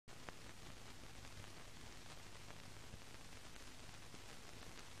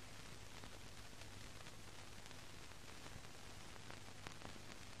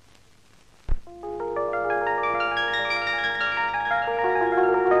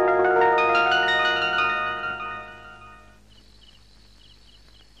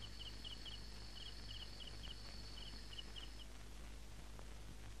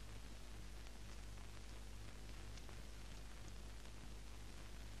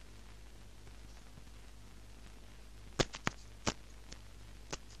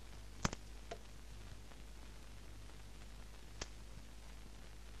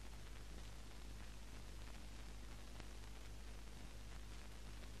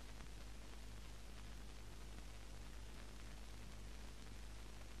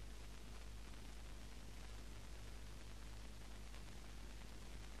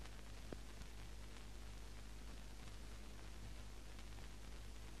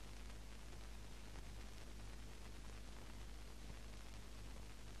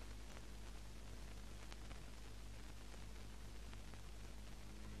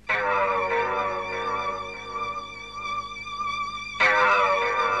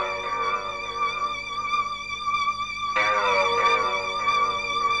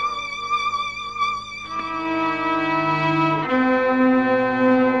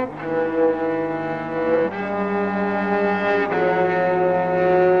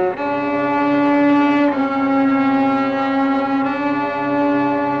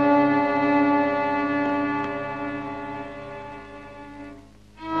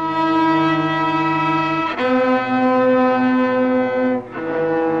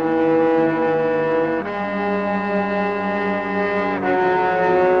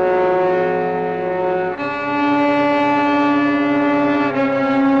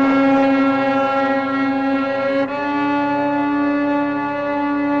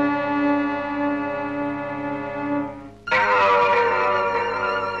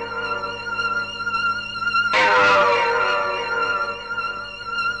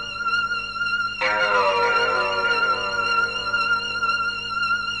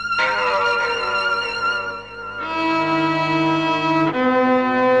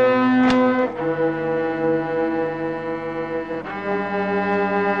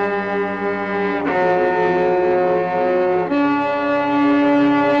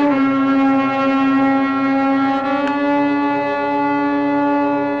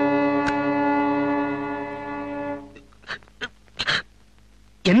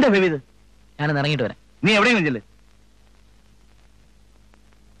എന്താ ബേബി ഇത്? ഞാനൊന്ന് ഇറങ്ങിയിട്ട് വരാം. നീ എവിടെയെങ്കിലും ചെല്ല്.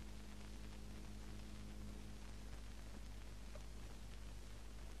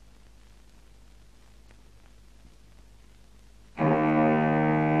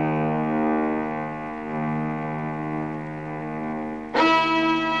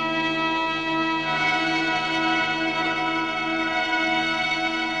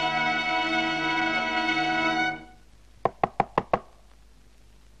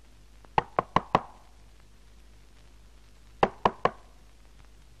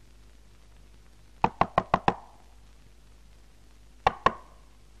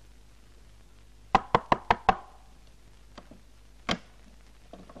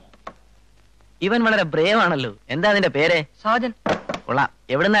 ഇവൻ വളരെ ബ്രേവ് ആണല്ലോ. എന്താ അതിന്റെ പേര്? സാജൻ. കൊള്ളാം.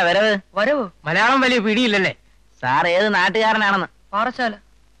 എവിടുന്നാ വരവ്? വരവോ? മലയാളം വലിയ പിടിയില്ലല്ലേ? സാർ ഏത് നാട്ടുകാരനാണെന്ന്? പാറശാല.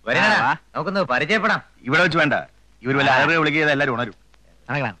 നമുക്കൊന്ന് പരിചയപ്പെടാം. ഇവിടെ വെച്ച് വേണ്ട. ഇവർ വല്ല അലറി വിളിക്കുക എല്ലാരും ഉണരും.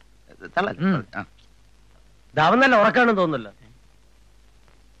 അവൻ നല്ല ഉറക്കാണെന്ന് തോന്നുന്നല്ലോ.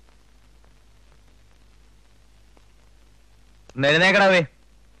 എഴുന്നേക്കടാവേ.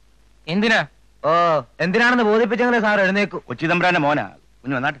 എന്തിനാ? ഓ, എന്തിനാണെന്ന് ബോധിപ്പിച്ചെങ്ങനെ സാർ എഴുന്നേക്കൂ. കൊച്ചി തമ്പ്രാന്റെ മോനാ.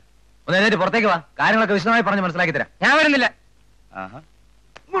 കുഞ്ഞു വന്നാട്ടെ. ഒന്ന് എഴുന്നേറ്റ് പുറത്തേക്ക് വാ. കാര്യങ്ങളൊക്കെ വിശദമായി പറഞ്ഞ് മനസ്സിലാക്കി തരാം. ഞാൻ വരുന്നില്ല.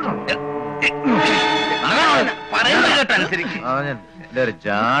 ഒരു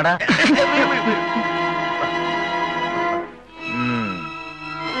ജാട.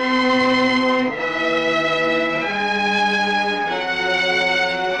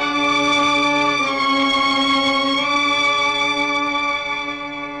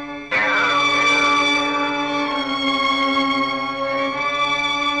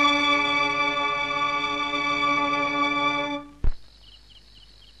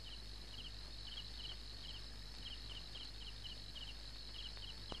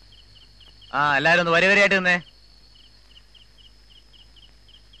 എല്ലാരും ഒന്ന് വരിവരിയായിട്ട് നിന്നേ.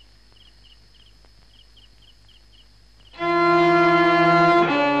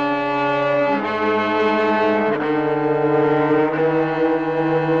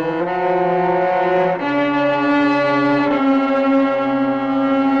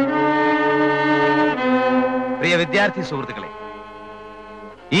 പ്രിയ വിദ്യാർത്ഥി സുഹൃത്തുക്കളെ,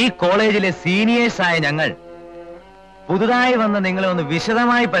 ഈ കോളേജിലെ സീനിയേഴ്സായ ഞങ്ങൾ പുതുതായി വന്ന് നിങ്ങളെ ഒന്ന്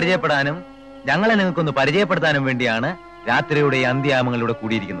വിശദമായി പരിചയപ്പെടാനും ഞങ്ങളെ നിങ്ങൾക്കൊന്ന് പരിചയപ്പെടുത്താനും വേണ്ടിയാണ് രാത്രിയുടെ ഈ അന്ത്യാമങ്ങളിലൂടെ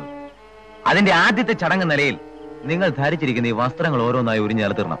കൂടിയിരിക്കുന്നത്. അതിന്റെ ആദ്യത്തെ ചടങ്ങ് നിലയിൽ നിങ്ങൾ ധരിച്ചിരിക്കുന്ന ഈ വസ്ത്രങ്ങൾ ഓരോന്നായി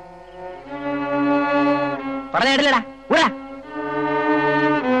ഉരിഞ്ഞു തീർണം. പറഞ്ഞിട്ടില്ലടാ.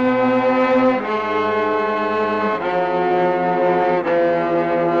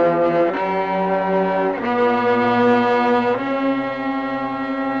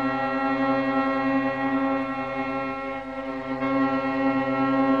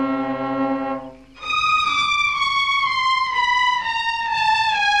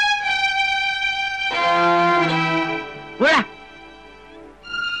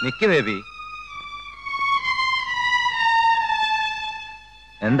 നിക്ക് ബേബി.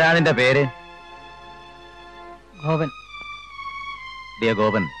 എന്താ നിന്റെ പേര്? ഗോപൻ. ഡിയ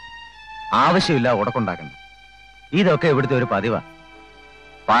ഗോപൻ, ആവശ്യമില്ല ഉടക്കുണ്ടാക്കണ്ട. ഇതൊക്കെ ഇവിടുത്തെ ഒരു പതിവാ.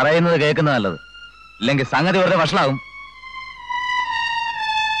 പറയുന്നത് കേൾക്കുന്നത് നല്ലത്. ഇല്ലെങ്കിൽ സംഗതി വെറുതെ വഷളാകും.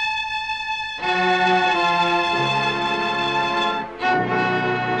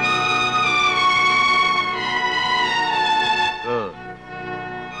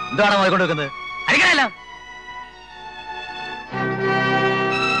 എന്താണ് പോയിക്കൊണ്ട് വെക്കുന്നത്? അടിക്കണല്ലോ.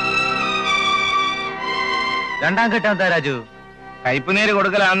 രണ്ടാം ഘട്ടം എന്താ രാജു? കയ്പുനീര്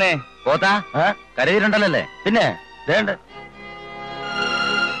കൊടുക്കലാന്നേ. പോത്താ കരുതിയിട്ടുണ്ടല്ലേ? പിന്നെ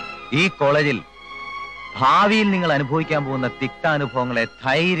ഈ കോളേജിൽ ഭാവിയിൽ നിങ്ങൾ അനുഭവിക്കാൻ പോകുന്ന തിക്താനുഭവങ്ങളെ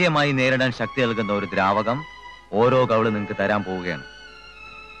ധൈര്യമായി നേരിടാൻ ശക്തി നൽകുന്ന ഒരു ദ്രാവകം ഓരോ കവള് നിങ്ങൾക്ക് തരാൻ പോവുകയാണ്.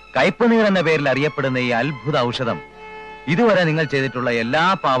 കയ്പുനീർ എന്ന പേരിൽ അറിയപ്പെടുന്ന ഈ അത്ഭുത ഔഷധം ഇതുവരെ നിങ്ങൾ ചെയ്തിട്ടുള്ള എല്ലാ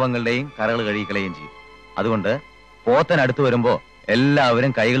പാവങ്ങളുടെയും കരകൾ കഴിക്കുകയും ചെയ്യും. അതുകൊണ്ട് പോത്തൻ അടുത്ത് വരുമ്പോ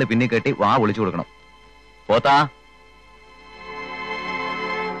എല്ലാവരും കൈകൾ പിന്നി കെട്ടി വാ വിളിച്ചു കൊടുക്കണം. പോത്താ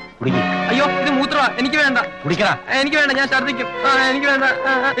കുടിക്കും. അയ്യോ, ഇത് മൂത്രമാ. എനിക്ക് വേണ്ട. കുടിക്കണ. എനിക്ക് വേണ്ട, ഞാൻ ഛർദ്ദിക്കും. എനിക്ക് വേണ്ട.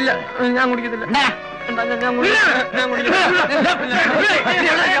 ഇല്ല, ഞാൻ കുടിക്കത്തില്ല. ഞാൻ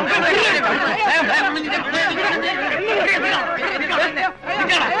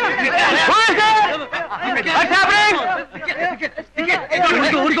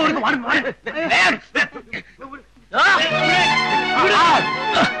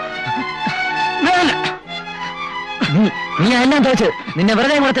നീ എന്നാ ചോദിച്ചു? നിന്നെ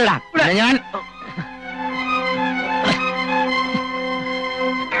വെറുതെ കൊടുത്തിടാ. ഞാൻ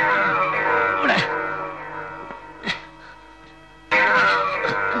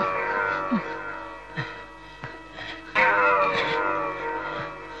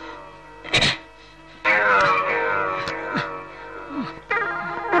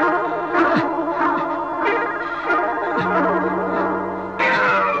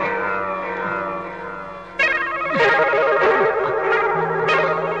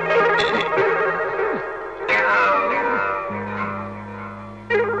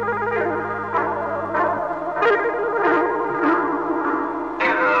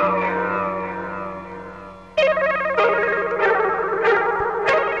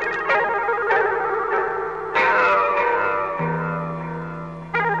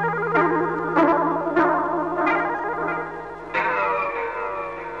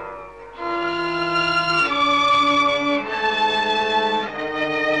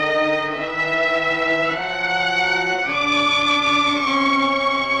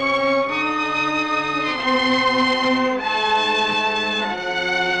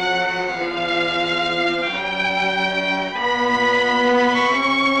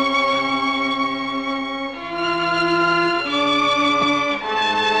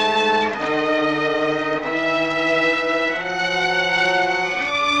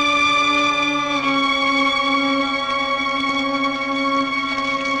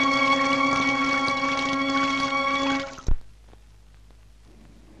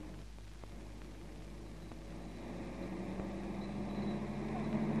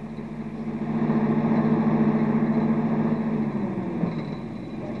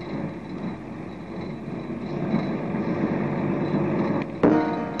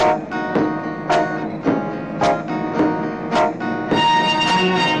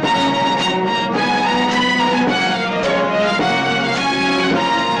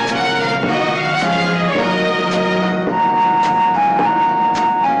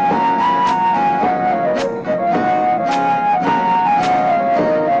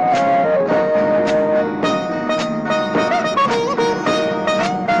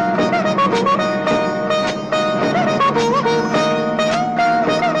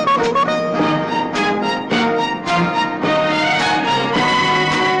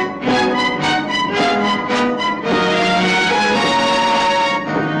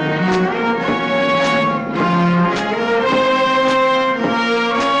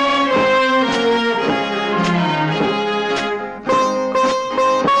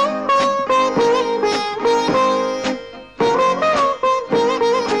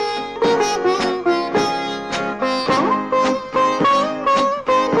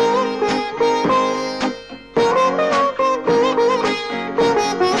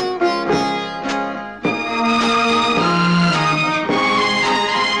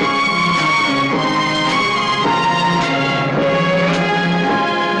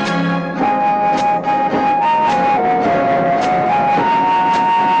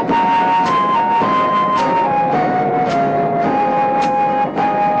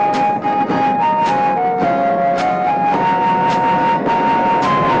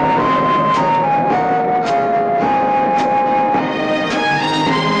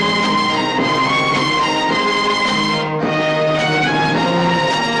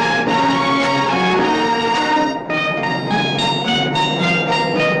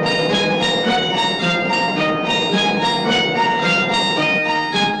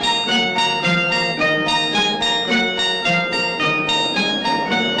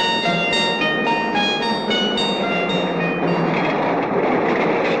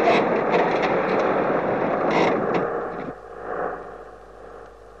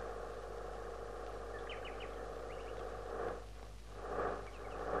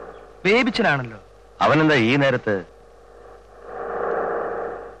ബേബിച്ചനാണല്ലോ. അവനെന്താ ഈ നേരത്ത്?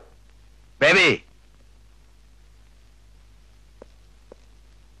 ബേബി,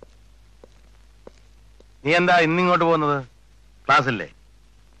 നീ എന്താ ഇന്നിങ്ങോട്ട് പോകുന്നത്? ക്ലാസ്സില്ലേ?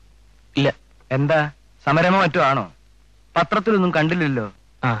 ഇല്ല. എന്താ സമരമോ മറ്റോ ആണോ? പത്രത്തിലൊന്നും കണ്ടില്ലല്ലോ.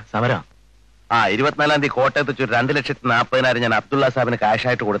 സമരം. 24-ാം തീയതി കോട്ടയത്ത് 2,40,000 ഞാൻ അബ്ദുള്ള സാഹിബിന്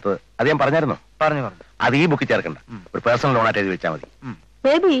കാശായിട്ട് കൊടുത്തത് അത് ഞാൻ പറഞ്ഞായിരുന്നോ? പറഞ്ഞു. അത് ഈ ബുക്കിൽ ചേർക്കണ്ട, ഒരു പേഴ്സണൽ ലോണായിട്ട് എഴുതി വെച്ചാൽ മതി.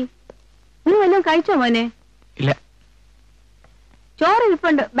 ബേബി, നീ വല്ലതും കഴിച്ചോ മോനെ? ഇല്ല. ചോറ്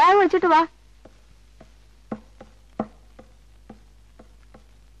ഇരിപ്പുണ്ട്, ബാഗ് വെച്ചിട്ട് വാ.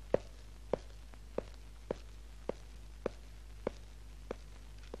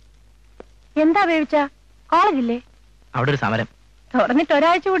 എന്താ വേവിച്ച? കോളേജില്ലേ? അവിടെ ഒരു സമരം തുറന്നിട്ട്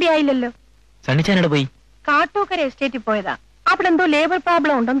ഒരാഴ്ച കൂടി ആയില്ലല്ലോ. സണ്ണിച്ചാനോട് പോയി. കാട്ടൂക്കര എസ്റ്റേറ്റിൽ പോയതാ. അവിടെ എന്തോ ലേബർ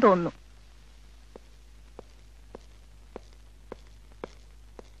പ്രോബ്ലം ഉണ്ടെന്ന് തോന്നുന്നു.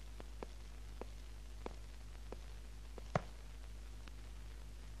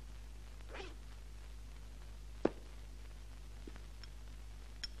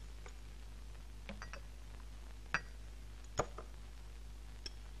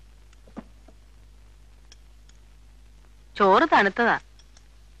 ചോറ് തണുത്തതാ.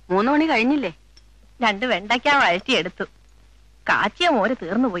 3 മണി കഴിഞ്ഞില്ലേ? 2 വെണ്ടയ്ക്ക വഴറ്റിയെടുത്തു. കാച്ചിയ മോര്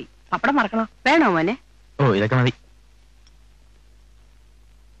തീർന്നുപോയി. പപ്പടം മറക്കണോ? വേണോ മോനെ? ഓ, ഇതൊക്കെ മതി.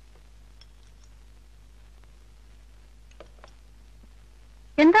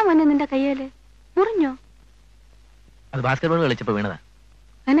 എന്താ മോനെ നിന്റെ കയ്യില്? മുറിഞ്ഞോ? അത് ബാസ്കറ്റ് ബോൾ കളിച്ചപ്പോ വീണതാ.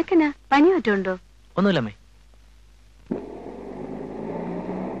 നിനക്കെന്നാ പനി മറ്റുണ്ടോ? ഒന്നുമില്ലമ്മേ.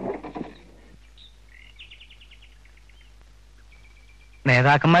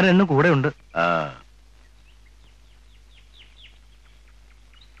 നേതാക്കന്മാർ ഇന്ന് കൂടെ ഉണ്ട്.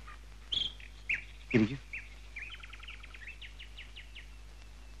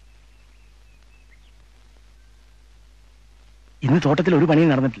 ഇന്ന് തോട്ടത്തിൽ ഒരു പണിയും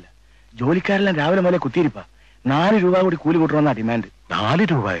നടന്നിട്ടില്ല. ജോലിക്കാരെല്ലാം രാവിലെ മുതലേ കുത്തിയിരിപ്പാ. 4 രൂപ കൂടി കൂലി കൂട്ടണമെന്നാ ഡിമാൻഡ്. 4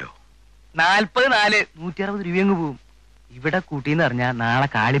 രൂപയോ? 44 160 രൂപയങ്ങ് പോവും. ഇവിടെ കൂട്ടിന്ന് പറഞ്ഞാൽ നാളെ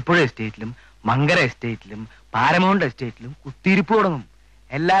കാളിപ്പുഴ എസ്റ്റേറ്റിലും മങ്കര എസ്റ്റേറ്റിലും പാരമൗണ്ട് എസ്റ്റേറ്റിലും കുത്തിയിരിപ്പ് തുടങ്ങും.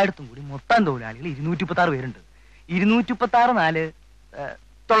 എല്ലായിടത്തും കൂടി മൊത്തം തൊഴിലാളികൾ 236 പേരുണ്ട്. 236 4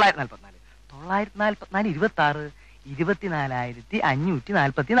 944 944 26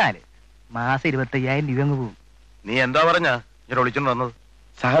 24,544 മാസം 25,000 രൂപ അങ്ങ് പോവും. നീ എന്താ പറഞ്ഞാ ഞാൻ വിളിച്ചോണ്ട് വന്നത്?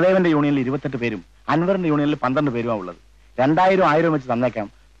 സഹദേവന്റെ യൂണിയനിൽ 28 പേരും അൻവറിന്റെ യൂണിയനിൽ 12 പേരുമാ ഉള്ളത്. 2000 1000 വെച്ച് തന്നേക്കാം,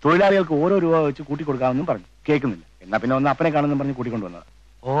 തൊഴിലാളികൾക്ക് ഓരോ രൂപ വെച്ച് കൂട്ടിക്കൊടുക്കാമെന്നും പറഞ്ഞു. കേൾക്കുന്നില്ല. എന്നാ പിന്നെ ഒന്ന് അപ്പനെ കാണുന്നു പറഞ്ഞ് കൂട്ടിക്കൊണ്ടുവന്നത്.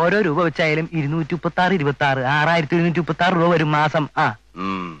 ഓരോ രൂപ വെച്ചായാലും 236 26 6,236 രൂപ വരും മാസം.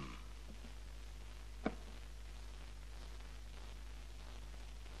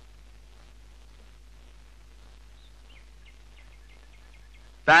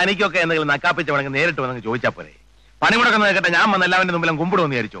 തനിക്കൊക്കെ എന്തെങ്കിലും നക്കാപ്പിച്ച വേണമെങ്കിൽ നേരിട്ട് വന്നെങ്കിൽ ചോദിച്ചാ പോരെ. പണിമുടക്കം കേട്ടെ ഞാൻ വന്ന് എല്ലാവരുടെ മുമ്പിലും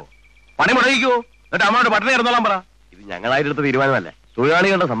കുമ്പിടുമെന്ന് വിചാരിച്ചോ? പണി മുടക്കിക്കോ, എന്നിട്ട് അമ്മയോട് പട്ടിണി കിടന്നോളാം പറ. ഇത് ഞങ്ങളായിട്ടെടുത്ത തീരുമാനമല്ല,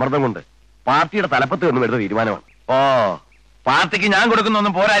 തൊഴിലാളികളുടെ സമ്മർദ്ദം കൊണ്ട് പാർട്ടിയുടെ തലപ്പത്ത് നിന്നും എടുത്ത തീരുമാനമാണ്. ഓ, പാർട്ടിക്ക് ഞാൻ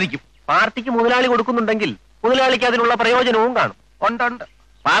കൊടുക്കുന്നൊന്നും പോരായിരിക്കും. പാർട്ടിക്ക് മുതലാളി കൊടുക്കുന്നുണ്ടെങ്കിൽ മുതലാളിക്ക് അതിനുള്ള പ്രയോജനവും കാണും. ഉണ്ട്.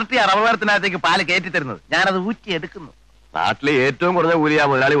 പാർട്ടി അറവരത്തിനകത്തേക്ക് പാല് കയറ്റി തരുന്നത് ഞാനത് ഊറ്റിയെടുക്കുന്നു. നാട്ടിലെ ഏറ്റവും കുറഞ്ഞ കൂലിയാ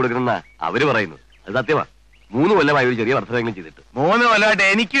മുതലാളി കൊടുക്കണമെന്നാ അവര് പറയുന്നത്. അത് സത്യമാ. 3 കൊല്ലമായി ഒരു ചെറിയ വർധനമെങ്കിലും ചെയ്തിട്ട്. 3 കൊല്ലമായിട്ട്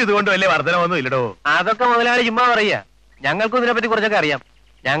എനിക്കും ഇതുകൊണ്ട് വലിയ വർധനമൊന്നും ഇല്ലടോ. അതൊക്കെ മുതലാളി ചുമ്മാ പറയാ. ഞങ്ങൾക്കും ഇതിനെപ്പറ്റി കുറച്ചൊക്കെ അറിയാം.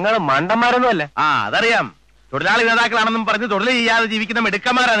 ഞങ്ങൾ മണ്ടന്മാരൊന്നും അല്ല. അതറിയാം. തൊഴിലാളി നേതാക്കളാണെന്നും പറഞ്ഞ് തൊഴിൽ ചെയ്യാതെ ജീവിക്കുന്ന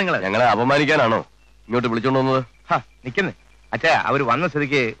മിടുക്കന്മാരാ നിങ്ങൾ. ഞങ്ങളെ അപമാനിക്കാനാണോ ഇങ്ങോട്ട് വിളിച്ചോണ്ട് വന്നത്? നിക്കുന്നേ അച്ഛാ, അവര് വന്ന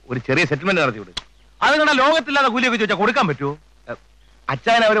സ്ഥിതിക്ക് ഒരു ചെറിയ സെറ്റിൽമെന്റ് നടത്തിവിടും. അത് കണ്ട ലോകത്തില്ലാതെ കൂലിയൊക്കെ ചോദിച്ചാൽ കൊടുക്കാൻ പറ്റുമോ?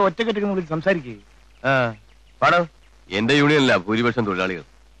 അച്ഛനെ അവരെ ഒറ്റക്കെട്ടിന്ന് വിളിച്ച് സംസാരിക്കേ. പാടോ, എന്റെ യൂണിയനില്ല ഭൂരിപക്ഷം തൊഴിലാളികൾ.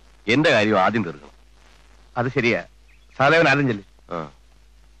 എന്റെ കാര്യം ആദ്യം തീർക്കണം. അത് ശരിയാ. സഹദേവൻ ആദ്യം ചെല്ലു.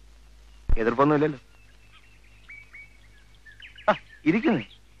 എതിർപ്പൊന്നും ഇല്ലല്ലോ. ഇരിക്കുന്നേ.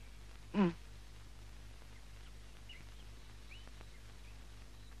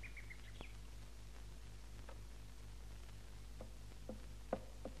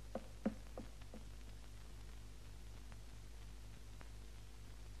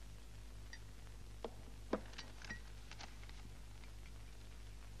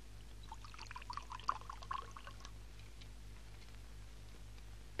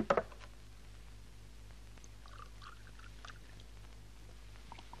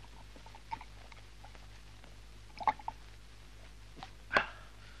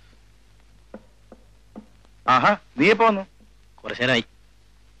 ആഹാ, നീ എപ്പോ വന്നു? കുറച്ചു നേരമായി.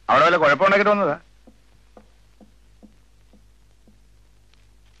 അവിടെ വല്ല കുഴപ്പമുണ്ടാക്കിട്ട് വന്നതാ?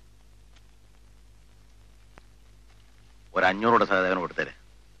 ഒരു 500 സഹദേവന് കൊടുത്തേരെ.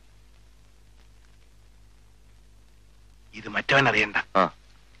 ഇത് മറ്റവൻ അറിയണ്ട.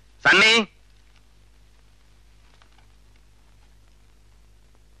 സണ്ണി,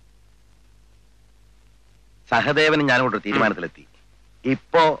 സഹദേവനും ഞാനും കൊണ്ട് തീരുമാനത്തിലെത്തി.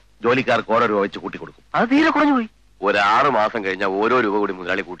 ഇപ്പോ ജോലിക്കാർക്ക് ഓരോ രൂപ വെച്ച് കൂട്ടിക്കൊടുക്കും. അത് തീരെ കുറഞ്ഞു പോയി. ഒരു 6 മാസം കഴിഞ്ഞാൽ ഓരോ രൂപ കൂടി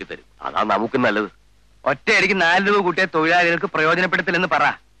മുതലാളി കൂട്ടിത്തരും. അതാ നമുക്ക് നല്ലത്. ഒറ്റയടിക്ക് 4 രൂപ കൂട്ടിയ തൊഴിലാളികൾക്ക് പ്രയോജനപ്പെടുത്തില്ലെന്ന് പറ.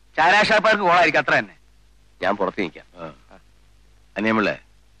 ചാരാശാപ്പാർക്ക് കോളായിരിക്കും, അത്ര തന്നെ. ഞാൻ പുറത്ത് നിൽക്കാം. അനിയമിള്ളേ,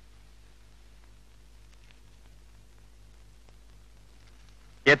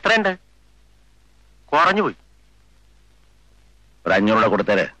 എത്രയുണ്ട്? കുറഞ്ഞുപോയി. ഒരു 500 രൂപ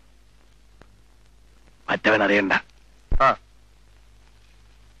കൊടുത്തേരെ. മറ്റവൻ അറിയണ്ട.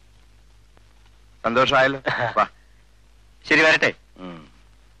 സന്തോഷമായല്ലോ. ശരി, വരട്ടെ.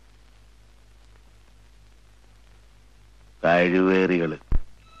 കഴിവേറികള്.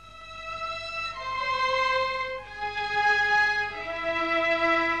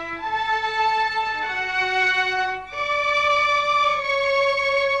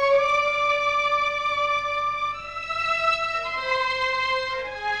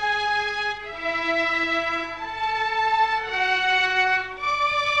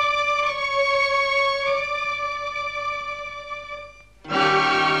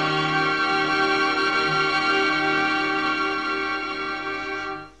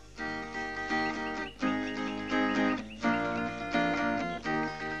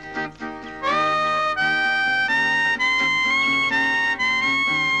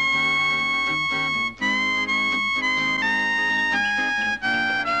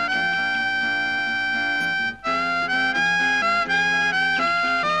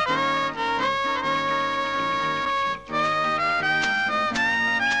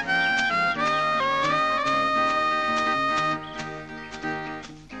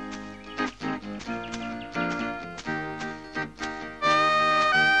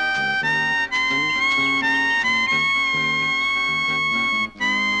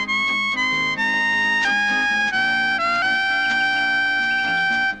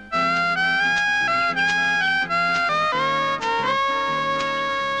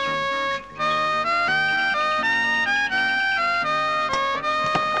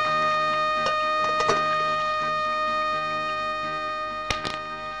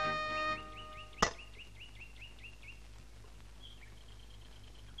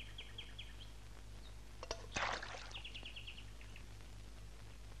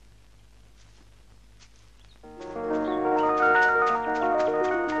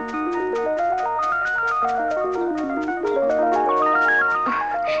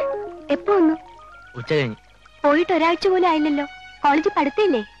 ഉച്ച കഴിഞ്ഞ്. പോയിട്ട് ഒരാഴ്ച പോലും ആയില്ലല്ലോ. കോളേജിൽ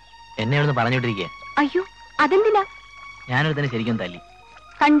പഠിത്തമില്ലേ? എന്നെ ഒന്ന് പറഞ്ഞോണ്ടിരിക്കുക. അയ്യോ, അതെന്തിനാ? ഞാനൊരു തന്നെ ശരിക്കും തല്ലി.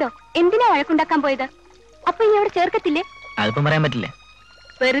 കണ്ടോ, എന്തിനാ വഴക്കുണ്ടാക്കാൻ പോയത്? അപ്പൊ ഇനി അവിടെ ചേർക്കത്തില്ലേ? അതിപ്പം പറയാൻ പറ്റില്ല.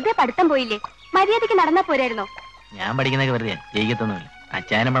 വെറുതെ പഠിത്തം പോയില്ലേ? മര്യാദക്ക് നടന്നാ പോരായിരുന്നോ? ഞാൻ പഠിക്കുന്നൊക്കെ വെറുതെ, ജയിക്കത്തൊന്നുമില്ല.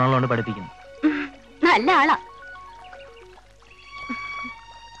 അച്ചായനം പണമുള്ളതുകൊണ്ട് പഠിപ്പിക്കുന്നു. നല്ല ആളാ.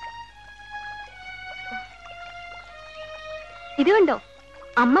 ഇത് കണ്ടോ,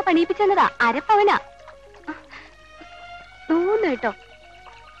 അമ്മ പണിയിപ്പിച്ചെന്നതാ, അരപ്പവനാ. തോന്നു കേട്ടോ.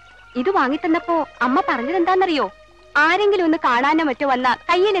 ഇത് വാങ്ങിത്തന്നപ്പോ അമ്മ പറഞ്ഞതെന്താന്നറിയോ? ആരെങ്കിലും ഒന്ന് കാണാനോ മറ്റോ വന്നാ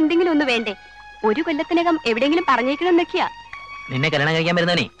കയ്യിൽ എന്തെങ്കിലും ഒന്ന് വേണ്ടേ? 1 കൊല്ലത്തിനകം എവിടെയെങ്കിലും പറഞ്ഞേക്കണമെന്നൊക്കെയാ. നിന്നെ കല്യാണം കഴിക്കാൻ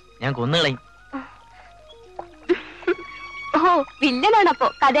വരുന്നവനെ ഞാൻ കൊന്നുകളയും. ഓ, വില്ലനാണപ്പോ,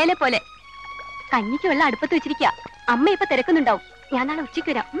 കഥയിലെ പോലെ. കഞ്ഞിക്ക് വെള്ളം അടുപ്പത്ത് വെച്ചിരിക്ക. അമ്മ ഇപ്പൊ തിരക്കുന്നുണ്ടാവും. ഞാൻ നാളെ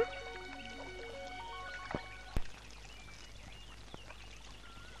ഉച്ചയ്ക്ക് വരാം.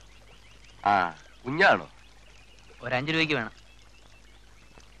 കുഞ്ഞാണോ? ഒരു 5 രൂപയ്ക്ക് വേണം.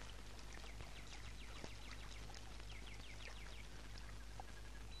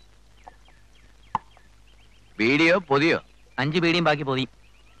 ബീഡിയോ പൊതിയോ? 5 ബീഡിയും ബാക്കി പൊതി.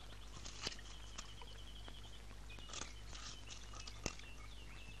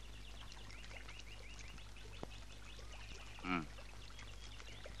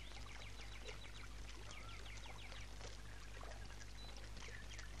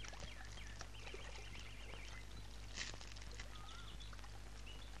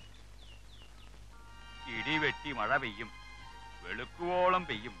 ഇടിവെട്ടി മഴ പെയ്യും, വെളുക്കുവോളം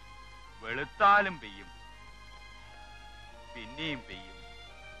പെയ്യും, വെളുത്താലും പെയ്യും, പിന്നെയും പെയ്യും,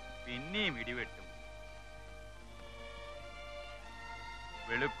 പിന്നെയും ഇടിവെട്ടും.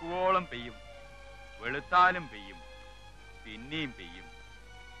 വെളുക്കുവോളം പെയ്യും, വെളുത്താലും പെയ്യും, പിന്നെയും പെയ്യും,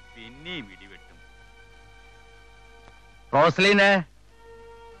 പിന്നെയും ഇടിവെട്ടും. റോസ്ലീന്,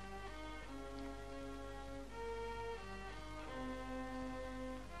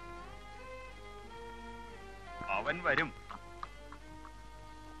 അവൻ വരും,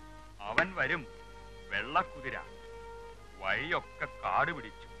 അവൻ വരും, വെള്ളക്കുതിര. വഴിയൊക്കെ കാട്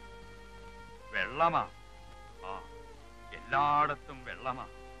പിടിച്ചു. വെള്ളമാ, ആ, എല്ലായിടത്തും വെള്ളമാ.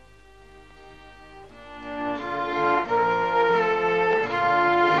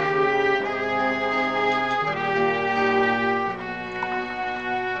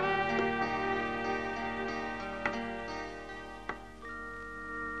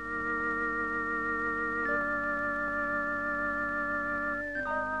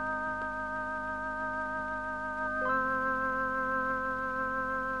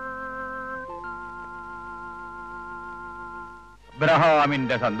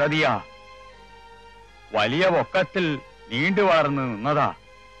 അബ്രഹാമിന്റെ സന്തതിയാ. വലിയ പൊക്കത്തിൽ നീണ്ടു വളർന്നു നിന്നതാ.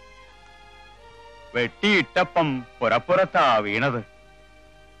 വെട്ടിയിട്ടപ്പം പുറപ്പുറത്താ വീണത്.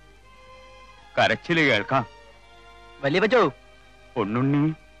 കരച്ചില് കേൾക്കാം. വല്യപ്പച്ചോ. പൊന്നുണ്ണി.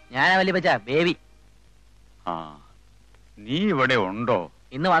 ഞാനാ വല്യപ്പച്ച, ബേബി. ആ, നീ ഇവിടെ ഉണ്ടോ?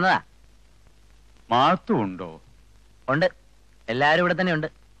 ഇന്ന് വന്നതാ. മാത്തു ഉണ്ടോ? ഉണ്ട്, എല്ലാരും ഇവിടെ തന്നെ ഉണ്ട്.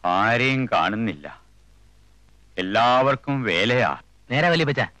 ആരെയും കാണുന്നില്ല. എല്ലാവർക്കും വേലയാ. നേരെ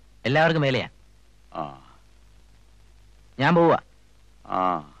വല്യപ്പച്ച, എല്ലാവർക്കും വേലയാ. ആ, ഞാൻ പോവാ. ആ.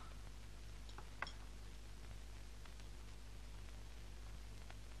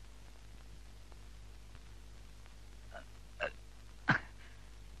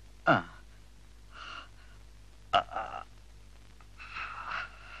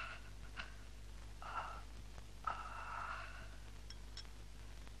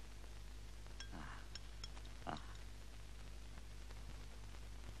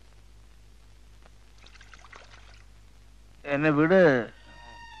 എന്നെ വിട്.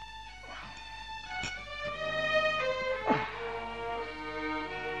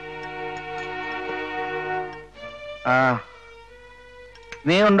 ആ,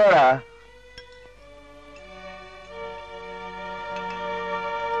 നീ ഉണ്ടോടാ?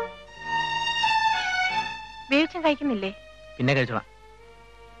 വേവിച്ചും കഴിക്കുന്നില്ലേ? പിന്നെ കഴിച്ചോളാം.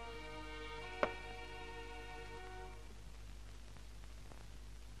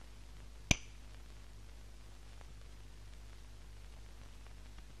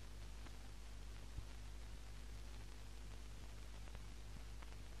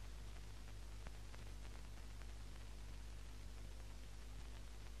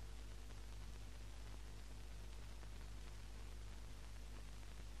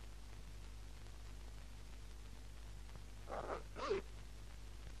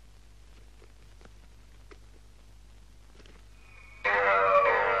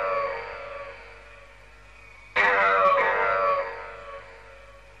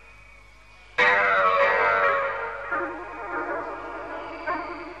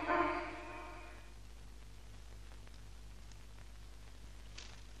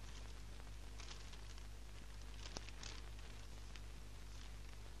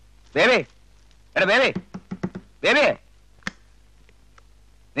 ബേബി, എടാ ബേബി, ബേബി,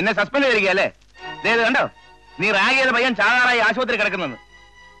 നിന്നെ സസ്പെൻഡ് ചെയ്തിരിക്കുകയല്ലേ? ഇത് കണ്ടോ, നീ റാഗ് ചെയ്ത പയ്യൻ ചാകാറായി ആശുപത്രി കിടക്കുന്നത്.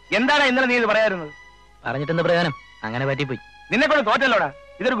 എന്താണ് ഇന്നലെ നീ ഇത് പറയാറുന്നത്? പറഞ്ഞിട്ടെന്ത് പ്രയോജനം? അങ്ങനെ പറ്റിപ്പോയി. നിന്നെ കൊണ്ട് തോറ്റല്ലോടാ.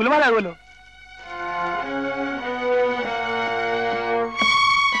 ഇതൊരു ഗുലുമാലാകുമല്ലോ.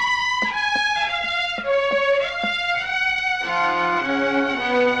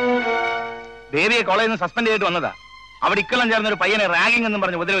 ബേബിയെ കോളേജിൽ നിന്ന് സസ്പെൻഡ് ചെയ്തിട്ട് വന്നതാ. അവിടെ ഇക്കൊല്ലം ചേർന്ന ഒരു പയ്യനെ റാഗിംഗ് എന്നും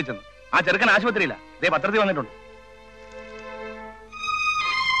പറഞ്ഞ് ഉപദ്രവിച്ചെന്ന്. ആ ചെറുക്കൻ ആശുപത്രിയില്ല. ഇതേ പത്രത്തിൽ വന്നിട്ടുണ്ട്.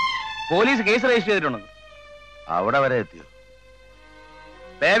 പോലീസ് കേസ് രജിസ്റ്റർ ചെയ്തിട്ടുണ്ട്. അവിടെ വരെ എത്തിയോ?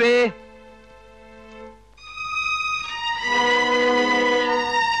 ബേബി,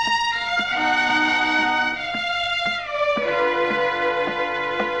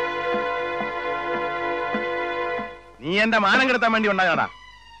 നീ എന്റെ മാനം കെടുത്താൻ വേണ്ടി ഉണ്ടാകാടാ.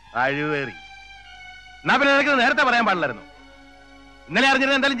 കഴിവേറി. എന്നാ പിന്നെ നിനക്ക് നേരത്തെ പറയാൻ പാടില്ലായിരുന്നു. ഇന്നലെ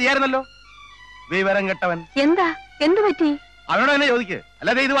അറിഞ്ഞിരുന്ന എന്തായാലും ചെയ്യാറുന്നല്ലോ. വിവരം കെട്ടവൻ. എന്താ? എന്തു പറ്റി? അവനോട് തന്നെ ചോദിക്ക്,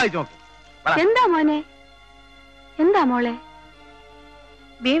 അല്ലാതെ ഇത് വായിച്ചു നോക്ക്. എന്താ മോനെ? എന്താ മോളെ?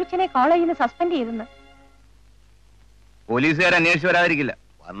 ബേബിച്ചനെ കോളേജിൽ നിന്ന് സസ്പെൻഡ് ചെയ്തെന്ന്. പോലീസുകാർ അന്വേഷിച്ച് വരാതിരിക്കില്ല.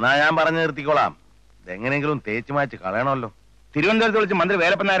 വന്നാ ഞാൻ പറഞ്ഞു നിർത്തിക്കോളാം. ഇതെങ്ങനെയെങ്കിലും തേച്ചു മാച്ച് കളയണമല്ലോ. തിരുവനന്തപുരത്ത് വിളിച്ച് മന്ത്രി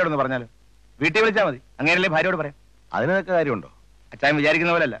വേലപ്പനാരോടൊന്ന് പറഞ്ഞാലോ? വീട്ടിൽ വിളിച്ചാൽ മതി. അങ്ങനെയല്ലേ ഭാര്യയോട് പറയാം. അതിനൊക്കെ കാര്യമുണ്ടോ? അച്ഛൻ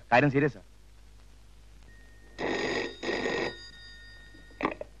വിചാരിക്കുന്ന പോലല്ല, കാര്യം സീരിയസാ.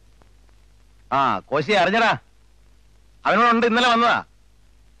 ആ, കോശി അറിഞ്ഞടാ. അവനോടുണ്ട്, ഇന്നലെ വന്നതാ.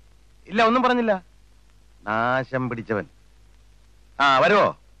 ഇല്ല, ഒന്നും പറഞ്ഞില്ല. നാശം പിടിച്ചവൻ. ആ, വരുവോ?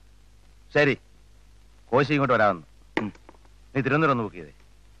 ശരി, കോശി ഇങ്ങോട്ട് വരാമെന്ന്. നീ തിരുവനന്തപുരം ഒന്ന് ബുക്ക് ചെയ്തേ.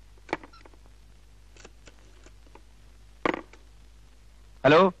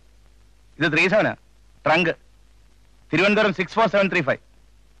 ഹലോ, ഇത് 37 ട്രങ്ക്, തിരുവനന്തപുരം 64735.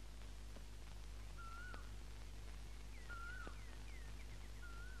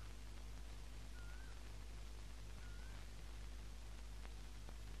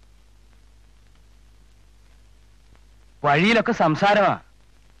 വഴിയിലൊക്കെ സംസാരമാ.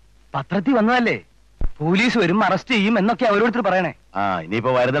 പത്രത്തിൽ വന്നതല്ലേ, പോലീസ് വരും, അറസ്റ്റ് ചെയ്യും എന്നൊക്കെ ഓരോരുത്തർ പറയണേ. ആ,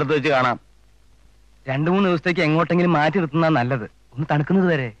 ഇനിയിപ്പോ വരുന്നിടത്ത് വെച്ച് കാണാം. 2-3 ദിവസത്തേക്ക് എങ്ങോട്ടെങ്കിലും മാറ്റി നിർത്തുന്ന നല്ലത്, ഒന്ന് തണുക്കുന്നത്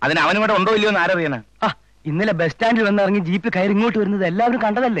വരെ. അതിന് അവനും കൂടെ ഉണ്ടോ ഇല്ലയോ എന്ന് ആരറിയാനാ? ആ, ഇന്നലെ ബസ് സ്റ്റാൻഡിൽ വന്നിറങ്ങി ജീപ്പിൽ കയറി ഇങ്ങോട്ട് വരുന്നത് എല്ലാവരും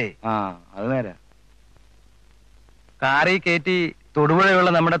കണ്ടതല്ലേ. ആ, അത് നേരെ. കാറിൽ കയറ്റി തൊടുപുഴയുള്ള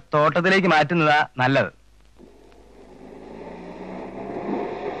നമ്മുടെ തോട്ടത്തിലേക്ക് മാറ്റുന്നതാ നല്ലത്.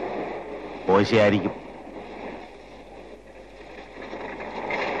 കോശിയായിരിക്കും.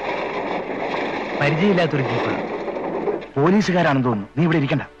 പരിചയമില്ലാത്തൊരു ജീപ്പ്. പോലീസുകാരാണെന്ന് തോന്നുന്നു. നീ ഇവിടെ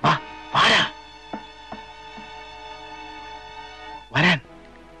ഇരിക്കണ്ട, വാ വാരാ വരാൻ.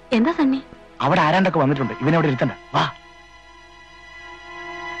 എന്താ സണ്ണി? അവിടെ ആരാണ്ടൊക്കെ വന്നിട്ടുണ്ട്, ഇവനെ അവിടെ ഇരുത്തണ്ട, വാ.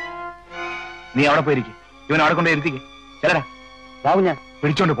 നീ അവിടെ പോയിരിക്കും, ഇവൻ അവിടെ കൊണ്ട് ഇരുത്തിക്ക്. ചെല്ലടാ, വാവും ഞാൻ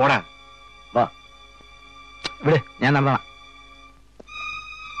പിടിച്ചോണ്ട് പോടാ. വാ ഇവിടെ, ഞാൻ നമ്പണം.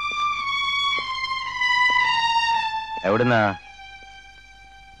 എവിടുന്നാ?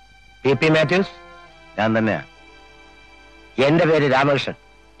 PP മാത്യൂസ്. ഞാൻ തന്നെയാ. എന്റെ പേര് രാമകൃഷ്ണൻ.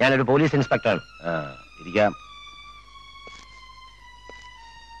 ഞാനൊരു പോലീസ് ഇൻസ്പെക്ടറാണ്. ഇരിക്കാം.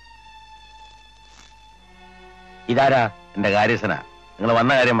 ഇതാരാ? എന്റെ കാര്യസ്ഥനാ. നിങ്ങൾ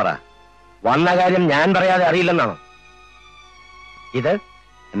വന്ന കാര്യം പറ. വന്ന കാര്യം ഞാൻ പറയാതെ അറിയില്ലെന്നാണോ? ഇത്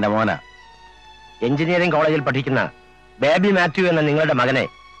എന്റെ മോനാ. എഞ്ചിനീയറിംഗ് കോളേജിൽ പഠിക്കുന്ന ബേബി മാത്യു എന്ന നിങ്ങളുടെ മകനെ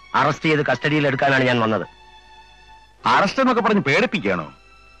അറസ്റ്റ് ചെയ്ത് കസ്റ്റഡിയിൽ എടുക്കാനാണ് ഞാൻ വന്നത്. അറസ്റ്റ് എന്നൊക്കെ പറഞ്ഞ് പേടിപ്പിക്കുകയാണോ?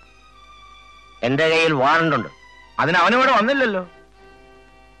 എന്റെ കയ്യിൽ വാറണ്ട് ഉണ്ട്. അതിന് അവനിവിടെ വന്നില്ലല്ലോ.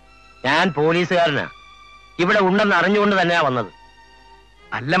 ഞാൻ പോലീസുകാരനാ. ഇവിടെ ഉണ്ടെന്ന് അറിഞ്ഞുകൊണ്ട് തന്നെയാ വന്നത്.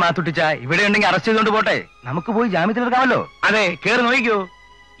 അല്ല മാത്തുട്ടിച്ച, ഇവിടെ ഉണ്ടെങ്കിൽ അറസ്റ്റ് ചെയ്തോണ്ട് പോട്ടെ, നമുക്ക് പോയി ജാമ്യത്തിലെടുക്കാമല്ലോ. അതെ, കേറി നോക്കിക്കോ.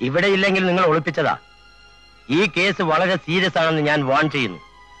 ഇവിടെ ഇല്ലെങ്കിൽ നിങ്ങൾ ഒളിപ്പിച്ചതാ. ഈ കേസ് വളരെ സീരിയസ് ആണെന്ന് ഞാൻ വാൺ ചെയ്യുന്നു.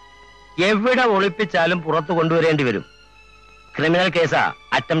 എവിടെ ഒളിപ്പിച്ചാലും പുറത്തു കൊണ്ടുവരേണ്ടി വരും. Criminal കേസാ,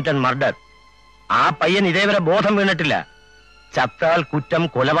 attempted murder. ആ പയ്യൻ ഇതേവരെ ബോധം വീണിട്ടില്ല. ചത്താൽ കുറ്റം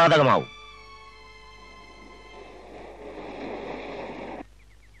കൊലപാതകമാവും.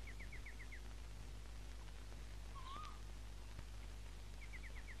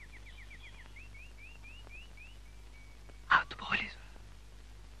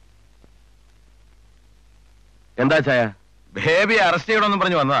 എന്താ ചായ? ബേബി അറസ്റ്റ് ചെയ്യണമെന്നും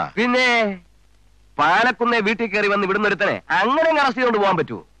പറഞ്ഞു വന്നതാ. പിന്നെ പാലക്കുന്നെ വീട്ടിൽ കയറി വന്ന് ഇവിടുന്ന് ഒരുത്തനെ അങ്ങനെ അറസ്റ്റ് ചെയ്തുകൊണ്ട് പോകാൻ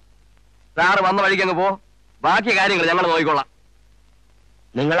പറ്റുമോ? സാറ് വന്ന വഴിക്ക് അങ്ങ് പോ, ബാക്കി കാര്യങ്ങൾ ഞങ്ങൾ നോക്കിക്കൊള്ളാം.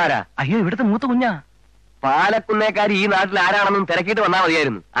 നിങ്ങളാരാ? അയ്യോ, ഇവിടുത്തെ മൂത്ത കുഞ്ഞാ. പാലക്കുന്നേക്കാരി ഈ നാട്ടിൽ ആരാണെന്നും തിരക്കിയിട്ട് വന്നാൽ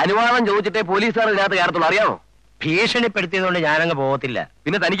മതിയായിരുന്നു. അനുവാദം ചോദിച്ചിട്ടേ പോലീസുകാർ ഇതിനകത്ത് കയറത്തുള്ളൂ, അറിയാമോ? ഭീഷണിപ്പെടുത്തിയതുകൊണ്ട് ഞാനങ്ങ് പോകത്തില്ല.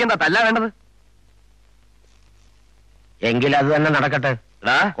 പിന്നെ തനിക്കെന്താ തല്ല വേണ്ടത്? എങ്കിൽ അത് തന്നെ നടക്കട്ടെ.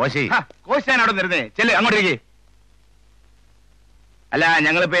 കോശി, കോശി ഞാൻ അവിടെ നിരുന്നേ. ചെല്ലേ അങ്ങോട്ടേക്ക്. അല്ല,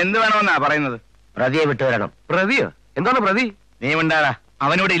 ഞങ്ങളിപ്പോ എന്ത് വേണമെന്നാ പറയുന്നത്? പ്രതിയെ വിട്ടുവരണം. പ്രതിയോ? എന്താണ് പ്രതി? നീ ഉണ്ടാടാ.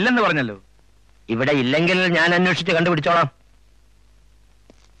 അവനോട് ഇല്ലെന്ന് പറഞ്ഞല്ലോ. ഇവിടെ ഇല്ലെങ്കിൽ ഞാൻ അന്വേഷിച്ച് കണ്ടുപിടിച്ചോളാം.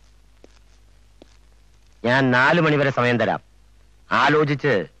 ഞാൻ 4 മണി വരെ സമയം തരാം.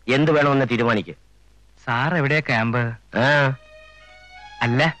 ആലോചിച്ച് എന്ത് വേണമെന്ന് തീരുമാനിക്ക്. സാർ എവിടെയാ ക്യാമ്പ്?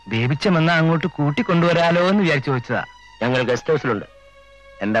 അല്ല, ബേബിച്ചമെന്നാ അങ്ങോട്ട് കൂട്ടിക്കൊണ്ടുവരാലോ എന്ന് വിചാരിച്ചു വെച്ചതാ. ഞങ്ങൾ ഗസ്റ്റ് ഹൗസിലുണ്ട്.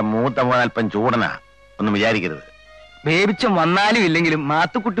 എന്റെ മൂത്ത മോൻ അല്പം ചൂടനാ, ഒന്നും വിചാരിക്കരുത്. ബേബിച്ചം വന്നാലും ഇല്ലെങ്കിലും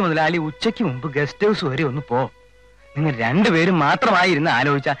മാത്തുക്കുട്ടി മുതലാളി ഉച്ചയ്ക്ക് മുമ്പ് ഗസ്റ്റ് ഹൗസ് വരെ ഒന്ന് പോ. നിങ്ങൾ രണ്ടുപേരും മാത്രമായിരുന്ന്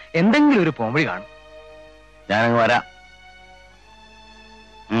ആലോചിച്ചാൽ എന്തെങ്കിലും ഒരു പോംവഴി കാണും. ഞാനങ്ങ് വരാം.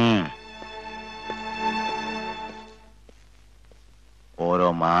 ഓരോ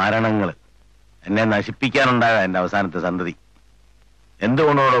മാരണങ്ങള് എന്നെ നശിപ്പിക്കാനുണ്ടാകാം എന്റെ അവസാനത്തെ സന്തതി.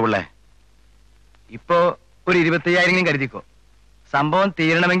 എന്തുകൊണ്ടോടോ പിള്ളേ? ഇപ്പോ ഒരു 25,000 കരുതിക്കോ. സംഭവം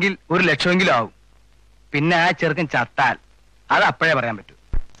തീരണമെങ്കിൽ 1,00,000 ആവും. പിന്നെ ആ ചെറുക്കൻ ചത്താൽ അത് അപ്പോഴേ പറയാൻ പറ്റൂ.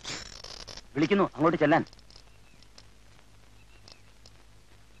 വിളിക്കുന്നു, അങ്ങോട്ട് ചെല്ലാൻ.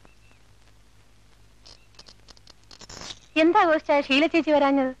 എന്താ കോശ ഷീല ചേച്ചി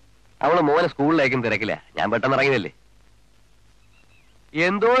വരാഞ്ഞത്? അവള് മോനെ സ്കൂളിലേക്കും തിരക്കില്ല. ഞാൻ പെട്ടെന്ന് ഇറങ്ങിയതല്ലേ.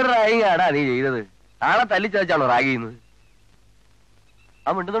 എന്തോ ഒരു റാഗിങ്ങാടാ നീ ചെയ്തത്. ആളെ തല്ലിച്ചതച്ചാണോ റാഗ് ചെയ്യുന്നത്? ആ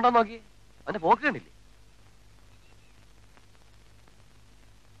മിണ്ടുന്നുണ്ടോ നോക്കി, അവന്റെ പോക്ക് കണ്ടില്ലേ?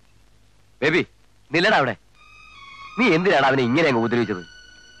 ബേബി, നില്ലടാ അവിടെ. നീ എന്തിനാണ് അവനെ ഇങ്ങനെ അങ്ങ് ഉപദ്രവിച്ചത്?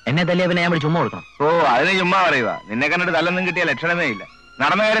 എന്നെ തല്ലി അവനെ ഞാൻ ചുമ്മാ കൊടുക്കണം. ഓ, അതിന് ചുമ്മാ പറയുക. നിന്നെ കണ്ടിട്ട് തല്ലൊന്നും കിട്ടിയ ലക്ഷണമേ ഇല്ല.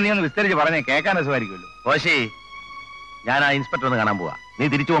 നടന്ന കാര്യം നീ ഒന്ന് വിസ്തരിച്ച് പറഞ്ഞേ, കേൾക്കാൻ രസമായിരിക്കുമല്ലോ. കോശി, ഞാൻ ആ ഇൻസ്പെക്ടർ ഒന്ന് കാണാൻ പോവാ. നീ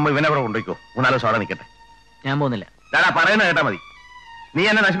തിരിച്ചു പോകുമ്പോ ഇവനെ അവിടെ കൊണ്ടുപോയിക്കോ. 3-4 ദിവസം അവിടെ നിൽക്കട്ടെ. ഞാൻ പോകുന്നില്ല. ഞാനാ പറയുന്നത് കേട്ടാ മതി. നീ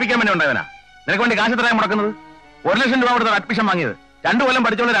എന്നെ നശിപ്പിക്കാൻ വേണ്ടി ഉണ്ടായവനാ. നിനക്ക് വേണ്ടി കാശ് എത്രയാണ് മുടക്കുന്നത്? 1,00,000 രൂപ കൊടുത്ത അഡ്മിഷൻ വാങ്ങിയത് 2 കൊല്ലം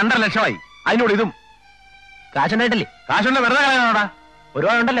പഠിച്ചോണ്ട് 2.5 ലക്ഷമായി. അതിനോട് ഇതും കാശുണ്ടായിട്ടല്ലേ? കാശുണ്ട്, വെറുതെ കളയാനോടാ.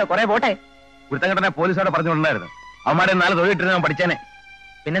 ഒരുപാടുണ്ടല്ലോ, കുറെ പോട്ടെ. കുരുത്തങ്കട്ടനെ പോലീസോടെ പറഞ്ഞിട്ടുണ്ടായിരുന്നു. അവന്മാരെ 4 തൊഴിലിട്ടിരുന്ന ഞാൻ പഠിച്ചേനെ.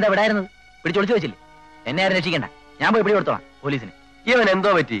 പിന്നെന്താ വിടായിരുന്നത്? പിടിച്ചൊളിച്ചു വെച്ചില്ലേ? എന്നെ ആരും രക്ഷിക്കണ്ട. ഞാൻ പോയി പിടി കൊടുത്തോളാം പോലീസിന്. ഇവൻ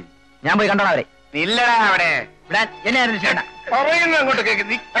എന്തോ പറ്റി? ഞാൻ പോയി കണ്ടോളാം അവരെ. ഇല്ലടാ അവിടെ. വിടാൻ എന്നെ ആരും രക്ഷിക്കണ്ട. അങ്ങോട്ട് കേക്ക്.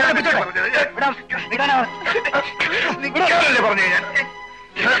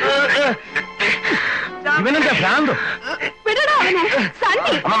 ഇവനെന്താ ഭ്രാന്തോ? വിടടാ അവനെ,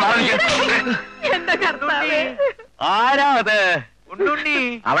 സണ്ണി. എന്റെ കർത്താവേ. ആരാ അത്?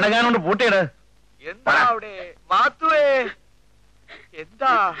 അവിടെ ഞാനോണ്ട് പൂട്ടിയിട്. എന്താ അവിടെ മാത്തുവേ?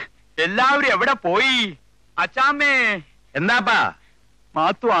 എന്താ എല്ലാവരും എവിടെ പോയി? അച്ചാമ്മേ, എന്താപ്പാ?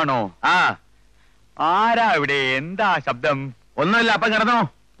 മാത്തുവാണോ? ആ, ആരാ ഇവിടെ? എന്താ ശബ്ദം? ഒന്നുമില്ല. അപ്പം കിടന്നോ?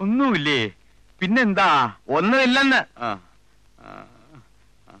 ഒന്നുമില്ലേ? പിന്നെന്താ? ഒന്നുമില്ലെന്ന്.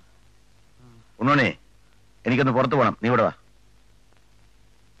 ഉണ്ണോണേ, എനിക്കൊന്ന് പുറത്തു പോകണം. നീ ഇവിടെ വാ.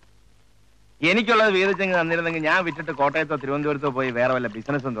 എനിക്കുള്ളത് വീതിച്ചെങ്കിൽ തന്നിരുന്നെങ്കിൽ ഞാൻ വിറ്റിട്ട് കോട്ടയത്തോ തിരുവനന്തപുരത്തോ പോയി വേറെ വല്ല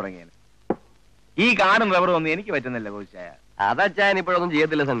ബിസിനസ്സും തുടങ്ങിയത്. ഈ കാടും റബ്ബറും ഒന്നും എനിക്ക് പറ്റുന്നില്ല കോച്ചായ. അതച്ചാൻ ഇപ്പോഴൊന്നും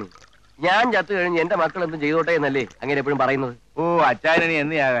ചെയ്യത്തില്ല സണ്ണി. ഞാൻ ചത്തു കഴിഞ്ഞ് എന്റെ മക്കൾ എന്തും ചെയ്തോട്ടെ എന്നല്ലേ അങ്ങനെ എപ്പോഴും പറയുന്നത്. ഓ, അച്ചായനി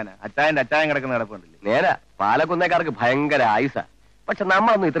എന്ന് ആകാനാ? അച്ചായന്റെ അച്ചായൻ കിടക്കുന്ന കിടപ്പുണ്ടല്ലേ. നേരാ, പാലക്കുന്നേക്കാർക്ക് ഭയങ്കര ആയുസാ. പക്ഷെ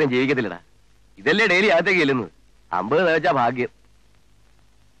നമ്മളൊന്നും ഇത്രയും ജീവിക്കത്തില്ലടാ. ഇതല്ലേ ഡെയിലി അകത്തേക്ക് ചെല്ലുന്നത്. 50 തേച്ചാ ഭാഗ്യം.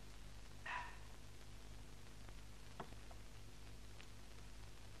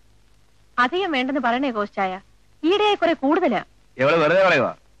 അധികം വേണ്ടെന്ന് പറയണേ കോച്ചായ. ഈടെയായി കുറെ കൂടുതലാ. എവള് വെറുതെ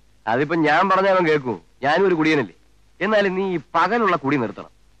പറയുവാ. അതിപ്പോ ഞാൻ പറഞ്ഞാലും കേൾക്കൂ. ഞാനും ഒരു കുടിയനല്ലേ. എന്നാലും നീ ഈ പകലുള്ള കുടി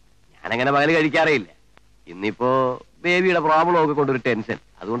നിർത്തണം. ഞാനങ്ങനെ പകല് കഴിക്കാറേ ഇല്ല. ഇന്നിപ്പോ ബേബിയുടെ പ്രോബ്ലം ഒക്കെ കൊണ്ടൊരു ടെൻഷൻ,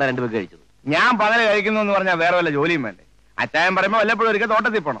 അതുകൊണ്ടാണ് 2 പേർക്ക് കഴിച്ചത്. ഞാൻ പകല് കഴിക്കുന്നു എന്ന് പറഞ്ഞാൽ വേറെ വല്ല ജോലിയും വേണ്ടേ? അച്ചായൻ പറയുമ്പോ വല്ലപ്പോഴും ഒരിക്കൽ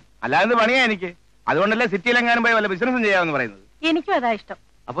തോട്ടത്തിൽ പോണം. അല്ലാതെ പണിയാ എനിക്ക്. അതുകൊണ്ടല്ലേ സിറ്റിയിലെങ്ങാനും പോയി വല്ല ബിസിനസ്സും ചെയ്യാമെന്ന് പറയുന്നത്. എനിക്കും അതാ ഇഷ്ടം.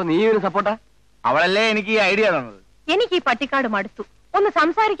 അപ്പൊ നീ ഒരു സപ്പോർട്ടാ? അവളല്ലേ എനിക്ക് ഈ ഐഡിയ തന്നത്. എനിക്ക് ഈ പട്ടിക്കാട് മടുത്തു. ഒന്ന്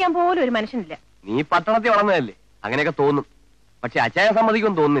സംസാരിക്കാൻ പോലും ഒരു മനുഷ്യനില്ല. നീ പട്ടണത്തിൽ വളർന്നതല്ലേ, അങ്ങനെയൊക്കെ തോന്നും. പക്ഷെ അച്ചായ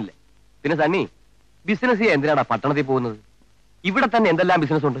സമ്മതിക്കൊന്നും തോന്നുന്നില്ല. പിന്നെ സണ്ണി, ബിസിനസ് ചെയ്യാൻ എന്തിനാടാ പട്ടണത്തിൽ പോകുന്നത്? ഇവിടെ തന്നെ എന്തെല്ലാം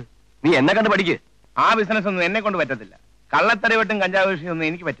ബിസിനസ് ഉണ്ട്. നീ എന്നെ കണ്ട് പഠിക്ക്. ആ ബിസിനസ് ഒന്നും എന്നെ കൊണ്ട് പറ്റത്തില്ല. കള്ളത്തരവട്ടും കഞ്ചാവ് വിഷയമൊന്നും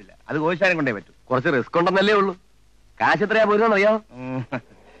എനിക്ക് പറ്റില്ല. അത് കോശാനും കൊണ്ടേ പറ്റൂ. കുറച്ച് റിസ്ക് ഉണ്ടെന്നല്ലേ ഉള്ളൂ. കാശ് എത്രയാ പോരുന്നോ അറിയാമോ?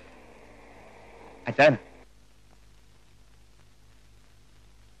 അച്ചായൻ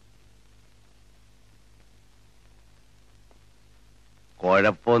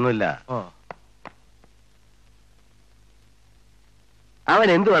കുഴപ്പമൊന്നുമില്ല. അവൻ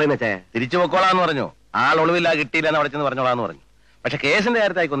എന്ത് പറയുന്ന ചായ? തിരിച്ചു പൊക്കോളാന്ന് പറഞ്ഞു. ആൾ ഒളിവില്ല, കിട്ടിയില്ലെന്ന് അവിടെ ചെന്ന് പറഞ്ഞോളാന്ന് പറഞ്ഞു. പക്ഷെ കേസിന്റെ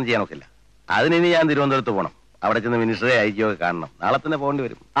കാര്യത്തായിക്ക് ഒന്നും ചെയ്യാൻ നോക്കില്ല. അതിനി ഞാൻ തിരുവനന്തപുരത്ത് പോകണം. അവിടെ ചെന്ന് മിനിസ്റ്ററെ ഐജിയോ കാണണം. നാളെ തന്നെ പോകേണ്ടി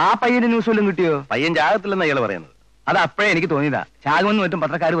വരും. ആ പയ്യന് ന്യൂസ് വല്ലതും കിട്ടിയോ? പയ്യൻ ജാഗത്തില്ലെന്ന് അയാൾ പറയുന്നത്. അത് അപ്പഴേ എനിക്ക് തോന്നിയതാ. ചാകുമെന്ന് മറ്റും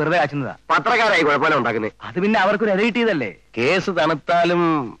പത്രക്കാർ വെറുതെ കാച്ചുന്നതാ. പത്രക്കാരായി കുഴപ്പമില്ല ഉണ്ടാക്കുന്നത്. അത് പിന്നെ അവർക്കൊരു ഇര കിട്ടിയതല്ലേ. കേസ് തണുത്താലും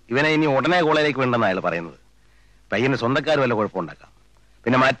ഇവനെ ഇനി ഉടനെ കോളേജിലേക്ക് വേണ്ടെന്ന് അയാൾ പറയുന്നത്. പയ്യന് സ്വന്തക്കാർ വല്ല കുഴപ്പമുണ്ടാക്കാം.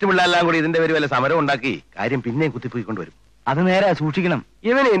 പിന്നെ മറ്റു പിള്ളേരെല്ലാം കൂടി ഇതിന്റെ പേര് വല്ല സമരം ഉണ്ടാക്കി കാര്യം പിന്നെയും കുത്തിപ്പോയിക്കൊണ്ടുവരും. അത് നേരെ സൂക്ഷിക്കണം.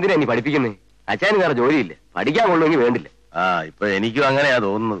 ഇവനെ എന്തിനാ നീ പഠിപ്പിക്കുന്നേ? അച്ഛന് വേറെ ജോലിയില്ല, പഠിക്കാൻ കൊള്ളുമെങ്കിൽ വേണ്ടില്ല. ഇപ്പൊ എനിക്കും അങ്ങനെയാ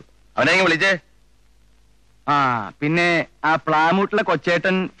തോന്നുന്നത്. അവനെ വിളിച്ചേ. പിന്നെ ആ പ്ലാമൂട്ടിലെ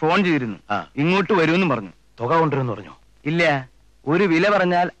കൊച്ചേട്ടൻ ഫോൺ ചെയ്തിരുന്നു. ഇങ്ങോട്ട് വരുമെന്നും പറഞ്ഞു. തുക കൊണ്ടുവരുമെന്ന് പറഞ്ഞു. ഇല്ല, ഒരു വില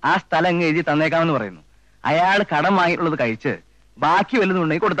പറഞ്ഞാൽ ആ സ്ഥലം അങ്ങ് എഴുതി തന്നേക്കാമെന്ന് പറയുന്നു. അയാൾ കടം വാങ്ങിയിട്ടുള്ളത് കഴിച്ച് ബാക്കി വല്ലതും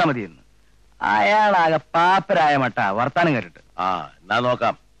ഉണ്ടെങ്കിൽ കൊടുത്താൽ മതിയെന്ന്. അയാളാകെ പാപ്പരായ മട്ട വർത്താനം കേട്ടിട്ട്. എന്നാ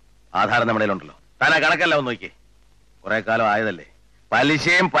നോക്കാം. ആധാരം നമ്മുടെ ഉണ്ടല്ലോ. താനാ കണക്കല്ല ഒന്ന് നോക്കിയേ. കുറെ കാലം ആയതല്ലേ.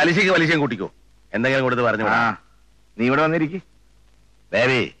 പലിശയ്ക്ക് പലിശയും കൂട്ടിക്കോ. എന്തെങ്കിലും കൊടുത്ത് പറഞ്ഞു. നീ ഇവിടെ വന്നിരിക്കേ.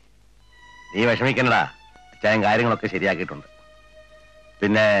 ബേബി, നീ വിഷമിക്കണ്ടടാ. അച്ചായൻ കാര്യങ്ങളൊക്കെ ശരിയാക്കിയിട്ടുണ്ട്.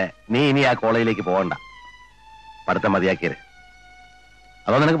 പിന്നെ നീ ഇനി ആ കോളേജിലേക്ക് പോകണ്ട. പഠിത്തം മതിയാക്കിയത്.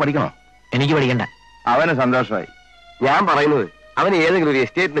 അതോ നിനക്ക് പഠിക്കണോ? എനിക്ക് പഠിക്കണ്ട. അവന് സന്തോഷമായി. ഞാൻ പറയുന്നത് അവന് ഏതെങ്കിലും ഒരു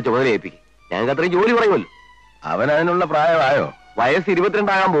എസ്റ്റേറ്റിന്റെ ചുമതല ഏൽപ്പിക്കും. ഞങ്ങൾക്ക് അത്രയും ജോലി പറയുമല്ലോ. അവൻ അതിനുള്ള പ്രായമായോ? വയസ്സ്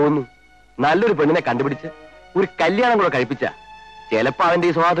 22 ആകാൻ പോകുന്നു. നല്ലൊരു പെണ്ണിനെ കണ്ടുപിടിച്ച് ഒരു കല്യാണം കൂടെ കഴിപ്പിച്ച ചിലപ്പോ അവന്റെ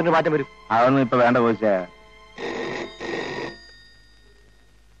ഈ സ്വഭാവത്തിന് മാറ്റം വരും. അതൊന്നും ഇപ്പൊ വേണ്ട കോച്ചാ.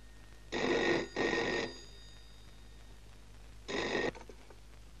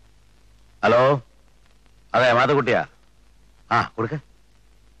 ഹലോ, അതെ മാതക്കുട്ടിയാ. കൊടുക്ക.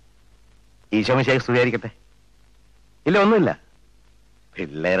 ഈശോമിശിഹായ്ക്ക് സ്തുതിയായിരിക്കട്ടെ. ഇല്ല, ഒന്നുമില്ല.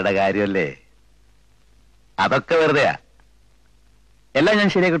 പിള്ളേരുടെ കാര്യമല്ലേ, അതൊക്കെ വെറുതെയാ. എല്ലാം ഞാൻ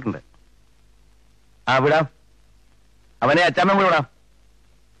ശരിയാക്കിയിട്ടുണ്ട്. വിടാം. അവനെ അച്ചാമ്മ കൂടെ വിടാം.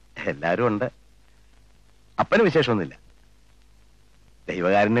 എല്ലാരും ഉണ്ട്. അപ്പന് വിശേഷമൊന്നുമില്ല.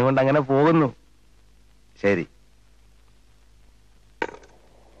 ദൈവകാരുണ്യം കൊണ്ട് അങ്ങനെ പോകുന്നു. ശരി.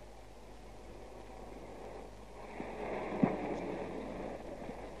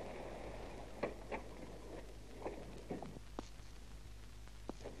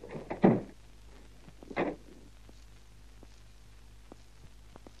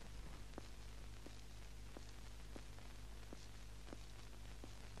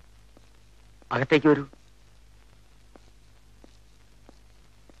 അകത്തേക്ക് വരൂ.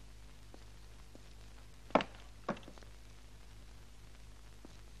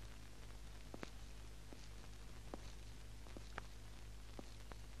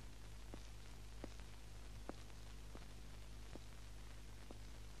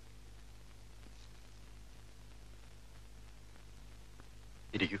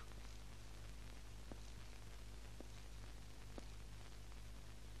 ഇരിക്കൂ.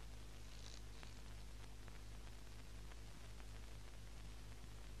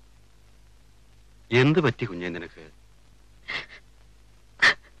 എന്ത് പറ്റി കുഞ്ഞെ നിനക്ക്?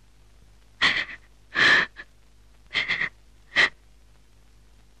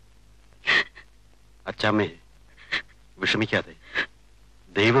 അച്ചാമ്മേ, വിഷമിക്കാതെ.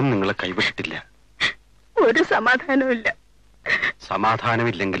 ദൈവം നിങ്ങളെ കൈവിട്ടിട്ടില്ല. ഒരു സമാധാനമില്ല.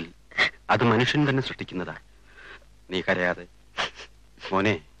 സമാധാനമില്ലെങ്കിൽ അത് മനുഷ്യൻ തന്നെ സൃഷ്ടിക്കുന്നതാ. നീ കരയാതെ.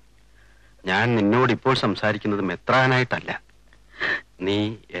 മോനെ, ഞാൻ നിന്നോട് ഇപ്പോൾ സംസാരിക്കുന്നത് മെത്രാനായിട്ടല്ല. നീ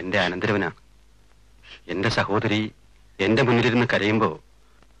എന്റെ അനന്തരവനാണ്. എന്റെ സഹോദരി എന്റെ മുന്നിലിരുന്ന് കരയുമ്പോ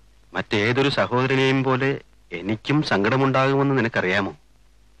മറ്റേതൊരു സഹോദരനെയും പോലെ എനിക്കും സങ്കടമുണ്ടാകുമെന്ന് നിനക്കറിയാമോ?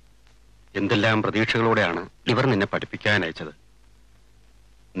 എന്തെല്ലാം പ്രതീക്ഷകളോടെയാണ് ഇവർ നിന്നെ പഠിപ്പിക്കാൻ അയച്ചത്.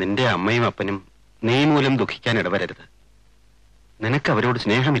 നിന്റെ അമ്മയും അപ്പനും നീ മൂലം ദുഃഖിക്കാൻ ഇടവരരുത്. നിനക്ക് അവരോട്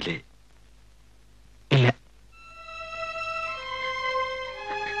സ്നേഹമില്ലേ? ഇല്ല.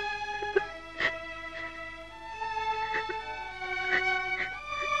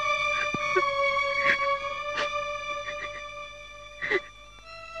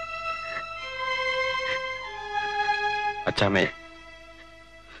 അച്ചാമ്മേ,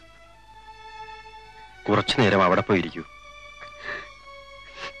 കുറച്ചു നേരം അവിടെ പോയിരിക്കൂ.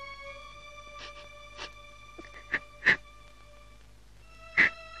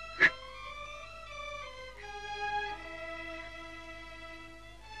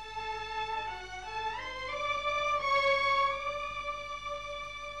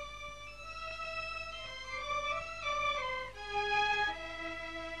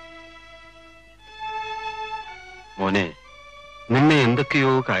 മോനെ, നിന്നെ എന്തൊക്കെയോ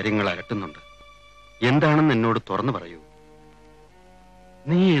കാര്യങ്ങൾ അലട്ടുന്നുണ്ട്. എന്താണെന്ന് എന്നോട് തുറന്നു പറയൂ.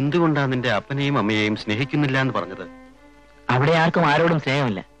 നീ എന്തുകൊണ്ടാ നിന്റെ അപ്പനെയും അമ്മയെയും സ്നേഹിക്കുന്നില്ല എന്ന് പറഞ്ഞത്? അവിടെ ആർക്കും ആരോടും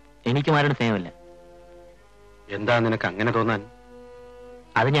സ്നേഹമില്ല. എനിക്കും ആരോടും സ്നേഹമില്ല. എന്താ നിനക്ക് അങ്ങനെ തോന്നാൻ?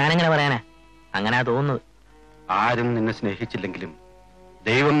 അത് ഞാനെങ്ങനെ പറയാനാ? അങ്ങനെയാ തോന്നുന്നത്. ആരും നിന്നെ സ്നേഹിച്ചില്ലെങ്കിലും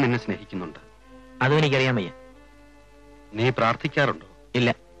ദൈവം നിന്നെ സ്നേഹിക്കുന്നുണ്ട്. അതും എനിക്കറിയാൻ വയ്യ. നീ പ്രാർത്ഥിക്കാറുണ്ടോ? ഇല്ല.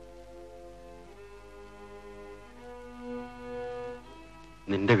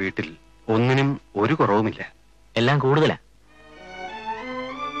 നിന്റെ വീട്ടിൽ ഒന്നിനും ഒരു കുറവുമില്ല. എല്ലാം കൂടുതലാ.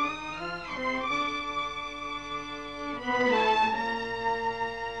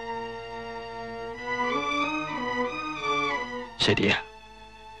 ശരിയാ,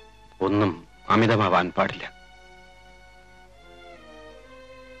 ഒന്നും അമിതമാവാൻ പാടില്ല.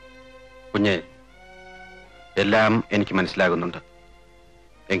 കുഞ്ഞെ, എല്ലാം എനിക്ക് മനസ്സിലാകുന്നുണ്ട്.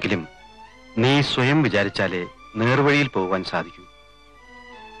 എങ്കിലും നീ സ്വയം വിചാരിച്ചാലേ നേർവഴിയിൽ പോകുവാൻ സാധിക്കൂ.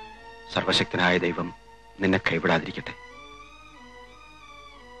 സർവശക്തനായ ദൈവം നിന്നെ കൈവിടാതിരിക്കട്ടെ.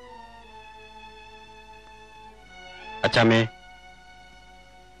 അച്ചാമ്മേ,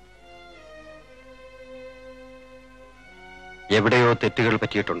 എവിടെയോ തെറ്റുകൾ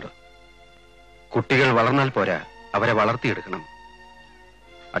പറ്റിയിട്ടുണ്ട്. കുട്ടികൾ വളർന്നാൽ പോരാ, അവരെ വളർത്തിയെടുക്കണം.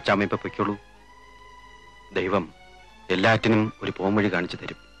 അച്ചാമ്മ ഇപ്പൊ പൊയ്ക്കോളൂ. ദൈവം എല്ലാറ്റിനും ഒരു പോംവഴി കാണിച്ചു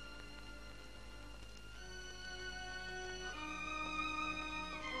തരും.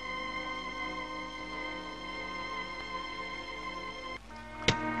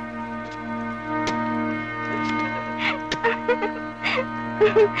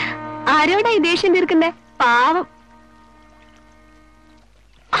 ആരോടാ ഈ ദേഷ്യം തീർക്കുന്നേ? പാവം.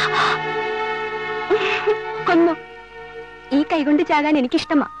 കൊന്നു. ഈ കൈകൊണ്ട് ചാകാൻ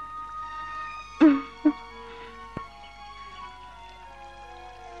എനിക്കിഷ്ടമാ.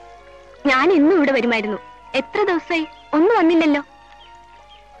 ഞാൻ ഇന്നും ഇവിടെ വരുമായിരുന്നു. എത്ര ദിവസമായി ഒന്നും വന്നില്ലല്ലോ.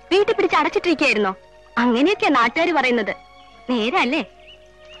 വീട്ടിൽ പിടിച്ച് അടച്ചിട്ടിരിക്കുകയായിരുന്നോ? അങ്ങനെയൊക്കെയാ നാട്ടുകാർ പറയുന്നത്. നേരല്ലേ?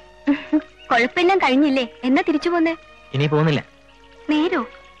 കുഴപ്പമെല്ലാം കഴിഞ്ഞില്ലേ? എന്നാ തിരിച്ചു പോന്നേ? ഇനി പോകുന്നില്ല. നേരോ?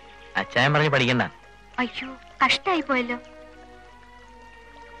 അച്ചായൻ പറഞ്ഞ് പഠിക്കണ്ട. അയ്യോ, കഷ്ടായി പോയല്ലോ.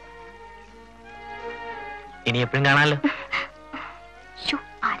 ഇനി എപ്പോഴും കാണാമല്ലോ.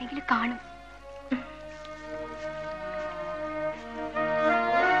 ആരെങ്കിലും കാണും.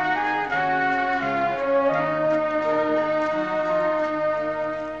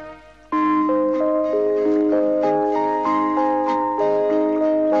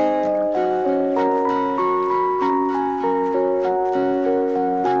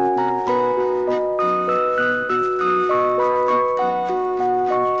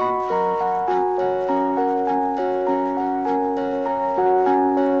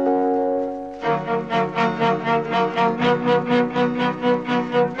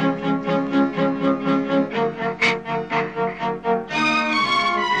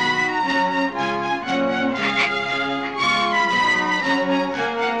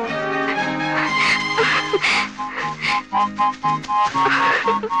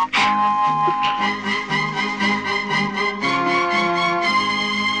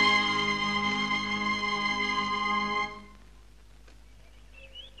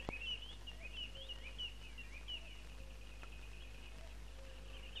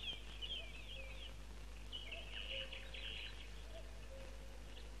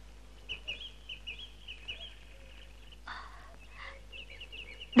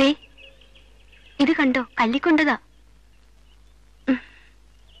 കണ്ടോ, കല്ലിക്കൊണ്ടതാ.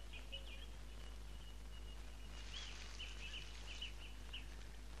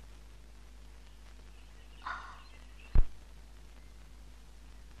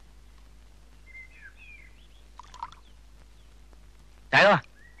 രാഘവ,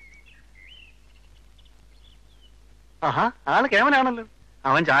 ആഹാ, ആള് കേവനാണല്ലോ.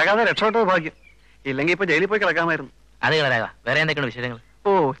 അവൻ ചാകാതെ രക്ഷപ്പെട്ടത് ഭാഗ്യം. ഇല്ലെങ്കിൽ ഇപ്പൊ ജയിലിൽ പോയി കിടക്കാമായിരുന്നു. അതെ രാഘവ, വേറെ എന്തൊക്കെയാണ് വിശേഷങ്ങൾ?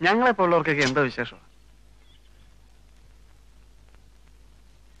 ഓ, ഞങ്ങളെപ്പോ ഉള്ളവർക്കൊക്കെ എന്തോ വിശേഷമാണ്.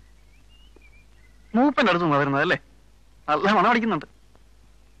 മൂപ്പന്റെ അടുത്ത് വരുന്നത് അല്ലേ? നല്ല മണം അടിക്കുന്നുണ്ട്.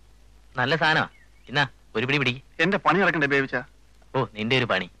 നല്ല സാധനമാ. എന്നാ ഒരു പിടി പിടിക്ക്. എന്റെ പണി നടക്കണ്ടേ ബേബിച്ച? ഓ, നിന്റെ ഒരു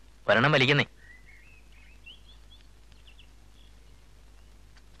പണി. ഒരെണ്ണം വലിക്കുന്നേ.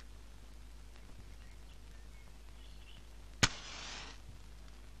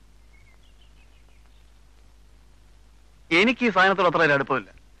 എനിക്ക് ഈ സാധനത്തോട് അത്ര അടുപ്പമില്ല.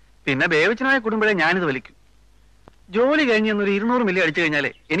 പിന്നെ ബേബിച്ചനായ കുടുംബയെ ഞാനിത് വലിക്കും. ജോലി കഴിഞ്ഞ് ഒരു 200 മില്ലി അടിച്ചു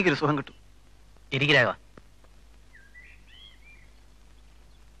കഴിഞ്ഞാലേ എനിക്കൊരു സുഖം കിട്ടും. ഇരിക്കരാഘവ,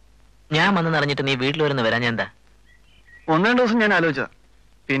 ഞാൻ വന്ന് നിറഞ്ഞിട്ട് നീ വീട്ടിൽ വരുന്ന വരാൻ ഞാൻ എന്താ? 1-2 ദിവസം ഞാൻ ആലോചിച്ചതാ,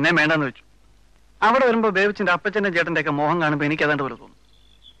 പിന്നെ വേണ്ടെന്ന് വെച്ചു. അവിടെ വരുമ്പോ ബേബിച്ചിന്റെ അപ്പച്ചന്റെ ചേട്ടന്റെ ഒക്കെ മോഹം കാണുമ്പോ എനിക്ക് അതാണ്ട് പോലെ തോന്നും.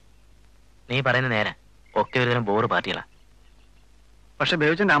 നീ പറയുന്ന നേരെ ഒക്കെ ഒരു തരം ബോറ് പാർട്ടികളാ. പക്ഷെ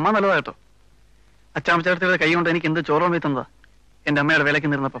ബേബിച്ചിന്റെ അമ്മ നല്ലതാട്ടോ. അച്ചാമ്മച്ചേർത്തിയുടെ കൈ കൊണ്ട് എനിക്ക് എന്ത് ചോറോം വീത്തുന്നതാ എന്റെ അമ്മയുടെ വിലക്ക്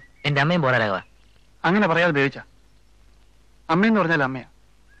നിന്നപ്പം. എന്റെ അമ്മയും പോരാ രാഘവ. അങ്ങനെ പറയാതെ ബേബിച്ച. അമ്മയെന്ന് പറഞ്ഞാൽ അമ്മയാ.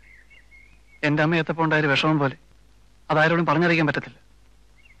 എന്റെ അമ്മ എത്തപ്പോ ഉണ്ടായ ഒരു വിഷമം പോലെ അതാരോടും പറഞ്ഞറിയിക്കാൻ പറ്റത്തില്ല.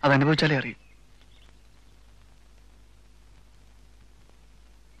 അതനുഭവിച്ചാലേ അറിയൂ.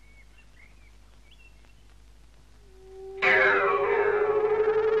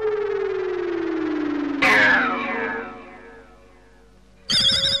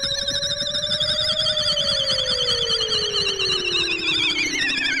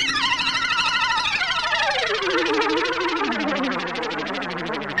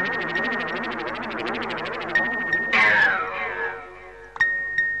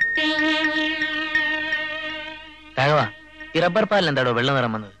 രാഘവ, ഈ റബ്ബർ പാലിൽ എന്താടോ വെള്ള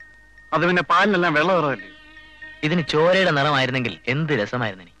നിറം വന്നത്? അത് പിന്നെ പാലിനെല്ലാം വെള്ളം നിറമല്ലേ? ഇതിന് ചോരയുടെ നിറമായിരുന്നെങ്കിൽ എന്ത്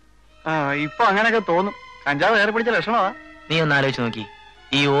രസമായിരുന്നു. ഇപ്പൊ അങ്ങനെയൊക്കെ തോന്നും. കഞ്ചാവ് കയറി പിടിച്ച ലക്ഷണമാ. നീ ഒന്ന് ആലോചിച്ച് നോക്കി,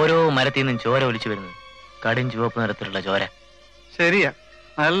 ഈ ഓരോ മരത്തിൽ നിന്നും ചോര ഒലിച്ചു വരുന്നത്. കടും ചുവപ്പ് നിറത്തിലുള്ള ചോര. ശരിയാ,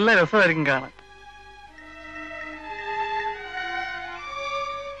 നല്ല രസമായിരിക്കും കാണാൻ.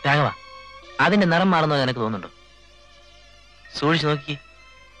 രാഘവ, അതിന്റെ നിറം മാറുന്നത് എനിക്ക് തോന്നുന്നുണ്ടോ? സൂക്ഷിച്ചു നോക്കി.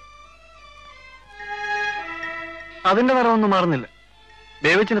 അതിന്റെ നിറമൊന്നും മാറുന്നില്ല.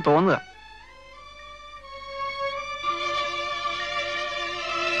 ബേബിച്ചിന് തോന്നുക.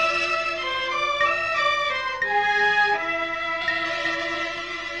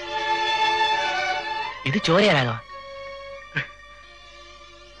 ഇത് ചോരയാ രാഘവ.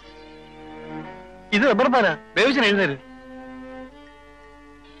 ഇത് റബ്ബർ പാലാ. ബേബിച്ചിന് എഴുന്നേര്.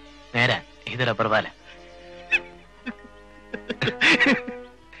 നേരാ, ഇത് റബ്ബർ പാല.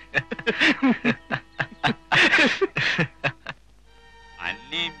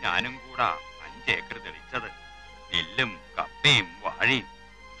 അന്നയും ഞാനും കൂടാ 5 ഏക്കർ തെളിച്ചത്. നെല്ലും കപ്പയും വാഴയും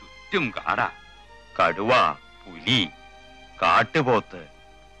ചുറ്റും കാട. കടുവ, പുലി, കാട്ടുപോത്ത്,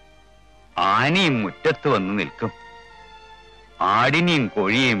 ആനയും മുറ്റത്ത് വന്ന് നിൽക്കും. ആടിനെയും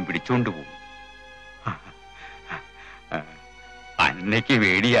കോഴിയെയും പിടിച്ചോണ്ട് പോകും. അന്നയ്ക്ക്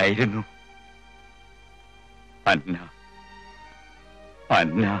വേടിയായിരുന്നു. അന്ന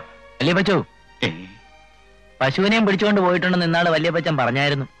അന്ന വലിയ പച്ചു, പശുവിനെയും പിടിച്ചുകൊണ്ട് പോയിട്ടുണ്ടെന്ന് ഇന്നാള് വലിയ പച്ചൻ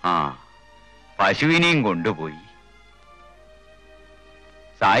പറഞ്ഞായിരുന്നു. ആ, പശുവിനെയും കൊണ്ടുപോയി.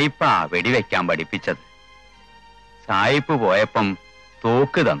 സായിപ്പാ വെടിവെക്കാൻ പഠിപ്പിച്ചത്. സായിപ്പ് പോയപ്പം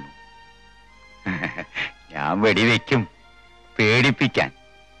തോക്ക് തന്നു. ഞാൻ വെടിവെക്കും, പേടിപ്പിക്കാൻ.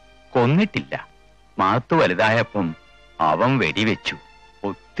 കൊന്നിട്ടില്ല. മാത്തു വലുതായപ്പം അവൻ വെടിവെച്ചു.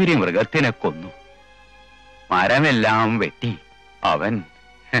 ഒത്തിരി മൃഗത്തിനെ കൊന്നു. മരമെല്ലാം വെട്ടി അവൻ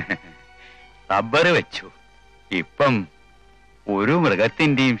റബ്ബർ വെച്ചു. ഇപ്പം ഒരു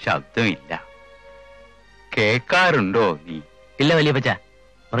മൃഗത്തിന്റെയും ശബ്ദമില്ല. കേൾക്കാറുണ്ടോ നീ? ഇല്ല വലിയ പച്ച,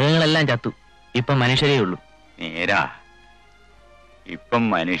 മൃഗങ്ങളെല്ലാം ചത്തു. ഇപ്പം മനുഷ്യരേ ഉള്ളൂ. നേരാ, ഇപ്പം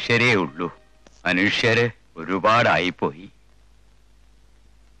മനുഷ്യരേ ഉള്ളൂ. മനുഷ്യര് ഒരുപാടായിപ്പോയി.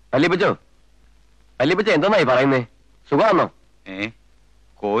 വല്യപ്പച്ചോ, വല്യപ്പച്ച എന്തോന്നായി പറയുന്നേ? സുഖമാണോ?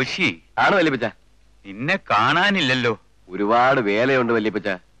 കോശി ആണ് വല്യപ്പച്ച. നിന്നെ കാണാനില്ലല്ലോ. ഒരുപാട് വേലയുണ്ട് വല്യപ്പച്ച.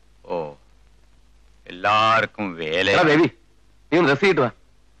 ഓ, എല്ലാവർക്കും വേല. ബേബി, നീ ഒന്ന് ഡ്രസ് ചെയ്തിട്ട് വാ,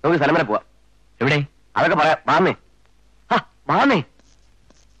 നമുക്ക് സ്ഥലം വരെ പോവാം. എവിടെ? അതൊക്കെ പറയാം. വാന്നേ, വാന്നേ.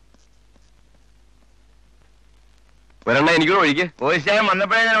 ഒരെണ്ണ എനിക്കൂടെ ഒഴിക്ക്. കോശായം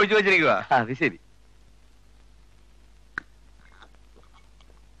വന്നപ്പോഴേ ഞാൻ ഒഴിച്ചു വെച്ചിരിക്കുക. അത് ശരി.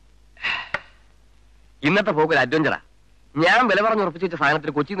 ഇന്നത്തെ പോക്ക് ഒരു അഡ്വഞ്ചറാ. ഞാൻ വില പറഞ്ഞ് ഉറപ്പിച്ച് വെച്ച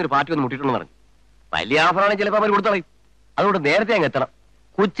സാധനത്തിന് കൊച്ചിയിൽ നിന്ന് ഒരു പാർട്ടി ഒന്ന് മുട്ടിട്ടുണ്ടെന്ന് പറഞ്ഞു. വലിയ ആഫറാണെങ്കിൽ ചിലപ്പോൾ അവർ കൊടുത്തളയും. അതുകൊണ്ട് നേരത്തെ അങ്ങ് എത്തണം.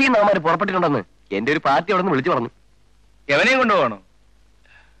 കൊച്ചിയിൽ നിന്ന് അവന്മാർ പുറപ്പെട്ടിട്ടുണ്ടെന്ന് എന്റെ ഒരു പാർട്ടി അവിടെ നിന്ന് വിളിച്ചു പറഞ്ഞു. എവനെയും കൊണ്ടുപോകണോ?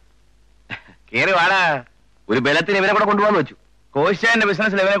 കേറി വാടാ. ഒരു ബലത്തിന് ഇവനെ കൂടെ കൊണ്ടുപോകാന്ന് വെച്ചു. കോശാന്റെ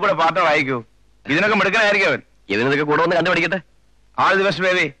ബിസിനസ്സിൽ ഇവനെ കൂടെ പാർട്ണർ ആയിക്കൂ. ഇതിനൊക്കെ മിടുക്കനായിരിക്കും അവൻ. ഇവനിതൊക്കെ കൂടെ വന്ന് കണ്ടുപിടിക്കട്ടെ. ആൾ ദിവസം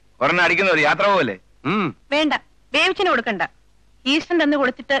ബേബി ഒരെണ്ണം അടിക്കുന്ന ഒരു യാത്ര പോവല്ലേ? വേണ്ട, വേവിച്ചിന് കൊടുക്കണ്ട. ഈസ്റ്റൻ തന്നു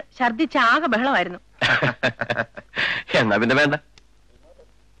കൊടുത്തിട്ട് ഛർദിച്ച ആകെ ബഹളമായിരുന്നു. എന്നാ പിന്നെ വേണ്ട.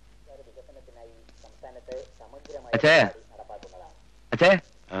 അച്ഛേ അച്ഛേ,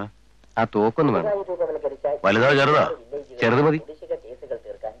 ആ തോക്കൊന്ന് വേണം. വലുതോ ചെറുതോ? ചെറുത് മതി.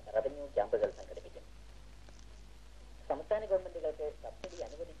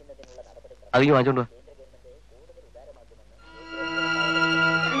 അതിന് വാങ്ങിച്ചോണ്ട്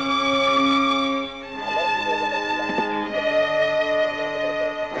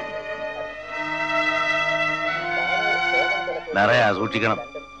നിറയാ, സൂക്ഷിക്കണം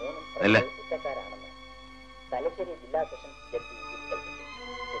അല്ലേ?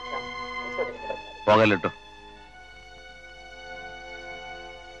 പോകല്ലോ.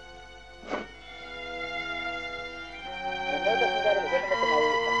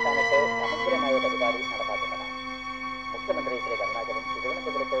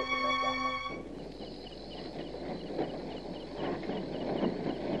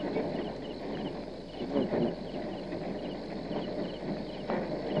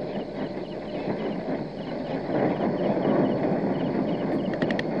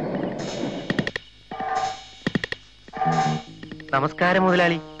 നമസ്കാരം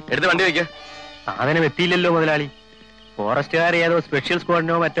മുതലാളി. എടുത്ത് വണ്ടി വയ്ക്ക. സാധനം എത്തിയില്ലല്ലോ മുതലാളി. ഫോറസ്റ്റുകാർ ഏതോ സ്പെഷ്യൽ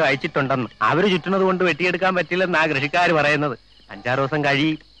സ്ക്വാഡിനോ മറ്റോ അയച്ചിട്ടുണ്ടെന്ന്. അവര് ചുറ്റുന്നത് കൊണ്ട് വെട്ടിയെടുക്കാൻ പറ്റില്ലെന്ന് ആ കൃഷിക്കാർ പറയുന്നത്. 5-6 ദിവസം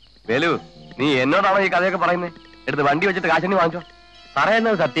കഴിയും. വേലു, നീ എന്നോടാണോ ഈ കഥയൊക്കെ പറയുന്നത്? എടുത്ത് വണ്ടി വെച്ചിട്ട് കാശിന് വാങ്ങിച്ചോ.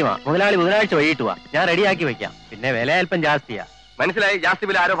 പറയുന്നത് സത്യമാ മുതലാളി. ബുധനാഴ്ച വൈകിട്ട് വാ, ഞാൻ റെഡിയാക്കി വെക്കാം. പിന്നെ വില അല്പം ജാസ്തിയാ. മനസ്സിലായി? ജാസ്തി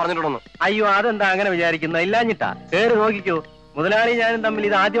വില ആരോ പറഞ്ഞിട്ടുണ്ടെന്ന്. അയ്യോ, അതെന്താ അങ്ങനെ വിചാരിക്കുന്ന? ഇല്ലാഞ്ഞിട്ടാ. കേറി നോക്കിക്കോ. മുതലാളി ഞാനും തമ്മിൽ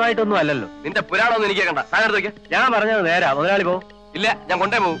ഇത് ആദ്യമായിട്ടൊന്നും അല്ലല്ലോ. നിന്റെ പുരാണമൊന്നും എനിക്ക് കണ്ട. സാധനം എടുത്ത് വെക്ക. ഞാൻ പറഞ്ഞത് നേരാ. മുതലാളി പോ. ഇല്ല, ഞാൻ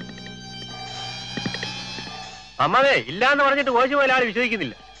കൊണ്ടേ പോകും. അമ്മവേ ഇല്ലാന്ന് പറഞ്ഞിട്ട് കോശി മുതലാളി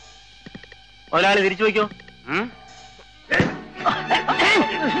വിശ്വസിക്കുന്നില്ല. മുതലാളി തിരിച്ചു വയ്ക്കോ.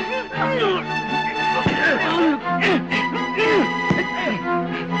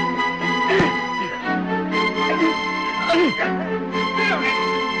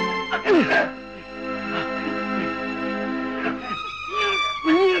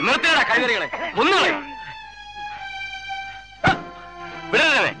 നിർത്തിയടാ കൈവരികളെ. ഒന്നുകളെ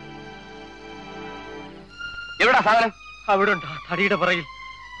വിടരുതേ. എവിടാ സാധനം? അവിടെ ഉണ്ടോ? തടിയുടെ പുറകിൽ.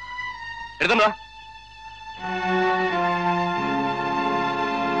 എടുത്തുണ്ടോ?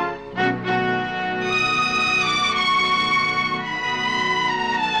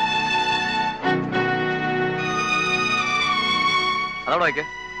 അതവിടെ വയ്ക്ക.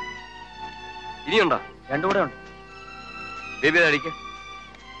 ഇനിയുണ്ടോ? 2 കൂടെ ഉണ്ട്. ബേബി അടിക്ക്.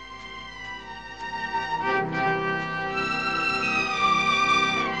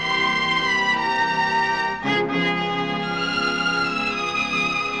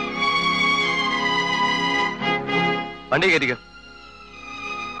 വണ്ടി കയറ്റിക്ക.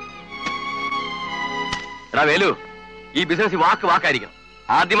 എടാ വേലു, ഈ ബിസിനസ് വാക്കായിരിക്കണം.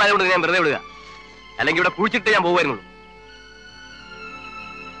 ആദ്യമായതുകൊണ്ട് ഞാൻ വെറുതെ വിടുക. അല്ലെങ്കിൽ ഇവിടെ കുഴിച്ചിട്ട് ഞാൻ പോകുമായിരുന്നുള്ളൂ.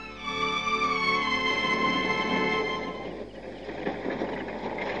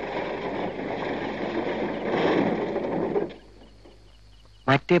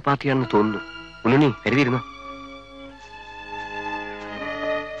 മറ്റേ പാർട്ടിയാണെന്ന് തോന്നുന്നു. ഉണ്ണി കരുതിയിരുന്നോ?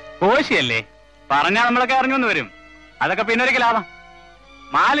 കോശിയല്ലേ പറഞ്ഞാൽ നമ്മളൊക്കെ അറിഞ്ഞൊന്ന് വരും. അതൊക്കെ പിന്നെ ഒരിക്കലാവാം.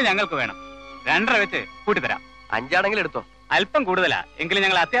 മാല് ഞങ്ങൾക്ക് വേണം. 2.5 വെച്ച് കൂട്ടിത്തരാം. 5 ആണെങ്കിലും എടുത്തോ. അല്പം കൂടുതലാ. എങ്കിലും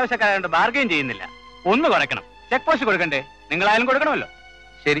ഞങ്ങൾ അത്യാവശ്യക്കാരായതുകൊണ്ട് ബാർഗെയിൻ ചെയ്യുന്നില്ല. 1 കുറയ്ക്കണം. ചെക്ക് പോസ്റ്റ് കൊടുക്കണ്ടേ? നിങ്ങളായാലും കൊടുക്കണമല്ലോ.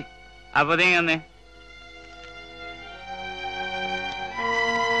 ശരി, അപ്പൊ നീങ്ങന്നേ.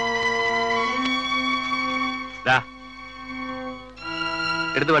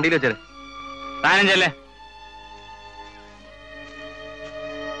 എടുത്ത് വണ്ടിയിൽ വെച്ചേ. 15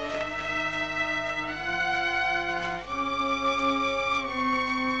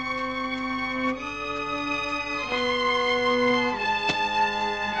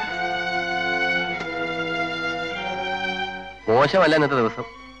 മോശമല്ല ഇന്നത്തെ ദിവസം.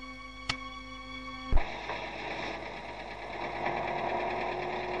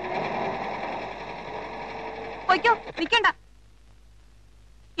 പൊയ്ക്കോ, നിക്കണ്ട.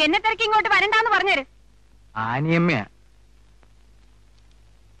 എന്നെ തിരക്കി ഇങ്ങോട്ട് വരണ്ടാന്ന് പറഞ്ഞേര്. ആനിയമ്മയാ.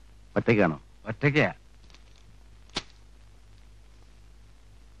 ഒറ്റയ്ക്കാണോ? ഒറ്റയ്ക്കാ.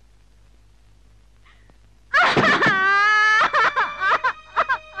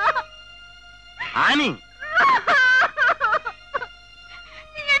 ആനി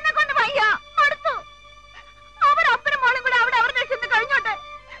എന്നെ കൊണ്ട് വയ്യ, മടുത്തു. അവരപ്പനും മോളും കൂടെ അവിടെ അവരുടെ ചെന്ന് കഴിഞ്ഞോട്ടെ.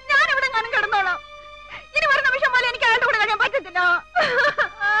 ഞാൻ ഇവിടെ ഞാനും കിടന്നോളാം. ഇനി ഒരു നിമിഷം പോലെ എനിക്ക് അയാളുടെ കൂടെ കഴിയാൻ പറ്റത്തില്ല.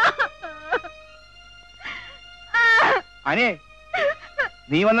 അനേ,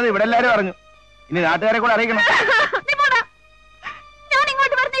 നീ വന്നത് ഇവിടെ എല്ലാരും അറിഞ്ഞു. ഇനി നാട്ടുകാരെ കൂടെ അറിയിക്കണം. നീ പോടാ. ഞാൻ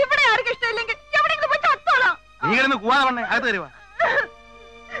ഇങ്ങോട്ട് വരുന്ന ഇവിടെ ആർക്കും ഇഷ്ടമില്ലെങ്കിൽ എവിടെയെങ്കിലും പോയി ചത്തോളാം. നീ കിടന്ന് കൂവാതെ വണ്ണേ, അകത്ത് തരുവാ.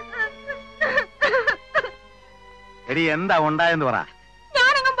 എടി എന്താ ഉണ്ടായെന്ന് പറ.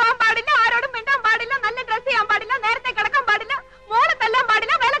 ഞാനങ്ങും പോകാൻ പാടില്ല, ആരോടും മിണ്ടാൻ പാടില്ല, നല്ല ഡ്രസ് ചെയ്യാൻ പാടില്ല, നേരത്തെ കിടക്കാൻ പാടില്ല, മോളെ തല്ലാൻ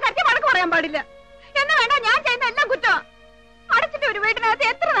പാടില്ല, വേല കറ്റി വഴക്ക് പറയാൻ പാടില്ല. എന്ന് വേണ്ട, ഞാൻ ചെയ്യുന്ന എല്ലാം കുറ്റമാ. അടച്ചിട്ട് ഒരു വീട്ടിനകത്ത്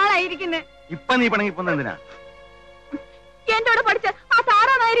എത്ര നാളായിരിക്കുന്നേ. ഇപ്പൊ നീ പണങ്ങിപ്പോന്ന എന്തിനാ? എന്റെ കൂടെ പഠിച്ച ആ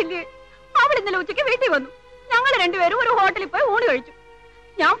സാറാ നായരില്ലേ, അവൾ ഇന്നലെ ഉച്ചയ്ക്ക് വീട്ടിൽ വന്നു. ഞങ്ങൾ രണ്ടുപേരും ഒരു ഹോട്ടലിൽ പോയി ഊണ് കഴിച്ചു.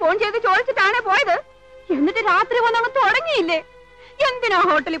 ഞാൻ ഫോൺ ചെയ്ത് ചോദിച്ചിട്ടാണ് പോയത്. എന്നിട്ട് രാത്രി വന്നങ്ങ് തുടങ്ങിയില്ലേ, എന്തിനാ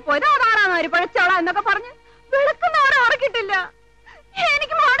ഹോട്ടലിൽ പോയത്, അതാറാ നായര് പഴച്ചോളാ എന്നൊക്കെ പറഞ്ഞ് വിളക്കുന്നവരെ ഉറക്കിട്ടില്ല.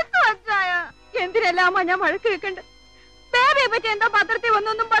 എനിക്ക് മടുത്തു വച്ചായ. എന്തിനെല്ലാമാ ഞാൻ വഴക്ക് വെക്കണ്ട്. ബേബിയെ പറ്റി എന്താ പത്രത്തിൽ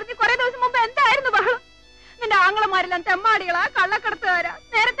വന്നൊന്നും പറഞ്ഞ് കുറെ ദിവസം മുമ്പ് എന്തായിരുന്നു ബഹളം. നിന്റെ ആങ്ങളമാരെല്ലാം തെമ്മാടികളാ, കള്ളക്കടത്തുകാരാ,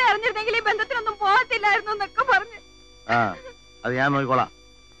 നേരത്തെ അറിഞ്ഞിരുന്നെങ്കിൽ ഈ ബന്ധത്തിനൊന്നും പോകത്തില്ലായിരുന്നു എന്നൊക്കെ പറഞ്ഞ്. ആ, അത് ഞാൻ നോക്കിക്കോളാം.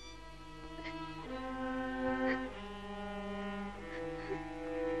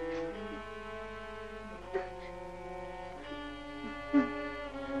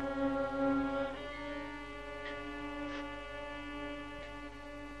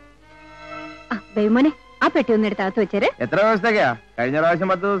 ദൈവമോനെ, ആ പെട്ടി ഒന്ന് എടുത്ത് അകത്ത് വെച്ചേരെ. എത്ര ദിവസത്തേക്കാ? കഴിഞ്ഞ പ്രാവശ്യം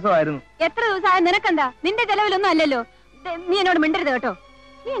 10 ദിവസമായിരുന്നു. എത്ര ദിവസമായ നിനക്കെന്താ? നിന്റെ ചെലവിലൊന്നും അല്ലല്ലോ. നീ എന്നോട് മിണ്ടരുത് കേട്ടോ.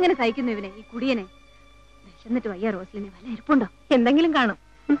 നീ എങ്ങനെ സഹിക്കുന്നു ഇവനെ, ഈ കുടിയനെ? വിശന്നിട്ട് വയ്യ റോസ്ലിനെ. വല്ല ഇരിപ്പുണ്ടോ? എന്തെങ്കിലും കാണും.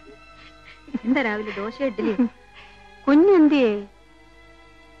 എന്താ രാവിലെ ദോശ ഇഡ്ഡലി? കുഞ്ഞെന്തിയേ?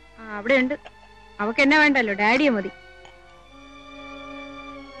 അവിടെ ഉണ്ട്. അവക്ക് എന്നെ വേണ്ടല്ലോ, ഡാഡിയെ മതി.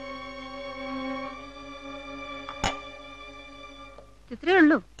 ഇത്രേ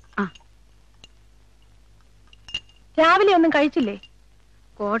ഉള്ളൂ. ആ, രാവിലെ ഒന്നും കഴിച്ചില്ലേ?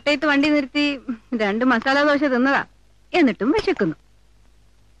 കോട്ടയത്ത് വണ്ടി നിർത്തി 2 മസാല ദോശ തിന്നതാ. എന്നിട്ടും വിശക്കുന്നു.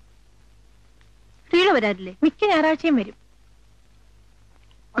 റീള വരാറില്ലേ? മിക്ക ഞായറാഴ്ചയും വരും.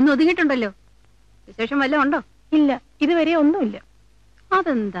 ഒന്ന് ഒതുങ്ങിയിട്ടുണ്ടല്ലോ. വിശേഷം വല്ലതും ഉണ്ടോ? ഇല്ല, ഇതുവരെ ഒന്നുമില്ല.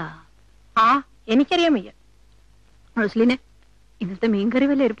 അതെന്താ? ആ, എനിക്കറിയാൻ വയ്യ. റോസ്ലിനെ, ഇന്നത്തെ മീൻകറി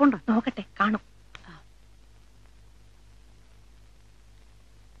വല്ല ഇരിപ്പുണ്ടോ? നോക്കട്ടെ, കാണും.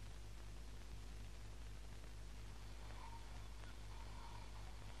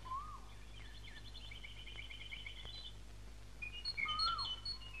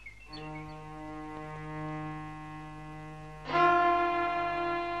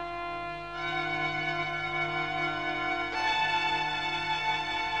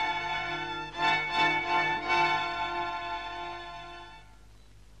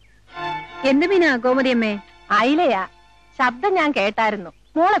 എന്ത് മീനാ ഗോമതിയമ്മേ? അയിലയാ. ശബ്ദം ഞാൻ കേട്ടായിരുന്നു.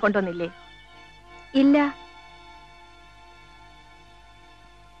 മോളെ കൊണ്ടുവന്നില്ലേ? ഇല്ല.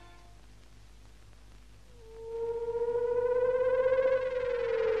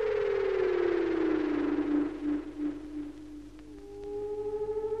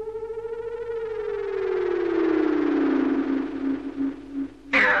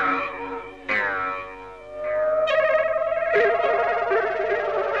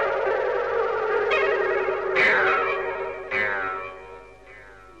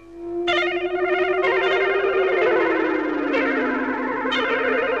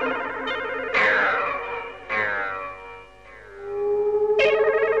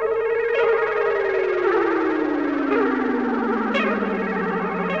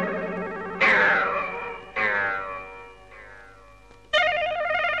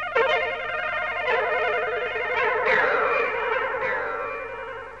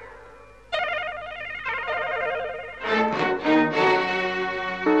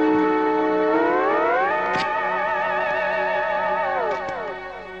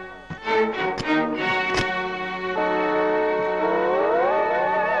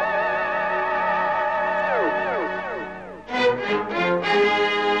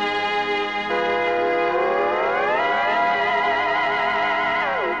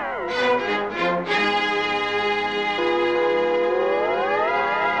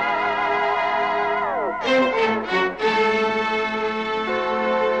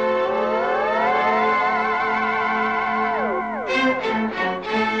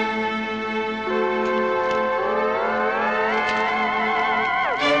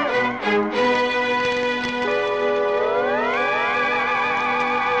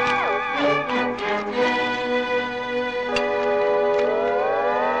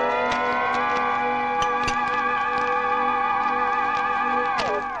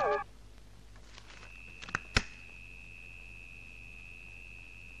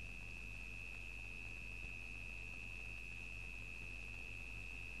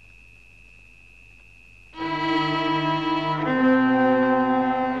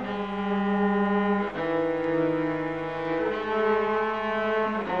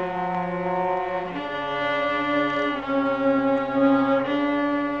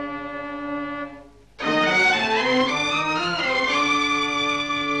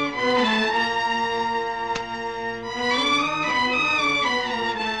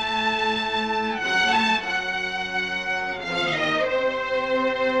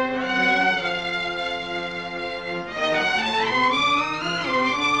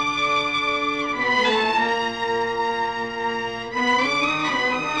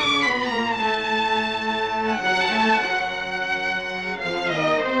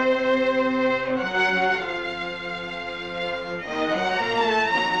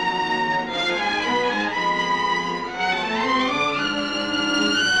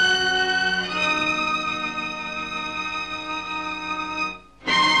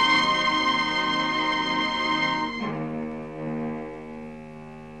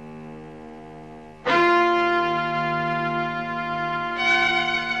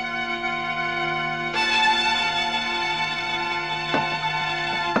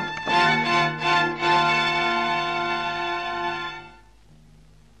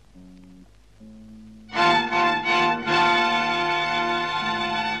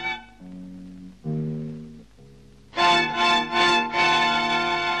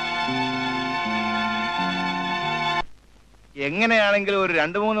 എങ്ങനെയാണെങ്കിലും ഒരു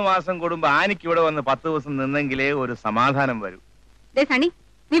 2-3 മാസം കൂടുമ്പോ ആനിക്ക് ഇവിടെ വന്ന് 10 ദിവസം നിന്നെങ്കിലേ ഒരു സമാധാനം വരും. സണി,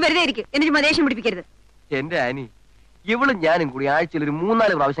 നീ വെറുതെ ഇരിക്കും, എന്നിട്ട് മദേശം പിടിപ്പിക്കരുത്. എന്റെ ആനി, ഇവളും ഞാനും കൂടി ആഴ്ചയിൽ ഒരു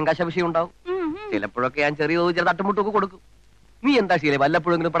 3-4 പ്രാവശ്യം കശവിഷയം ഉണ്ടാവും. ചിലപ്പോഴൊക്കെ ഞാൻ ചെറിയ തട്ടുമുട്ടൊക്കെ കൊടുക്കും. നീ എന്താ ശീലേ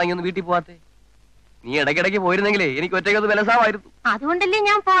വല്ലപ്പോഴെങ്കിലും പടങ്ങിയൊന്ന് വീട്ടിൽ പോവാത്തെ? നീ ഇടയ്ക്കിടയ്ക്ക് പോയിരുന്നെങ്കിലേ എനിക്ക് ഒറ്റയ്ക്കൊന്ന് വിലസാമായിരുന്നു. അതുകൊണ്ടല്ലേ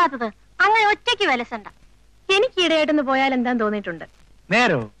ഞാൻ പോവാത്തത്. അങ്ങനെ ഒറ്റയ്ക്ക് വിലസണ്ട. എനിക്ക് ഇടയായിട്ടൊന്ന് പോയാൽ എന്താന്ന് തോന്നിയിട്ടുണ്ട്.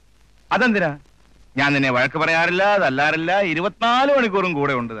 നേരോ? അതെന്തിനാ? ഞാൻ നിന്നെ വഴക്ക് പറയാറില്ല, തല്ലാറില്ല, 24 മണിക്കൂറും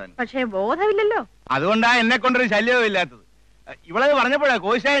കൂടെ ഉണ്ട് താൻ. പക്ഷേ ബോധമില്ലല്ലോ. അതുകൊണ്ടാ എന്നെ കൊണ്ടൊരു ശല്യവും ഇല്ലാത്തത്. ഇവളത് പറഞ്ഞപ്പോഴാ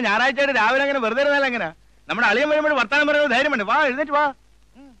കോശായ ഞായറാഴ്ചയായിട്ട് രാവിലെ അങ്ങനെ വെറുതെ ഇരുന്നാലും എങ്ങനെ? നമ്മുടെ അളിയൻ വരുമ്പോൾ വർത്താനം പറയുന്നത് ധൈര്യം വേണ്ട. വാ, എഴുന്നേറ്റ് വാ.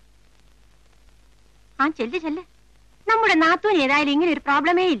 ആ ചെല്ല്. നമ്മുടെ നാത്തൂന് ഏതായാലും ഇങ്ങനെ ഒരു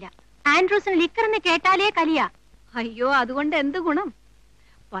പ്രോബ്ലമേ ഇല്ല. ആൻഡ്രൂസിന് ലിക്കർ എന്ന് കേട്ടാലേ കലിയാ. അയ്യോ, അതുകൊണ്ട് എന്ത് ഗുണം?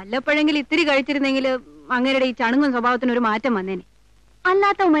 വല്ലപ്പോഴെങ്കിലും ഇത്തിരി കഴിച്ചിരുന്നെങ്കിൽ അങ്ങനെയുടെ ഈ ചണുങ്ങും സ്വഭാവത്തിന് ഒരു മാറ്റം വന്നേനെ.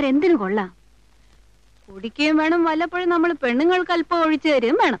 അല്ലാത്തവന്മാർ എന്തിനു കൊള്ളാം? കുടിക്കുകയും വേണം, വല്ലപ്പോഴും നമ്മൾ പെണ്ണുങ്ങൾക്ക് അല്പം ഒഴിച്ചു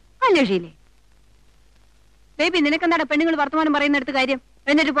തരുകയും വേണം. അല്ലേ ഷീലേ? ബേബി, നിനക്കെന്താടാ പെണ്ണുങ്ങൾ വർത്തമാനം പറയുന്നിടത്ത് കാര്യം?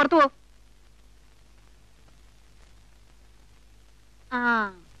 എന്നിട്ട് പുറത്തു പോ. ആ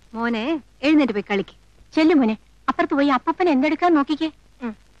മോനെ, എഴുന്നേറ്റ് പോയി കളിക്ക്. ചെല്ലു മോനെ, അപ്പുറത്ത് പോയി അപ്പനെ എന്തെടുക്കാൻ നോക്കിക്കേ.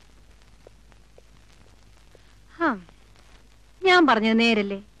 ഞാൻ പറഞ്ഞത്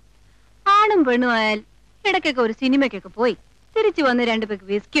നേരല്ലേ? ആണും പെണ്ണും ആയാൽ ഇടയ്ക്കൊക്കെ ഒരു സിനിമയ്ക്കൊക്കെ പോയി തിരിച്ചു വന്ന് 2 പേർക്ക്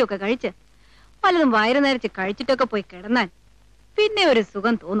വിസ്കിയൊക്കെ കഴിച്ച് പലതും വയറു നിറച്ച് കഴിച്ചിട്ടൊക്കെ പോയി കിടന്നാൽ പിന്നെ ഒരു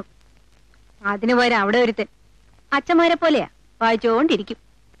സുഖം തോന്നും. അതിനു പകരം അവിടെ ഒരുത്തൻ അച്ഛന്മാരെ പോലെയാ വായിച്ചോണ്ടിരിക്കും.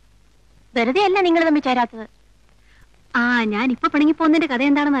 വെറുതെ അല്ല നിങ്ങൾ തമ്മിൽ ചേരാത്തത്. ആ, ഞാൻ ഇപ്പൊ പിണങ്ങി പോകുന്നതിന്റെ കഥ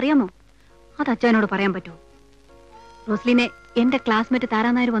എന്താണെന്ന് അറിയാമോ? അത് അച്ഛനോട് പറയാൻ പറ്റുമോ? റോസ്ലിനെ എന്റെ ക്ലാസ്മേറ്റ്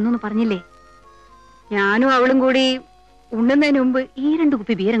താരാനായർ വന്നു എന്ന് പറഞ്ഞില്ലേ? ഞാനും അവളും കൂടി ഉണ്ണുന്നതിന് മുമ്പ് ഈ 2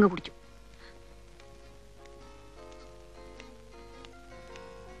 കുപ്പി ബീരങ്ങ് കുടിച്ചു.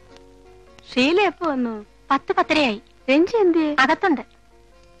 ഷീല എപ്പോ വന്നു? 10-10:30 രഞ്ജി എന്ത്? അകത്തുണ്ട്.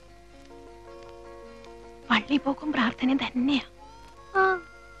 പള്ളി പോക്കും പ്രാർത്ഥനയും തന്നെയാ.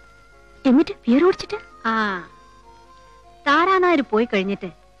 എന്നിട്ട് ബീർ കുടിച്ചിട്ട് താരാനായർ പോയി കഴിഞ്ഞിട്ട്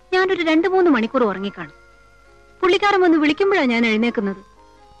ഞാനൊരു 2-3 മണിക്കൂർ ഉറങ്ങിക്കാണും. പുള്ളിക്കാരൻ വന്ന് വിളിക്കുമ്പോഴാ ഞാൻ എഴുന്നേക്കുന്നത്.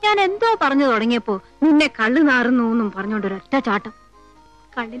 ഞാൻ എന്തോ പറഞ്ഞു തുടങ്ങിയപ്പോ നിന്നെ കള്ളു നാറുന്നു എന്നും പറഞ്ഞോണ്ട് ഒരൊറ്റ ചാട്ടം.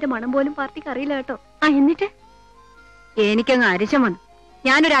 കണ്ണിന്റെ മണം പോലും പാർട്ടിക്ക് അറിയില്ല കേട്ടോ. എന്നിട്ട് എനിക്കങ്ങ് അരിശം വന്നു.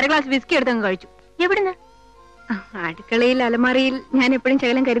 ഞാനൊരു 1/2 ഗ്ലാസ് വിസ്കി എടുത്തങ്ങ് കഴിച്ചു. എവിടുന്ന്? അടുക്കളയിൽ അലമാറിയിൽ ഞാൻ എപ്പോഴും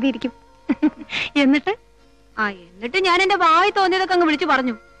ശകലം കരുതിയിരിക്കും. എന്നിട്ട് ഞാൻ എന്റെ വായി തോന്നിയതൊക്കെ അങ്ങ് വിളിച്ചു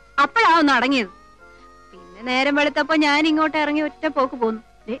പറഞ്ഞു. അപ്പോഴാ ഒന്ന് അടങ്ങിയത്. പിന്നെ നേരം വെളുത്തപ്പോ ഞാൻ ഇങ്ങോട്ട് ഇറങ്ങി ഒറ്റ പോക്ക് പോന്നു.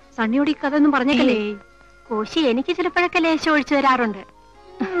 സണ്ണിയോട് ഈ കഥ ഒന്നും പറഞ്ഞേക്കല്ലേ? കോശി എനിക്ക് ചിലപ്പോഴൊക്കെ ലേശം ഒഴിച്ചു തരാറുണ്ട്.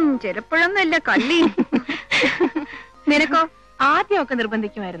 ചിലപ്പോഴൊന്നല്ല, കള്ളി. നിനക്കോ? ആദ്യമൊക്കെ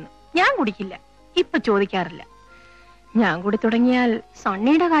നിർബന്ധിക്കുമായിരുന്നു. ഞാൻ കുടിക്കില്ല. ഇപ്പൊ ചോദിക്കാറില്ല. ഞാൻ കൂടി തുടങ്ങിയാൽ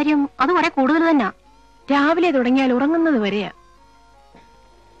സണ്ണിയുടെ കാര്യം അത് കുറെ കൂടുതൽ തന്നെ. രാവിലെ തുടങ്ങിയാൽ ഉറങ്ങുന്നത് വരെയാ.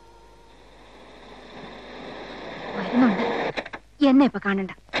 വരുന്നുണ്ട്. എന്നെ ഇപ്പൊ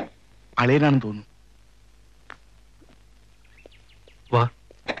കാണണ്ട. അളിയനാണെന്ന് തോന്നുന്നു. വാ.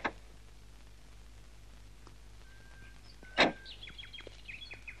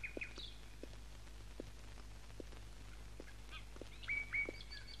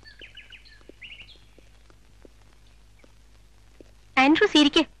 ആൻഡ്രൂസ്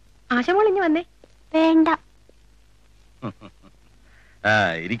ഇരിക്കേ. ആശമോളിഞ്ഞു വന്നേ. വേണ്ട.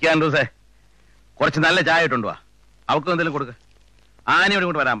 ഇരിക്കാൻ ദിവസേ കുറച്ച് നല്ല ചായ ഇട്ടുണ്ടുവാ. അവക്ക് എന്തെങ്കിലും കൊടുക്ക. ആനയോട്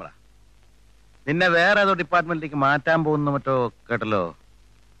ഇങ്ങോട്ട് വരാൻ പറ. നിന്നെ വേറെ ഏതോ ഡിപ്പാർട്ട്മെന്റിലേക്ക് മാറ്റാൻ പോകുന്ന മറ്റോ കേട്ടല്ലോ.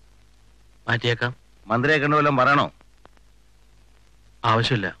 മാറ്റിയേക്കാം. മന്ത്രിയെ കണ്ടു വല്ലതും പറയണോ?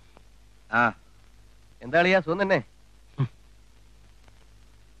 ആവശ്യമില്ല. എന്താ അളിയാ, സുഖം തന്നെ?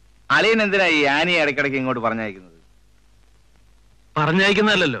 അളിയൻ എന്തിനാ ഈ ആനയെ ഇടയ്ക്കിടയ്ക്ക് ഇങ്ങോട്ട് പറഞ്ഞയക്കുന്നത്?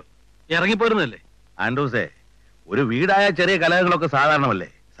 പറഞ്ഞയക്കുന്നതല്ലോ, ഇറങ്ങിപ്പോരുന്നല്ലേ. ആൻഡ്രൂസേ, ഒരു വീടായ ചെറിയ കലഹങ്ങളൊക്കെ സാധാരണമല്ലേ.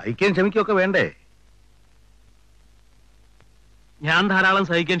 സഹിക്കാൻ ക്ഷമിക്കുകയൊക്കെ വേണ്ടേ? ഞാൻ ധാരാളം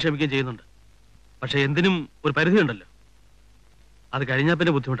സഹിക്കാൻ ക്ഷമിക്കുകയും ചെയ്യുന്നുണ്ട്. പക്ഷെ എന്തിനും ഒരു പരിധിയുണ്ടല്ലോ. അത് കഴിഞ്ഞാൽ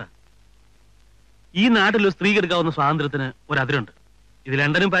പിന്നെ ബുദ്ധിമുട്ടാ. ഈ നാട്ടിൽ സ്ത്രീക്ക് എടുക്കാവുന്ന സ്വാതന്ത്ര്യത്തിന് ഒരു അതിരുണ്ട്. ഇത്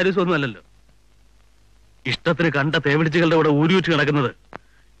ലണ്ടനും പാരീസും ഒന്നും അല്ലല്ലോ. ഇഷ്ടത്തിന് കണ്ട തേവിടിച്ചുകളുടെ കൂടെ ഊരിവെച്ച് കിടക്കുന്നത്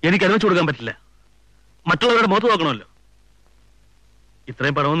എനിക്ക് അനുവദിച്ചു കൊടുക്കാൻ പറ്റില്ല. മറ്റുള്ളവരുടെ മുഖത്ത് നോക്കണമല്ലോ.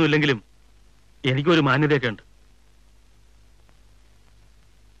 ഇത്രയും പണമൊന്നും ഇല്ലെങ്കിലും എനിക്കൊരു മാന്യതയൊക്കെ ഉണ്ട്.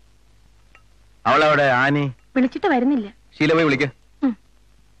 അവളവിടെ ആനി വിളിച്ചിട്ട് വരുന്നില്ല. ശീല പോയി വിളിക്ക.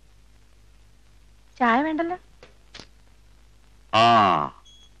 ചായ വേണ്ടല്ലോ.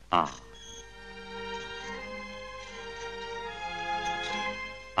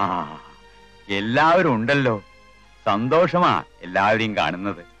 എല്ലാവരും ഉണ്ടല്ലോ. സന്തോഷമാ എല്ലാവരെയും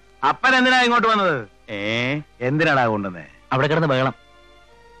കാണുന്നത്. അപ്പൻ എന്തിനാ ഇങ്ങോട്ട് വന്നത്? എന്തിനാടാ കൊണ്ടുവന്നേ? അവിടെ കിടന്ന് ബഹളം.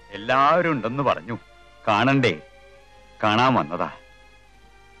 എല്ലാവരും ഉണ്ടെന്ന് പറഞ്ഞു. കാണണ്ടേ? കാണാൻ വന്നതാ.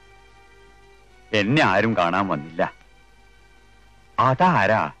 എന്നെ ആരും കാണാൻ വന്നില്ല.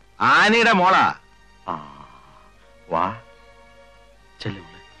 അതാരാ? ആനയുടെ മോളാ. ആ, വാ. ചെല്ലു.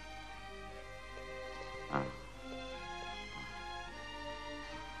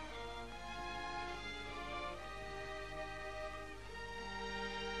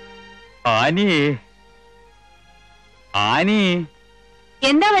 Annie, Annie.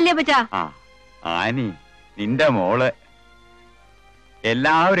 എന്താ വല്യപ്പച്ചാ? ആ, ആനി, നിന്റെ മോള്.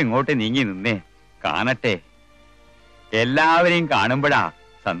 എല്ലാവരും ഇങ്ങോട്ട് നീങ്ങി നിന്നേ, കാണട്ടെ. എല്ലാവരെയും കാണുമ്പോഴാ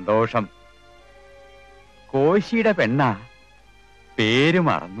സന്തോഷം. കോശിയുടെ പെണ്ണ, പേര്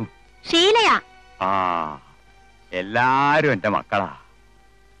മറന്നു. ഷീലയാ. ആ, എല്ലാരും എന്റെ മക്കളാ.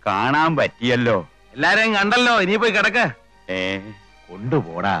 കാണാൻ പറ്റിയല്ലോ. എല്ലാരെയും കണ്ടല്ലോ, ഇനി പോയി കിടക്ക.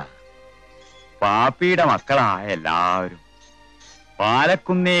 കൊണ്ടുപോടാ. പാപ്പിയുടെ മക്കളാ എല്ലാവരും.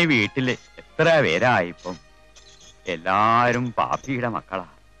 പാലക്കുന്നേ വീട്ടില് എത്ര പേരായിപ്പം. എല്ലാരും പാപ്പിയുടെ മക്കളാ.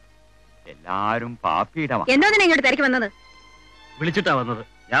 എല്ലാരും പാപ്പിയുടെ മക്കളാ. എന്തോ ഇങ്ങോട്ട് തിരക്കി വന്നത്? വിളിച്ചിട്ടാ വന്നത്.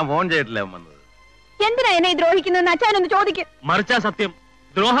 ഞാൻ ഫോൺ ചെയ്തിട്ടില്ല വന്നത്. എന്തിനാ എന്നെ ദ്രോഹിക്കുന്നതെന്ന് അച്ഛനൊന്ന് ചോദിക്കും. മറിച്ചാ സത്യം.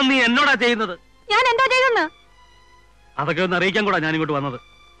 ദ്രോഹം നീ എന്നോടാ ചെയ്യുന്നത്. ഞാൻ എന്താ ചെയ്തെന്ന്? അതൊക്കെ ഒന്ന് അറിയിക്കാൻ കൂടാ ഞാൻ ഇങ്ങോട്ട് വന്നത്.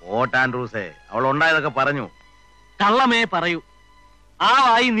 ഓട്ടാൻഡ്രൂസേ, അവൾ ഉണ്ടായതൊക്കെ പറഞ്ഞു. കള്ളമേ പറയൂ. ആ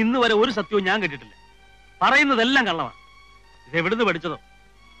വായി നിന്ന് വരെ ഒരു സത്യവും ഞാൻ കേട്ടിട്ടില്ല. പറയുന്നതെല്ലാം കള്ളമാ. ഇത് എവിടുന്ന് പഠിച്ചതോ?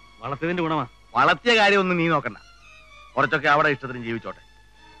 വളർത്തിയതിന്റെ ഗുണമാ. വളർത്തിയ കാര്യമൊന്നും നീ നോക്കണ്ട. കുറച്ചൊക്കെ അവിടെ ഇഷ്ടത്തിന് ജീവിച്ചോട്ടെ.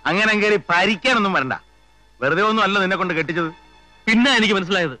 അങ്ങനെ കയറി ഭരിക്കാനൊന്നും വരണ്ട. വെറുതെ ഒന്നും അല്ല നിന്നെ കൊണ്ട് കെട്ടിച്ചത്. പിന്നെ എനിക്ക്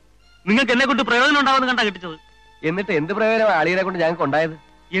മനസ്സിലായത് നിങ്ങൾക്ക് എന്നെ കൊണ്ട് പ്രയോജനം ഉണ്ടാവുമെന്ന് കണ്ടാ കെട്ടിച്ചത്. എന്നിട്ട് എന്ത് പ്രയോജനം അളിയനെ കൊണ്ട് ഞങ്ങൾക്ക് ഉണ്ടായത്?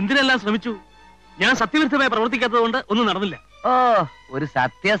 എന്തിനെല്ലാം ശ്രമിച്ചു. ഞാൻ സത്യവിരുദ്ധമായി പ്രവർത്തിക്കാത്തത് കൊണ്ട് ഒന്നും നടന്നില്ല. ഓ, ഒരു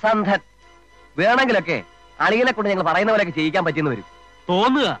സത്യസന്ധൻ. വേണമെങ്കിലൊക്കെ അളിയനെ കൊണ്ട് ഞങ്ങൾ പറയുന്ന പോലെയൊക്കെ ചെയ്യിക്കാൻ പറ്റിയെന്ന് വരും.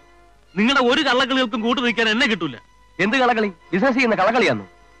 തോന്നുക. നിങ്ങളുടെ ഒരു കള്ളക്കളികൾക്കും കൂട്ടു നിൽക്കാൻ എന്നെ കിട്ടൂല. എന്ത് കളകളി? ബിസിനസ് ചെയ്യുന്ന കളകളിയാന്നു.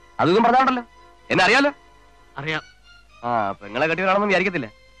 അതൊന്നും പറഞ്ഞാണ്ടല്ലോ. എന്നെ അറിയാലോ. അറിയാം. ആ, പെങ്ങളെ കെട്ടിയവരാണെന്നും വിചാരിക്കത്തില്ല.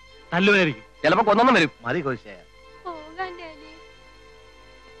 തല്ലുവായിരിക്കും. ചിലപ്പോ കൊന്നൊന്നും വരും. മതി കോശിയ.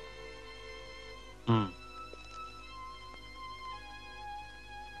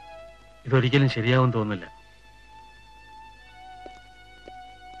 ഇതൊരിക്കലും ശരിയാവും തോന്നില്ല.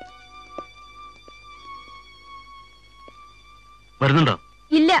 വരുന്നുണ്ടോ?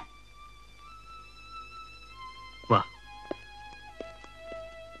 ഇല്ല. വാ.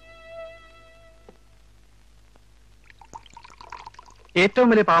 ഏറ്റവും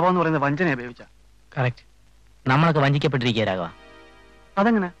വലിയ പാപം എന്ന് പറയുന്നത് വഞ്ചനയെ ഉപയോഗിച്ച. കറക്റ്റ്. നമ്മളൊക്കെ വഞ്ചിക്കപ്പെട്ടിരിക്കുക രാഘവ.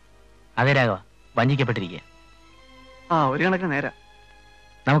 അതെങ്ങനെ? അതെ രാഘവ, വഞ്ചിക്കപ്പെട്ടിരിക്കുക. ആ, ഒരു കണക്കിന് നേരാ.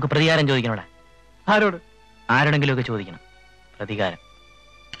 നമുക്ക് പ്രതികാരം ചോദിക്കണോടാ. ആരോട്? ആരോടെങ്കിലും ഒക്കെ ചോദിക്കണം. പ്രതികാരം.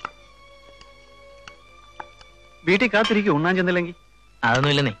 വീട്ടിൽ കാത്തിരിക്കും ഉണ്ണാൻ ചെന്നില്ലെങ്കിൽ. അതൊന്നും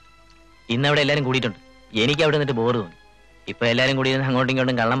ഇല്ലെന്നേ. ഇന്നവിടെ എല്ലാരും കൂടിയിട്ടുണ്ട്. എനിക്ക് അവിടെ നിന്നിട്ട് ബോറ് തോന്നി. ഇപ്പൊ എല്ലാരും കൂടി അങ്ങോട്ടും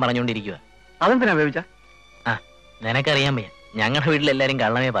ഇങ്ങോട്ടും കള്ളം പറഞ്ഞുകൊണ്ടിരിക്കുക. അതെന്തിനാ ഉപയോഗിച്ച? ആ, നിനക്കറിയാൻ വയ്യ. ഞങ്ങളുടെ വീട്ടിലെല്ലാരും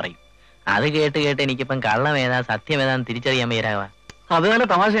കള്ളമേ പറയും. അത് കേട്ട് കേട്ട് എനിക്കിപ്പം കള്ളം ഏതാ സത്യം ഏതാന്ന് തിരിച്ചറിയാൻ വയ്യ രാഘവ. അത് നല്ല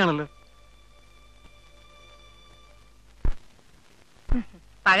തമാശയാണല്ലോ.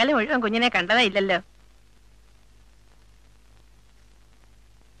 പകല് മുഴുവൻ കുഞ്ഞിനെ കണ്ടതേ ഇല്ലല്ലോ.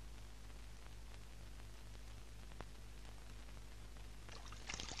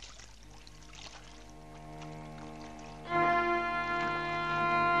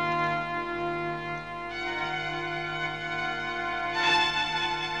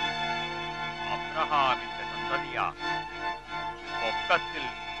 അബ്രഹാമിന്റെ സന്തതിയാ പൊക്കത്തിൽ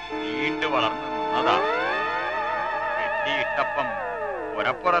നീണ്ടു വളർന്നു നിന്നതാ. വെട്ടിയിട്ടപ്പം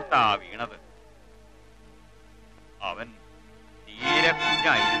പുറപ്പുറത്താ വീണത്. അവൻ തീരെ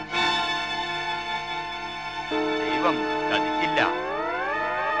കുഞ്ഞായിരുന്നു. ദൈവം ചതിച്ചില്ല.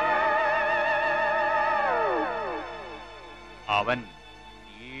 അവൻ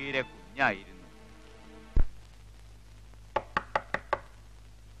തീരെ കുഞ്ഞായിരുന്നു.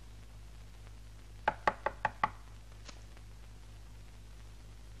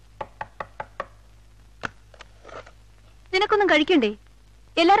 നിനക്കൊന്നും കഴിക്കണ്ടേ?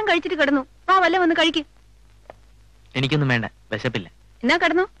 എല്ലാരും കഴിച്ചിട്ട് കിടന്നു. ആ, വല്ല വന്ന് കഴിക്കും. എനിക്കൊന്നും വേണ്ട, വിശപ്പില്ല. എന്നാ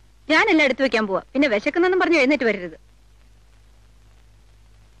കിടന്നു. ഞാനെല്ലാം എടുത്തു വെക്കാൻ പോവാ. പിന്നെ വിശക്കുന്നെന്നും പറഞ്ഞു എഴുന്നേറ്റ് വരരുത്.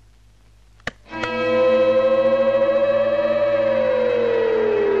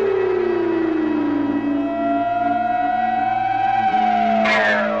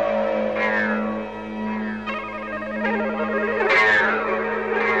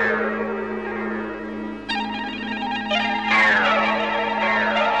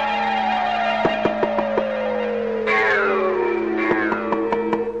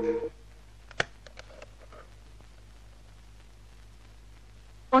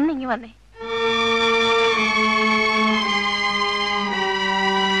 ഒന്നിങ്ങി വന്നേ.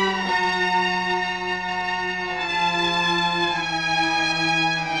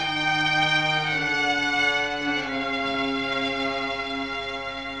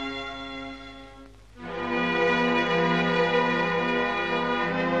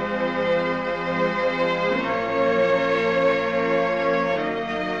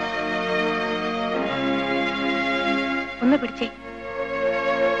 ഒന്ന് പിടിച്ചേ.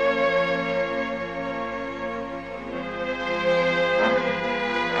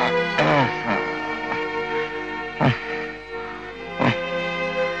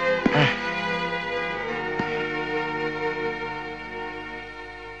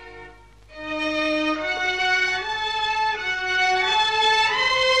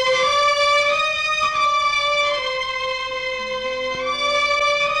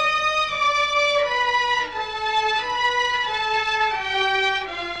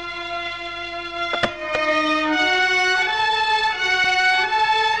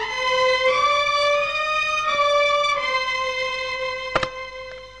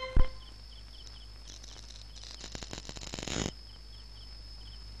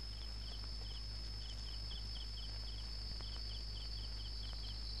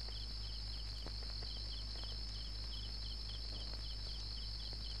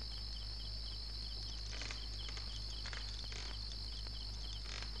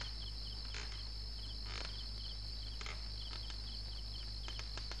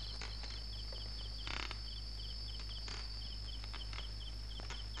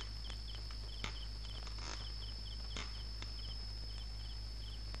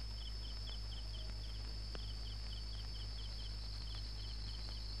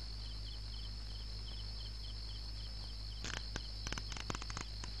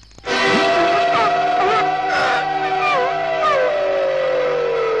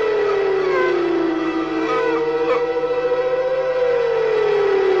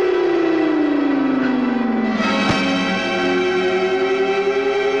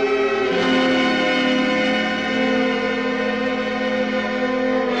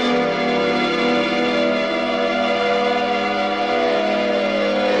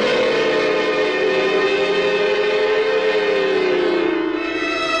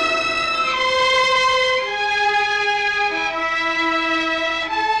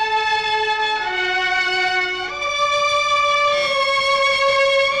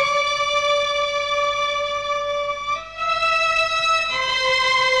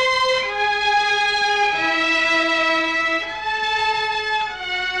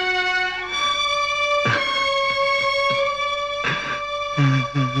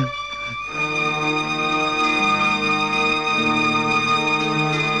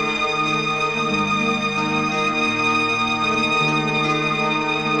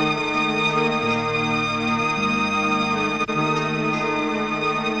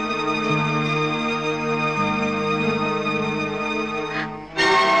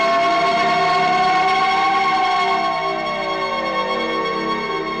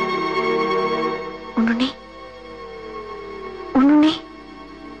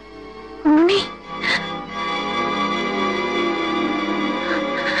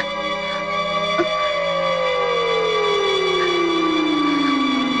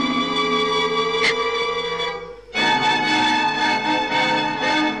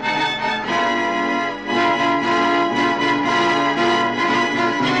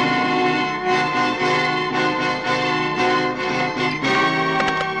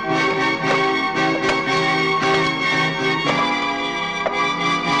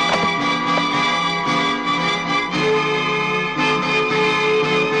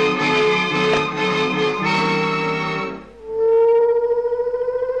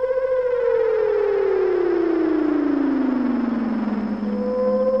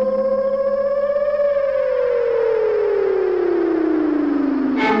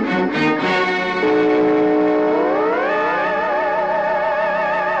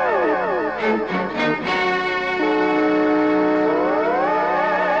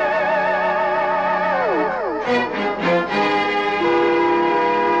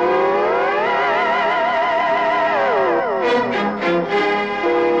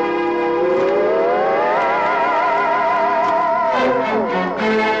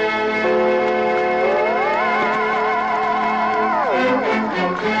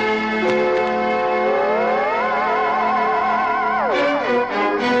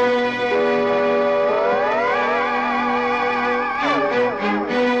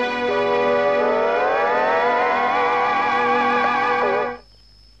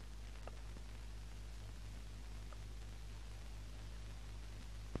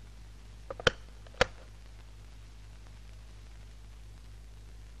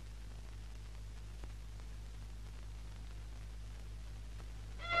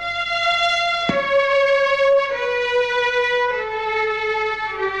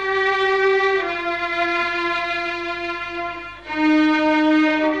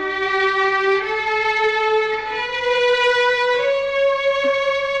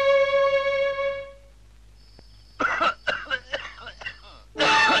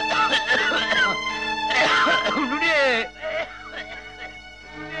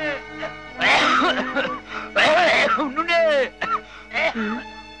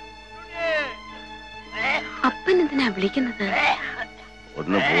 അപ്പൻ എന്തിനാ വിളിക്കുന്നത്?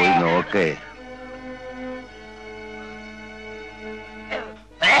 ഒന്ന് പോയി നോക്കേ.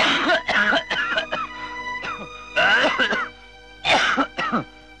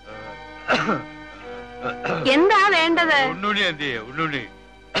 എന്താ വേണ്ടത്? ഉണ്ണുണ്ണി എന്തിയെ? ഉണ്ണുണ്ണി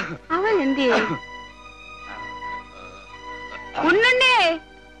അവൻ എന്തിയെ? ഉണ്ണുണ്ണി,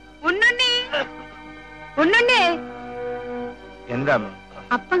 ഉണ്ണുണ്ണി, ഉണ്ണുണ്ണി. എന്താ?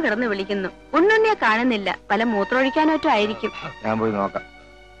 അപ്പം കിടന്ന് വിളിക്കുന്നു. ഉണ്ണുണ്ണിയെ കാണുന്നില്ല. വല്ല മൂത്രമൊഴിക്കാനോറ്റോ ആയിരിക്കും. ഞാൻ പോയി നോക്കാം.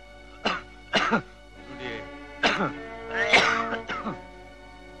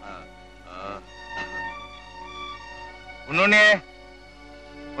 ഉണ്ണുണ്ണിയെ,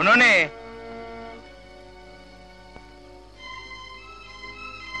 ഉണ്ണുണ്ണി.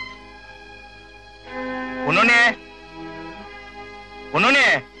 ഉണ്ണുണ്ണിയെ,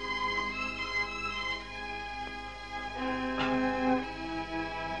 ഉണ്ണുണ്ണിയെ.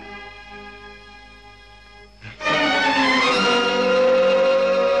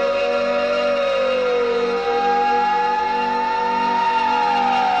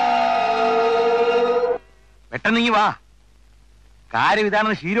 പെട്ടെന്ന് വാ. കാര്യം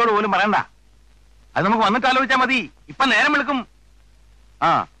ഇതാണെന്ന് ഷീരോട് പോലും പറയണ്ട. അത് നമുക്ക് വന്നിട്ട് ആലോചിച്ചാൽ മതി. ഇപ്പൊ നേരം വിളിക്കും.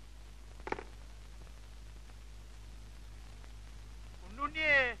 ആ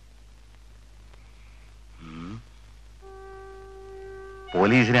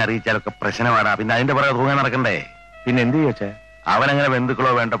പോലീസിനെ അറിയിച്ചാലൊക്കെ പ്രശ്നമാടാ. പിന്നെ അതിന്റെ പുറകെ തൂങ്ങാൻ നടക്കണ്ടേ? പിന്നെ എന്ത് ചോദിച്ചേ? അവനങ്ങനെ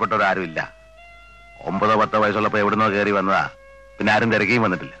ബന്ധുക്കളോ വേണ്ടപ്പെട്ടവരോ ആരുമില്ല. 9-10 വയസ്സുള്ളപ്പോ എവിടുന്നോ കയറി വന്നതാ. പിന്നെ ആരും തിരക്കുകയും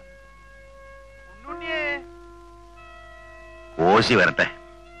വന്നിട്ടില്ല. കോശി വരട്ടെ.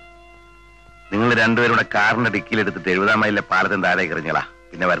 നിങ്ങൾ രണ്ടുപേരും കൂടെ കാറിന്റെ ഡിക്കിയിലെടുത്തിട്ട് 70 മൈലിലെ പാലത്തിന് താഴേക്ക് എറിഞ്ഞളാ.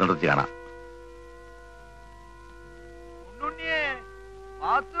 പിന്നെ വരുന്നത് വെച്ച് കാണാം.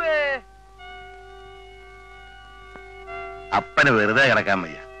 അപ്പന് വെറുതെ കിടക്കാൻ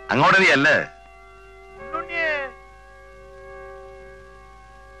വയ്യ. അങ്ങോട്ട് നീ അല്ലേ?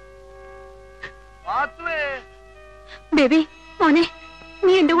 ബേബി മോനെ,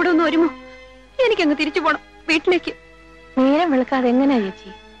 നീ എന്റെ കൂടെ ഒന്ന് വരുമോ? എനിക്കങ്ങ് തിരിച്ചു പോണം വീട്ടിലേക്ക്. നേരം വെളുക്കാതെ എങ്ങനെയാ ചേച്ചി?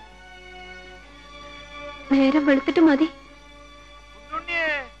 നേരം വെളുത്തിട്ട് മതി.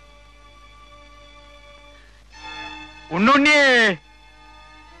 ഉണ്ണുണ്ണിയേ,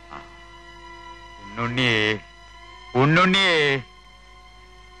 ഉണ്ണുണ്ണിയേ, ഉണ്ണുണ്ണിയേ.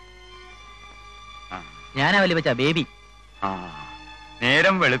 ഞാനാ വലിയ ബേബി.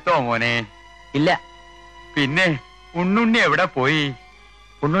 നേരം വെളുത്തോ മോനെ? ഇല്ല. പിന്നെ ഉണ്ണുണ്ണി എവിടെ പോയി?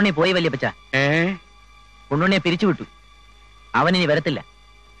 ഉണ്ണുണ്ണി പോയി വല്യപ്പച്ച. ഉണ്ണുണ്ണിയെ പിരിച്ചുവിട്ടു. അവനിനി വരത്തില്ല.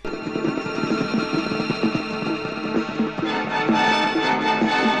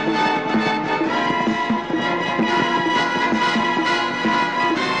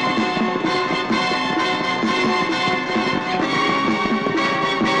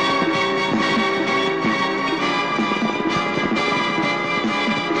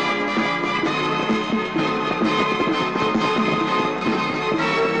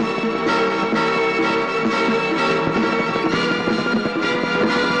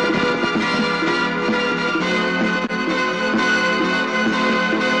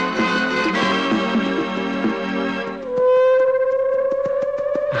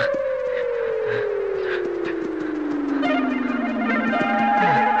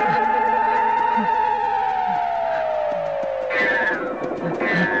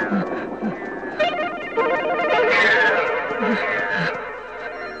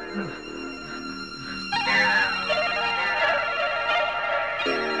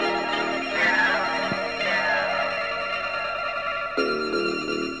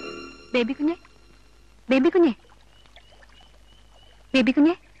 ബേബി കുഞ്ഞെ, ബേബി കുഞ്ഞെ, ബേബി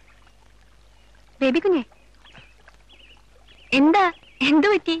കുഞ്ഞെ, ബേബി കുഞ്ഞെ. എന്താ? എന്തു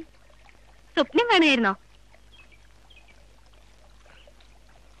പറ്റി? സ്വപ്നം കാണുകയായിരുന്നോ?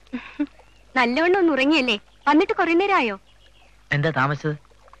 നല്ലവണ്ണം ഒന്ന് ഉറങ്ങിയല്ലേ? വന്നിട്ട് കുറെ നേരമായോ? എന്താ താമസിച്ചത്?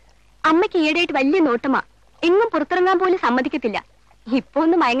 അമ്മയ്ക്ക് ഈയിടെയായിട്ട് വലിയ നോട്ടമാ. എങ്ങും പുറത്തിറങ്ങാൻ പോലും സമ്മതിക്കത്തില്ല. ഇപ്പൊ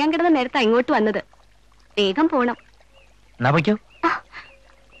ഒന്ന് മയങ്ങാൻ കിടന്ന നേരത്താ ഇങ്ങോട്ട് വന്നത്. വേഗം പോണം. പൊയ്ക്കോ.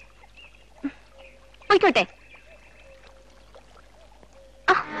 പോയിക്കോട്ടെ.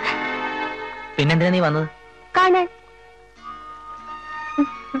 പിന്നെന്തിനാ നീ വന്നത്? കാണാൻ.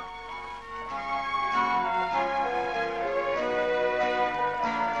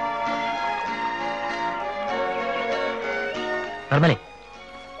 നിർമ്മലേ,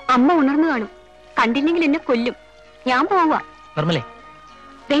 അമ്മ ഉണർന്നു കാണും. കണ്ടില്ലെങ്കിൽ എന്നെ കൊല്ലും. ഞാൻ പോവാ. നിർമ്മലേ,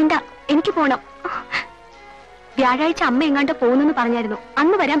 വേണ്ട, എനിക്ക് പോണം. വ്യാഴാഴ്ച അമ്മ എങ്ങാണ്ട് പോകുന്നെന്ന് പറഞ്ഞായിരുന്നു.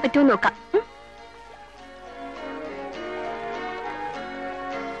 അന്ന് വരാൻ പറ്റുമോ നോക്കാം.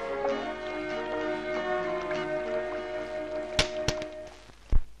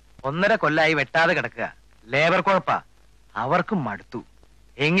 1.5 കൊല്ലായി വെട്ടാതെ കിടക്കുക. ലേബർ കുഴപ്പാ. അവർക്കും മടുത്തു.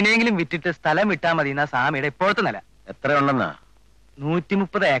 എങ്ങനെയെങ്കിലും വിറ്റിട്ട് സ്ഥലം വിട്ടാ മതി എന്നാ സ്വാമിയുടെ ഇപ്പോഴത്തെ നില. എത്രയുണ്ടെന്നാ?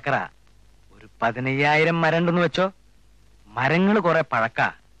 130 ഏക്കറാ. ഒരു 15,000 മരം ഉണ്ടെന്ന് വെച്ചോ. മരങ്ങൾ കുറെ പഴക്ക,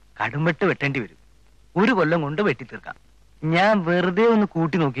 കടുംവെട്ട് വെട്ടേണ്ടി വരും. 1 കൊല്ലം കൊണ്ട് വെട്ടിത്തീർക്കാം. ഞാൻ വെറുതെ ഒന്ന്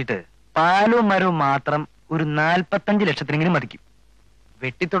കൂട്ടി നോക്കിയിട്ട് പാലവും മരവും മാത്രം ഒരു 45 ലക്ഷത്തിനെങ്കിലും മതിക്കും.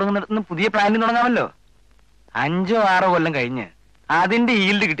 വെട്ടിത്തുടങ്ങുന്നിടത്തുനിന്ന് പുതിയ പ്ലാന്റ് തുടങ്ങാമല്ലോ. 5 or 6 കൊല്ലം കഴിഞ്ഞ് അതിന്റെ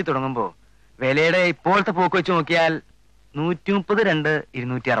ഈൽഡ് കിട്ടി തുടങ്ങുമ്പോ വിലയുടെ ഇപ്പോഴത്തെ പോക്ക് വെച്ച് നോക്കിയാൽ 130,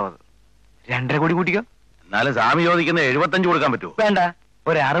 260. 2.5 കോടി കൂട്ടിക്കോ. എന്നാലും സ്വാമി ചോദിക്കുന്ന 75 കൊടുക്കാൻ പറ്റുമോ? വേണ്ട,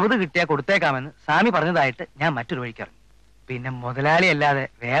 ഒരു 60 കിട്ടിയാ കൊടുത്തേക്കാമെന്ന് സ്വാമി പറഞ്ഞതായിട്ട് ഞാൻ മറ്റൊരു വഴിക്കറിഞ്ഞു. പിന്നെ മുതലാളി അല്ലാതെ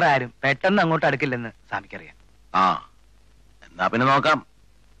വേറെ ആരും പെട്ടെന്ന് അങ്ങോട്ട് അടുക്കില്ലെന്ന് സ്വാമിക്കറിയാം. ആ, എന്നാ പിന്നെ നോക്കാം.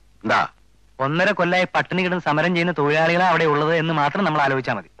 എന്താ? 1.5 കൊല്ലായി പട്ടിണി കിടന്ന് സമരം ചെയ്യുന്ന തൊഴിലാളികളാ അവിടെ ഉള്ളത് എന്ന് മാത്രം നമ്മൾ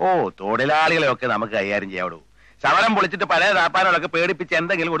ആലോചിച്ചാൽ മതി. ഓ, തൊഴിലാളികളെയൊക്കെ നമുക്ക് കൈകാര്യം ചെയ്യാവൂ. സമരം പൊളിച്ചിട്ട് പഴയ താപ്പാനോടൊക്കെ പേടിപ്പിച്ച്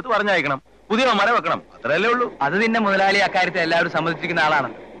എന്തെങ്കിലും കൊടുത്ത് പറഞ്ഞയക്കണം. പുതിയ മരം വെക്കണം, അത്രയല്ലേ ഉള്ളൂ. അത് തന്നെ മുതലാളി അക്കാര്യത്തിൽ എല്ലാവരും സമ്മതിച്ചിരിക്കുന്ന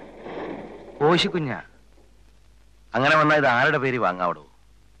ആളാണല്ലോ. കോശിക്കുഞ്ഞ അങ്ങനെ വന്നാൽ ഇത് ആരുടെ പേര് വാങ്ങാവടോ?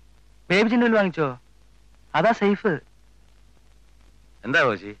 ബേബി ചിഹ്നം വാങ്ങിച്ചോ, അതാ സേഫ്. എന്താ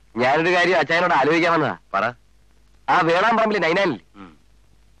കോശി? ഞാനൊരു കാര്യം അച്ചായനോട് ആലോചിക്കാൻ വന്നതാ. പറ. ആ വേളാമ്പറമ്പിലെ നൈനാനില്ലേ,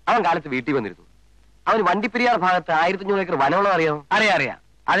 അവൻ കാലത്ത് വീട്ടിൽ വന്നിരുന്നു. അവന് വണ്ടിപ്പെരിയാർ ഭാഗത്ത് 1500 ഏക്കർ വനമുള്ളത് അറിയാമോ? അറിയാം.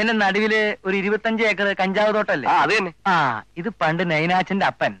 അതിന്റെ നടുവില് ഒരു 25 ഏക്കർ കഞ്ചാവ് തോട്ടല്ലേ? അത് തന്നെ. ആ, ഇത് പണ്ട് നൈനാച്ചന്റെ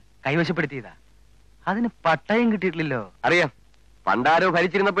അപ്പൻ കൈവശപ്പെടുത്തിയതാ. അതിന് പട്ടയം കിട്ടിയിട്ടില്ലല്ലോ. അറിയാം, പണ്ടാരോ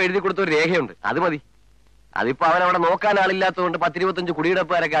ഭരിച്ചിരുന്നപ്പോ എഴുതി കൊടുത്ത ഒരു രേഖയുണ്ട്, അത് മതി. അതിപ്പോ അവൻ അവിടെ നോക്കാൻ ആളില്ലാത്തതുകൊണ്ട് 10-25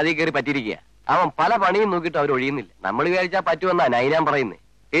 കുടിയിടപ്പുകാരൊക്കെ അതിൽ കയറി പറ്റിയിരിക്കുക. അവൻ പല പണിയും നോക്കിയിട്ട് അവർ ഒഴിയുന്നില്ല. നമ്മൾ വിചാരിച്ചാൽ പറ്റുമെന്നാ നൈനാൻ പറയുന്നേ.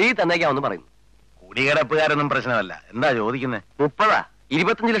 എഴുതി തന്നേക്കാവെന്ന് പറയുന്നു. കുടികിടപ്പുകാരൊന്നും പ്രശ്നമല്ല. എന്താ ചോദിക്കുന്നേ? 30,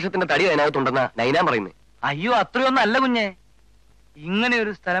 25 ലക്ഷത്തിന്റെ തടി അതിനകത്തുണ്ടെന്നാ നൈനാൻ പറയുന്നേ. അയ്യോ, അത്രയൊന്നും അല്ല കുഞ്ഞെ. ഇങ്ങനെ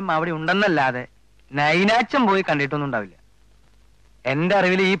ഒരു സ്ഥലം അവിടെ ഉണ്ടെന്നല്ലാതെ നൈനാച്ചം പോയി കണ്ടിട്ടൊന്നും ഉണ്ടാവില്ല. എന്റെ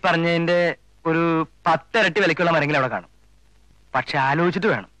അറിവിൽ ഈ പറഞ്ഞതിന്റെ ഒരു 10 ഇരട്ടി വിലക്കുള്ള മരങ്ങൾ അവിടെ കാണും. പക്ഷെ ആലോചിച്ചിട്ട്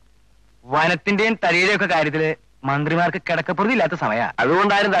വേണം. വനത്തിന്റെയും തടിയുടെയും ഒക്കെ കാര്യത്തില് മന്ത്രിമാർക്ക് കിടക്കപ്പുറതി ഇല്ലാത്ത സമയ.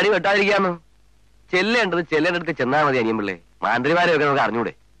 അതുകൊണ്ടാരും തടി വെട്ടാതിരിക്കാന്ന്. ചെല്ലേണ്ടടുത്ത് ചെന്നാ മതി അനിയമ്പിള്ളേ. മന്ത്രിമാരെ ഒക്കെ നമുക്ക്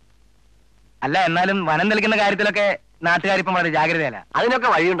അറിഞ്ഞൂടെ? അല്ല, എന്നാലും വനം തെളിക്കുന്ന കാര്യത്തിലൊക്കെ നാട്ടുകാരിപ്പം വളരെ ജാഗ്രതയല്ല. അതിനൊക്കെ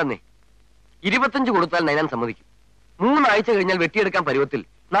വഴിയുണ്ടെന്നേ. 25 കൊടുത്താൽ നൈനാൻ സമ്മതിക്കും. 3 ആഴ്ച കഴിഞ്ഞാൽ വെട്ടിയെടുക്കാൻ പരുവത്തിൽ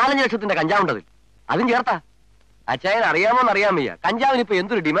 4-5 ലക്ഷത്തിന്റെ കഞ്ചാവുണ്ടതിൽ. അതും ചേർത്താ. അച്ചായൻ അറിയാമോന്ന് അറിയാൻ വയ്യ, കഞ്ചാവിന് ഇപ്പൊ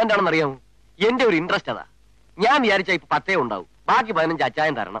എന്തൊരു ഡിമാൻഡ് ആണെന്ന് അറിയാമോ? എന്റെ ഒരു ഇൻട്രസ്റ്റ് അതാ. ഞാൻ വിചാരിച്ചാ ഇപ്പൊ 10 ഉണ്ടാവും, ബാക്കി 15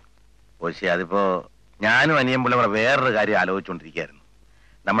 അച്ചായൻ തരണം. പക്ഷേ അതിപ്പോ ഞാനും അനിയൻപിള്ള വേറൊരു കാര്യം ആലോചിച്ചുകൊണ്ടിരിക്കുകയായിരുന്നു.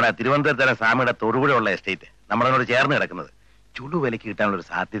 നമ്മുടെ തിരുവനന്തപുരത്തെ സ്വാമിയുടെ തൊടുപുഴയുള്ള എസ്റ്റേറ്റ് നമ്മളതിനോട് ചേർന്ന് കിടക്കുന്നത് ചുടു വിലക്ക് കിട്ടാനുള്ള ഒരു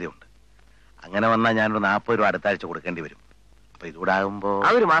സാധ്യതയുണ്ട്. അങ്ങനെ വന്നാൽ ഞാനൊരു 40 രൂപ അടുത്ത ആഴ്ച കൊടുക്കേണ്ടി വരും. അപ്പൊ ഇതുകൂടെ ആകുമ്പോ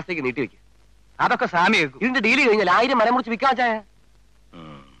അതൊരു മാസത്തേക്ക് നീട്ടിവെക്കും. അതൊക്കെ സ്വാമി വെക്കും. ഇതിന്റെ ഡീല് കഴിഞ്ഞാൽ 1000 മരം മുറിച്ച് വിൽക്കാൻ ചായ.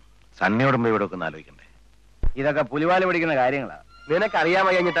 സണ്ണിയോടുമ്പോ ഇവിടെ ഒക്കെ ഒന്ന് ആലോചിക്കണ്ടേ? ഇതൊക്കെ പുലിവാല് പിടിക്കുന്ന കാര്യങ്ങളാ. നിനക്ക് അറിയാൻ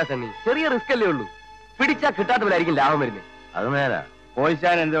വയ്യാഞ്ഞിട്ടാ സണ്ണി. ചെറിയ റിസ്ക് അല്ലേ ഉള്ളൂ. പിടിച്ചാ കിട്ടാത്തവരായിരിക്കും ലാഭം വരുന്നത്. അത് നേരാ.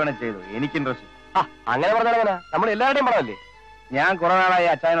 കോഴിച്ചാൻ എന്ത് വേണം ചെയ്തു, എനിക്ക് ഇൻട്രസ്റ്റ്. അങ്ങനെ പറഞ്ഞാൽ എങ്ങനെ? നമ്മൾ എല്ലാവരുടെയും പണമല്ലേ. ഞാൻ കുറെ നാളായി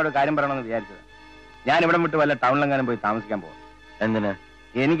അച്ചായനോട് കാര്യം പറയണമെന്ന് വിചാരിച്ചത്. ഞാൻ ഇവിടെ വിട്ട് വല്ല ടൗണിലെങ്ങാനും പോയി താമസിക്കാൻ പോകാം. എന്തിന്?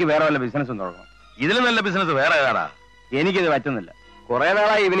 എനിക്ക് വേറെ വല്ല ബിസിനസ്സും തുടങ്ങണം. ഇതിലും നല്ല ബിസിനസ് വേറെ ഏതാടാ? എനിക്കിത് പറ്റുന്നില്ല. കുറെ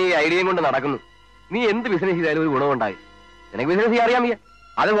നാളായി ഇവന് ഈ ഐഡിയയും കൊണ്ട് നടക്കുന്നു. നീ എന്ത് ബിസിനസ് ചെയ്താലും ഒരു ഗുണമുണ്ടായി. നിനക്ക് ബിസിനസ് ചെയ്യാൻ അറിയാൻ വയ്യ.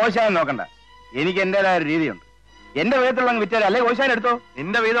 അത് കോശാൻ നോക്കണ്ട, എനിക്ക് എന്റേതായ ഒരു രീതിയുണ്ട്. എന്റെ വീട്ടിലുള്ള വിറ്റാൽ അല്ലേ കോശാൻ എടുത്തോ.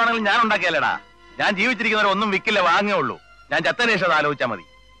 നിന്റെ വീതമാണെങ്കിൽ ഞാൻ ഉണ്ടാക്കിയല്ലേടാ. ഞാൻ ജീവിച്ചിരിക്കുന്നവരെ ഒന്നും വിൽക്കില്ല, വാങ്ങേ ഉള്ളൂ. ഞാൻ ചത്തന് ശേഷം ആലോചിച്ചാൽ മതി.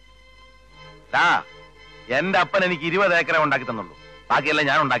 എന്റെ അപ്പൻ എനിക്ക് 20 ഏക്കറെ ഉണ്ടാക്കി തന്നുള്ളൂ. ബാക്കിയെല്ലാം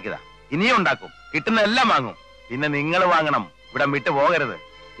ഞാൻ ഉണ്ടാക്കിയതാ. ഇനിയും ഉണ്ടാക്കും. കിട്ടുന്ന എല്ലാം വാങ്ങും. പിന്നെ നിങ്ങൾ വാങ്ങണം, ഇവിടെ വിട്ടു പോകരുത്.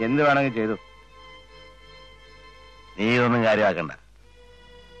 എന്ത് വേണമെങ്കിൽ ചെയ്തു. നീ ഇതൊന്നും കാര്യമാക്കണ്ട.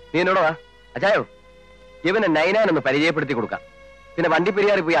 നീ എന്നോട് വാ അച്ചായോ. ഇവനെ നൈനാനൊന്ന് പരിചയപ്പെടുത്തി കൊടുക്കാം. പിന്നെ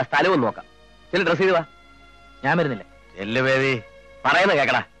വണ്ടിപ്പെരിയാറിൽ പോയി ആ സ്ഥലവും നോക്കാം. ചില ഡ്രസ് ചെയ്ത് വാ. ഞാൻ വരുന്നില്ല. എല്ലു ബേബി പറയുന്ന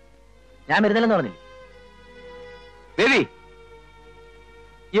കേക്കടാ. ഞാൻ വരുന്നില്ലെന്ന് പറഞ്ഞില്ല. ബേബി,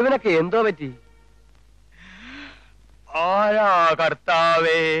 ഇവനൊക്കെ എന്തോ പറ്റി? ആരാ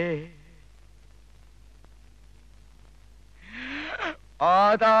കർത്താവേ?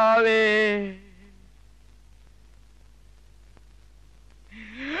 ആദാവേ,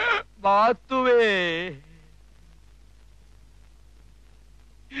 മാത്തുവേ,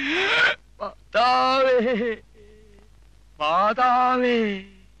 മാതാവേ, മാതാവേ,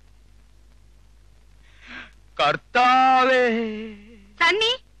 കർത്താവേ.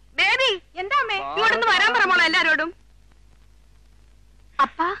 സണ്ണി, ബേബി, എന്താ അമ്മേ ഇങ്ങോട്ടൊന്ന് വരാൻ പറമോളോ എല്ലാരോടും.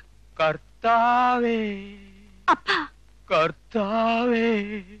 അപ്പാ, കർത്താവേ, അപ്പാ, കർത്താവേ.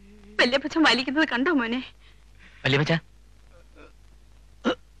 വല്യപ്പച്ചൻ വലിക്കുന്നത് കണ്ടോ മോനെ? വല്യപ്പച്ച,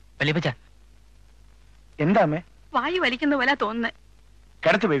 വല്യപ്പച്ച, എന്താ അമ്മേ? വായു വലിക്കുന്ന പോലെ തോന്നുന്നേ.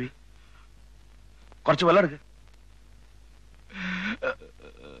 കിടത്ത് ബേബി, കുറച്ച് വെള്ളം എടുക്ക്.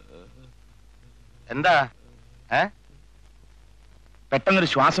 എന്താ?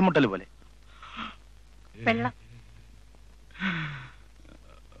 പെട്ടെന്നൊരു ശ്വാസം മുട്ടൽ പോലെ. വെള്ളം.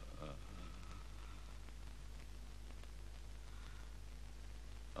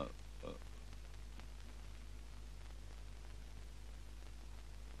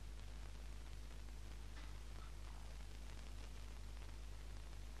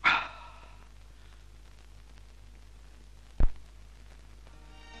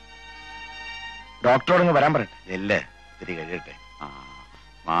 ഡോക്ടറോടൊന്ന് വരാൻ പറയട്ടെ. ഇല്ല, ഇത്തിരി കഴിയട്ടെ.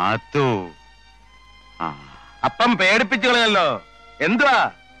 മാത്തു. അപ്പം പേടിപ്പിച്ചു കളയല്ലോ. എന്തുവാ?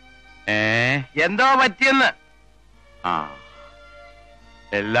 എന്തോ പറ്റിയെന്ന്?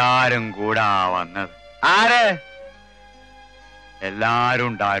 എല്ലാരും കൂടാ വന്നത്. ആര്? എല്ലാരും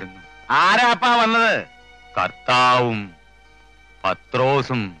ഉണ്ടായിരുന്നു. ആരാ അപ്പാ വന്നത്? കർത്താവും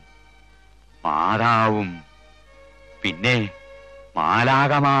പത്രോസും മാതാവും പിന്നെ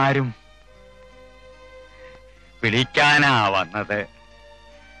മാലാകമാരും വിളിക്കാനാ വന്നത്.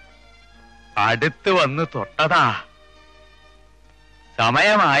 അടുത്ത് വന്ന് തൊട്ടതാ.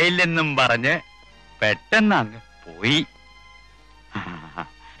 സമയമായില്ലെന്നും പറഞ്ഞ് പെട്ടെന്ന് അങ്ങ് പോയി.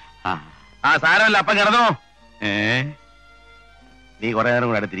 സാരമല്ല, അപ്പം കിടന്നോ. നീ കുറെ നേരം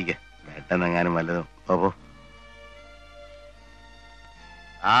കൂടെ അടുത്തിരിക്ക. പെട്ടെന്ന് എങ്ങാനും വല്ലതും. ഓപ്പോ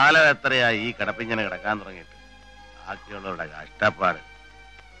കാലം എത്രയാ ഈ കിടപ്പിങ്ങനെ കിടക്കാൻ തുടങ്ങിയിട്ട്. ബാക്കിയുള്ളവരുടെ കഷ്ടപ്പാട്.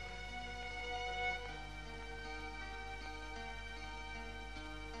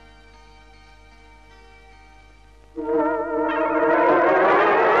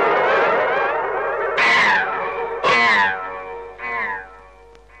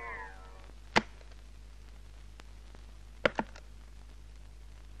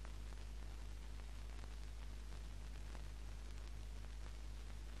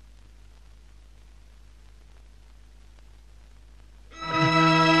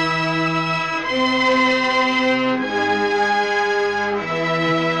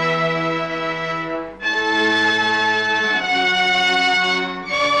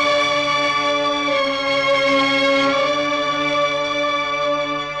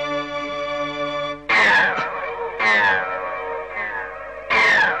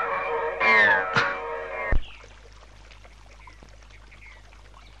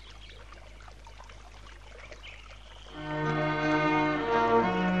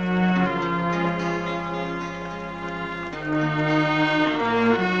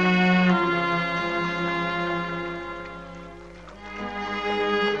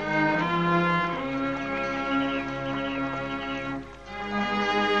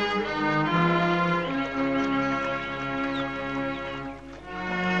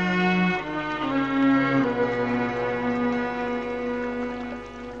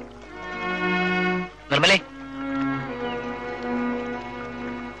 നിർമ്മലേ,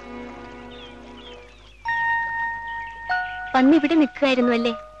 വന്നിവിടെ നിൽക്കുമായിരുന്നു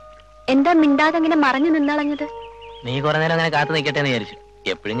അല്ലേ? എന്താ മിണ്ടാതെ അങ്ങനെ മറഞ്ഞു നിന്നളഞ്ഞത്? നീ കുറെ നേരം അങ്ങനെ കാത്തു നിൽക്കട്ടെ എന്ന് വിചാരിച്ചു.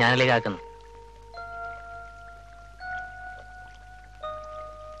 എപ്പോഴും ഞാനല്ലേ കാക്കുന്നു.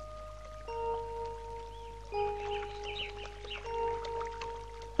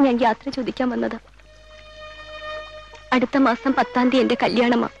 ഞാൻ യാത്ര ചോദിക്കാൻ വന്നതാ. അടുത്ത മാസം 10-ാം തീയതി എന്റെ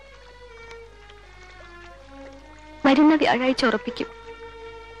കല്യാണമാ. വരുന്ന വ്യാഴാഴ്ച ഉറപ്പിക്കും.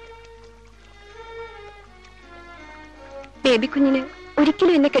 ബേബി കുഞ്ഞിന്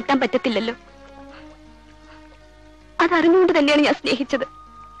ഒരിക്കലും എന്നെ കെട്ടാൻ പറ്റത്തില്ലല്ലോ. അതറിഞ്ഞുകൊണ്ട് തന്നെയാണ് ഞാൻ സ്നേഹിച്ചത്.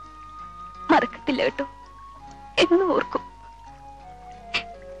 മറക്കത്തില്ല കേട്ടോ, എന്നും ഓർക്കും.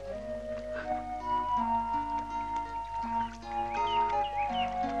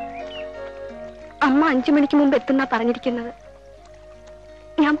 അമ്മ 5 മണിക്ക് മുമ്പ് എത്തുന്നാ പറഞ്ഞിരിക്കുന്നത്.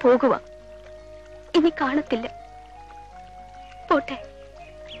 ഞാൻ പോകുക. ഇനി കാണത്തില്ല. പോട്ടെ.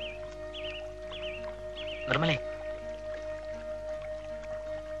 നിർമ്മലേ,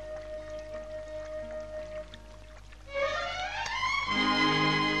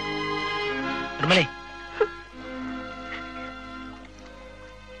 നിർമ്മലേ,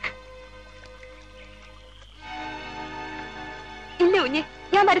 ഇല്ല കുഞ്ഞെ,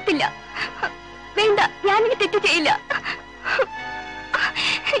 ഞാൻ വരത്തില്ല. വേണ്ട, ഞാനിനി തെറ്റ് ചെയ്യില്ല.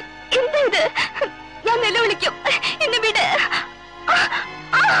 എന്താ ഇത്? ഞാൻ നിലവിളിക്കും. എന്നെ വിട്.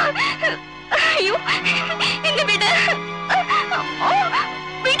 അയ്യോ, എന്നെ വിട്.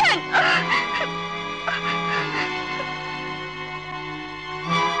 വിടാൻ.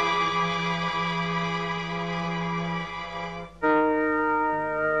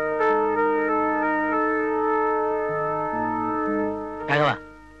 രാഘവ,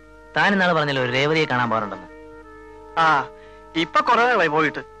 താൻ ഇന്നാള് പറഞ്ഞല്ലോ ഒരു രേവതിയെ കാണാൻ പോകാറുണ്ടെന്ന്. ഇപ്പൊ കുറെ നാളായി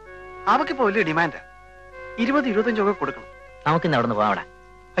പോയിട്ട്. അവക്കിപ്പോ വലിയ ഡിമാൻഡാ. 20-25 ഒക്കെ കൊടുക്കണം. നമുക്കിന്ന് അവിടെ നിന്ന് പോവാം. അവിടെ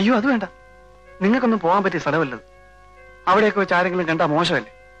അയ്യോ, അത് വേണ്ട. നിങ്ങൾക്കൊന്നും പോകാൻ പറ്റിയ സ്ഥലമല്ലത്. അവിടെയൊക്കെ വെച്ച് ആരെങ്കിലും കണ്ടാ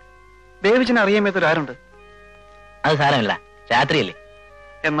മോശമല്ലേ? ബേബിച്ചിനെ അറിയാൻ മേത്തൊരാരുണ്ട്? അത് സാരമില്ല, രാത്രിയല്ലേ.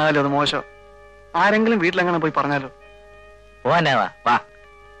 എന്നാലും അത് മോശം. ആരെങ്കിലും വീട്ടിലെങ്ങനെ പോയി പറഞ്ഞാലോ? പോവാനാവാ, വാ.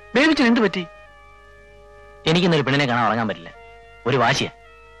 ബേബിച്ചിന് എന്ത് പറ്റി? എനിക്കിന്നൊരു പെണ്ണിനെ കാണാൻ ഉറങ്ങാൻ പറ്റില്ല. ഒരു വാശിയാ.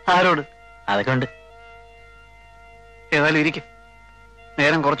 ആരോട്? അതൊക്കെ ഉണ്ട്. ഏതായാലും ഇരിക്കും,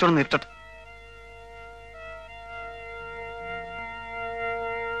 നേരം കുറച്ചുകൂടെ നിർത്തട്ടെ.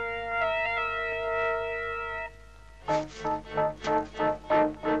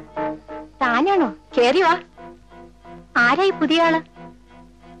 താനാണോ? കേറി വാ. ആരായി പുതിയ ആള്?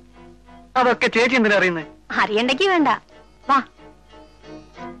 അതൊക്കെ ചേച്ചി എന്തിനാ അറിയുന്നേ? അറിയണ്ടെങ്കി വേണ്ട, വാ.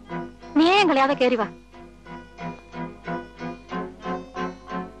 നേരം കളയാതെ കേറി വാ.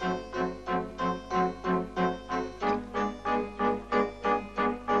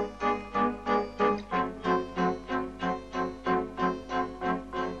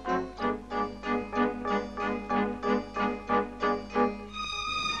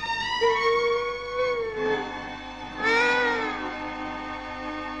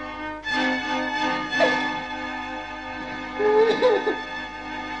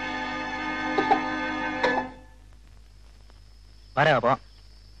 വരാ, പോ.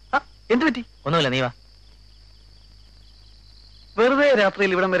 എന്ത് പറ്റി? ഒന്നുമില്ല, നീ വാ. വെറുതെ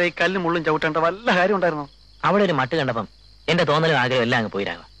രാത്രിയിൽ ഇവിടം വരെ ഈ കല്ലും മുള്ളും ചവിട്ടേണ്ട വല്ല കാര്യം ഉണ്ടായിരുന്നോ? അവിടെ ഒരു മട്ട് കണ്ടപ്പം എന്റെ തോന്നലും ആഗ്രഹം എല്ലാം അങ്ങ് പോയി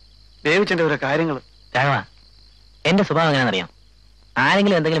രാഘവ. ബേബിച്ചന്റെ ഓരോ കാര്യങ്ങൾ. രാഘവ, എന്റെ സ്വഭാവം എങ്ങനെയാണെന്നറിയാം.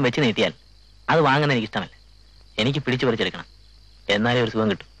 ആരെങ്കിലും എന്തെങ്കിലും വെച്ച് നീട്ടിയാൽ അത് വാങ്ങുന്ന എനിക്ക് ഇഷ്ടമല്ല. എനിക്ക് പിടിച്ചു പറിച്ചെടുക്കണം, എന്നാലേ ഒരു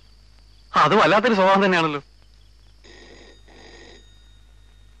സുഖം കിട്ടും. അത് വല്ലാത്തൊരു സ്വഭാവം തന്നെയാണല്ലോ.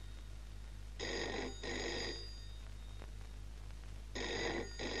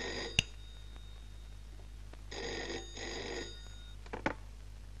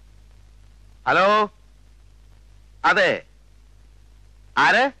 ഹലോ, അതെ,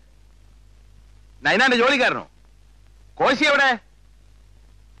 ആര്? നൈനാന്റെ ജോലിക്കാരനോ? കോശി എവിടെ?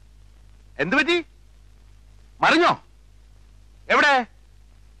 എന്തു പറ്റി? മറിഞ്ഞോ? എവിടെ?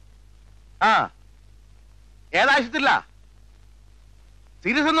 ആ, ഏതാശുപത്രിയില്ല?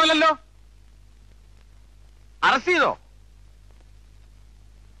 സീരിയസ് ഒന്നുമല്ലല്ലോ? അറസ്റ്റ് ചെയ്തോ?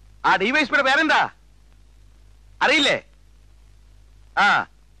 ആ ഡിവൈഎസ്പിയുടെ പേരെന്താ അറിയില്ലേ? ആ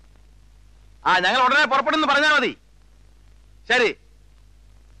ആ, ഞങ്ങൾ ഉടനെ പുറപ്പെടുന്നു പറഞ്ഞാൽ മതി. ശരി.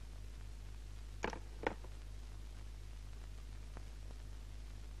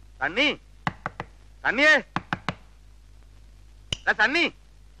 സണ്ണി, സണ്ണിയേ, സണ്ണി.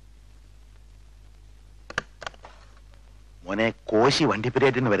 മോനെ, കോശി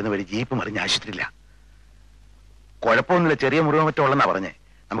വണ്ടിപ്പുരേറ്റിന് വരുന്ന വഴി ജീപ്പ് മറിഞ്ഞ് ആശുപത്രിയില്ല. കുഴപ്പമൊന്നുമില്ല, ചെറിയ മുറിവ് മറ്റോ ഉള്ളെന്നാ പറഞ്ഞേ.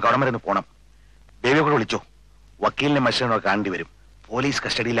 നമുക്ക് അവിടെ വരെ ഒന്ന് പോണം. ബേബിയെ കൂടെ വിളിച്ചോ. വക്കീലിനെ മനുഷ്യനോ കാണേണ്ടി വരും. പോലീസ്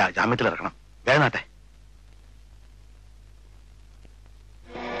കസ്റ്റഡിയിലാ, ജാമ്യത്തിൽ ഇറക്കണം. വേണാട്ടെ.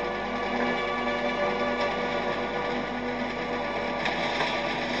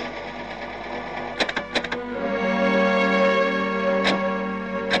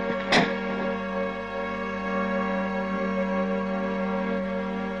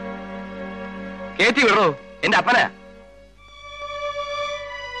 കേറ്റി വിടോ, എന്റെ അപ്പനാ.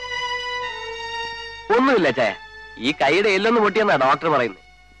 ഒന്നുമില്ല ചായ, ഈ കൈയുടെ എല്ലൊന്ന് പൊട്ടിയെന്നാ ഡോക്ടർ പറയുന്നത്.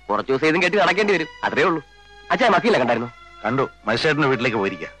 കുറച്ചു ദിവസം ഇതും കെട്ടി നടക്കേണ്ടി വരും, അത്രേ ഉള്ളൂ. അച്ഛാ, വക്കീല കണ്ടായിരുന്നു? കണ്ടു, മജിസ്ട്രേറ്റിന്റെ വീട്ടിലേക്ക്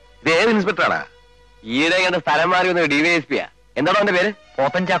പോയിരിക്കുക. ഇത് ഏത് ഇൻസ്പെക്ടറാണ്? ഈയിടെ കണ്ട സ്ഥലം മാറി വന്ന ഡിവൈഎസ്പിയാ. എന്താണോ അവന്റെ പേര്?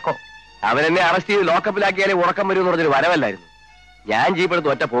 ഓപ്പൻ ചാക്കോ. അവൻ എന്നെ അറസ്റ്റ് ചെയ്ത് ലോക്കപ്പിലാക്കിയാലേ ഉറക്കം വരും എന്ന് പറഞ്ഞൊരു വരവല്ലായിരുന്നു. ഞാൻ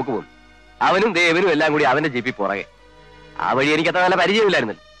ജീപ്പെടുത്ത് ഒറ്റ പോക്ക് പോകും. അവനും ദേവനും എല്ലാം കൂടി അവന്റെ ജീപ്പിൽ പുറകെ. ആ വഴി എനിക്ക് അത്ര നല്ല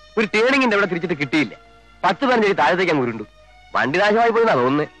പരിചയമില്ലായിരുന്നല്ലോ. ഒരു ടേണിങ്ങിന്റെ അവിടെ തിരിച്ചിട്ട് കിട്ടിയില്ല. 10-15 താഴത്തേക്ക് അങ്ങ് ഉരുണ്ടു. വണ്ടി നാശമായി പോയിന്നാ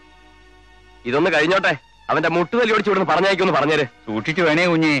തോന്നുന്നേ. ഇതൊന്ന് കഴിഞ്ഞോട്ടെ, അവന്റെ മുട്ടുതലി ഓടിച്ചു വിടുന്ന് പറഞ്ഞേക്കൊന്ന് പറഞ്ഞേര്. സൂക്ഷിച്ചു വേണേ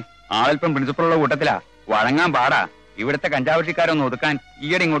കുഞ്ഞേ, ആളല്പം പ്രിൻസിപ്പളുള്ള കൂട്ടത്തിലാ. വഴങ്ങാൻ പാടാ. ഇവിടുത്തെ കഞ്ചാവട്ടിക്കാരൊന്ന് ഒതുക്കാൻ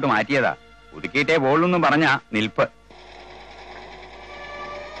ഈയിടെ ഇങ്ങോട്ട് മാറ്റിയതാ. ഒതുക്കിയിട്ടേ പോളൊന്നും പറഞ്ഞ നിൽപ്പ്.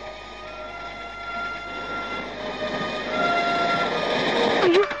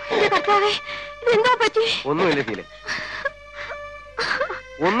 എന്താ പറ്റി? ഒന്നുമില്ല ശീലേ,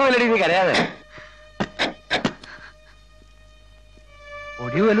 ഒന്നുമില്ലടി, നീ കരയാതെ.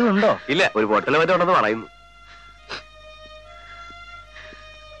 ഒടിവ് വലുതുണ്ടോ? ഇല്ല, ഒരു പൊട്ടൽ മറ്റോ ഉണ്ടെന്ന് പറയുന്നു.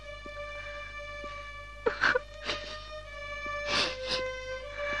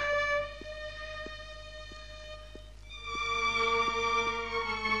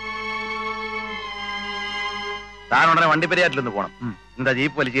 താൻ ഉടനെ വണ്ടിപ്പരിയാറ്റിലൊന്ന് പോണം. എന്താ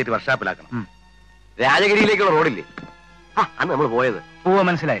ജീപ്പ് വലിച്ചേറ്റ് വർഷാപ്പിലാക്കണം. രാജഗിരിയിലേക്കുള്ള റോഡില്ലേ, അന്ന് നമ്മൾ പോയത്? പോവാ,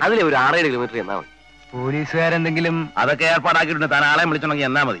 മനസ്സിലായി. അതിലെ ഒരു 6-7 കിലോമീറ്റർ എന്നാ മതി. പോലീസുകാരെന്തെങ്കിലും? അതൊക്കെ ഏർപ്പാടാക്കിയിട്ടുണ്ട്. താൻ ആളെ വിളിച്ചോണെങ്കിൽ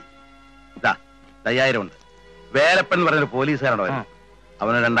എന്നാ മതി. ഇതാ 5000 ഉണ്ട്. വേലപ്പൻ എന്ന് പറഞ്ഞൊരു പോലീസുകാരാണോ,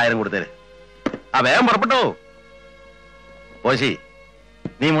 അവന് 2000 കൊടുത്തേര്. ആ, വേഗം പുറപ്പെട്ടോ. കോശി,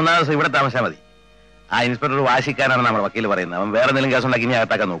 നീ 3 ദിവസം ഇവിടെ താമസിച്ചാൽ മതി. ആ ഇൻസ്പെക്ടർ വാശിക്കാരാണ് നമ്മുടെ വക്കീൽ പറയുന്നത്. അവൻ വേറെ എന്തെങ്കിലും കേസ് ഉണ്ടാക്കി ഇനി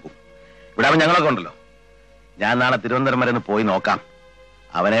അകത്താക്കാൻ നോക്കും. ഇവിടെ അവൻ ഞങ്ങളൊക്കെ ഉണ്ടല്ലോ. ഞാൻ നാളെ തിരുവനന്തപുരം വരെ ഒന്ന് പോയി നോക്കാം.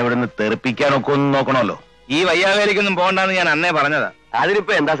 അവനെ ഇവിടെ നിന്ന് തെറിപ്പിക്കാൻ ഒക്കെ ഒന്ന് നോക്കണമല്ലോ. ഈ വയ്യാവേലിക്കൊന്നും പോകണ്ടെന്ന് ഞാൻ അന്നേ പറഞ്ഞതാ.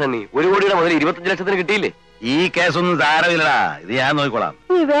 അതിനിപ്പോ എന്താ സണ്ണി, 1 കോടിയുടെ മുതൽ 25 ലക്ഷത്തിന് കിട്ടിയില്ലേ? ഈ കേസൊന്നും സാരമില്ലടാ, ഇത് ഞാൻ നോക്കിക്കോളാം.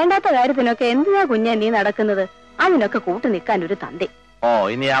 നീ വേണ്ടാത്ത കാര്യത്തിനൊക്കെ എന്തിനാ കുഞ്ഞാ നീ നടക്കുന്നത്? അതിനൊക്കെ കൂട്ടു നിൽക്കാൻ ഒരു തന്തെ. ഓ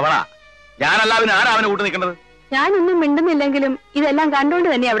ഇനി അവളാ, ഞാനല്ല അവന് ആരാ അവനെ കൂട്ടി നിൽക്കേണ്ടത്? ഞാനൊന്നും മിണ്ടുന്നില്ലെങ്കിലും ഇതെല്ലാം കണ്ടോണ്ട്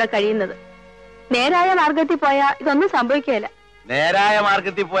തന്നെ അവിടെ കഴിയുന്നത്. നേരായ മാർഗത്തിൽ പോയാ ഇതൊന്നും സംഭവിക്കുകയില്ല. നേരായ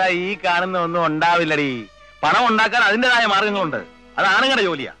മാർഗത്തിൽ പോയാൽ ഈ കാണുന്ന ഒന്നും ഉണ്ടാവില്ലടി. പണം ഉണ്ടാക്കാൻ അതിന്റേതായ മാർഗങ്ങളുണ്ട്. അത് ആണുങ്ങളുടെ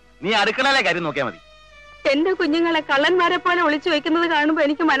ജോലിയാ. നീ അടുക്കളയിലെ കാര്യം നോക്കിയാൽ മതി. എന്റെ കുഞ്ഞുങ്ങളെ കള്ളന്മാരെ പോലെ ഒളിച്ചു വെക്കുന്നത് കാണുമ്പോ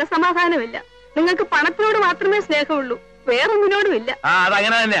എനിക്ക് മനസ്സമാധാനമില്ല. നിങ്ങൾക്ക് പണത്തിനോട് മാത്രമേ സ്നേഹമുള്ളൂ, വേറൊന്നിനോടും ഇല്ല. ആ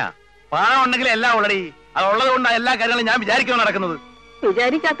അതങ്ങനെ തന്നെയാ. പണം ഉണ്ടെങ്കിൽ എല്ലാം ഉള്ളടി. അത് ഉള്ളത് കൊണ്ടാണ് എല്ലാ കാര്യങ്ങളും ഞാൻ വിചാരിക്കുമോ നടക്കുന്നത്.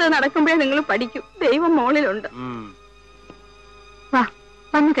 വിചാരിക്കാത്തത് നടക്കുമ്പോഴേ നിങ്ങൾ പഠിക്കൂ. ദൈവം മോളിലുണ്ട്. വാ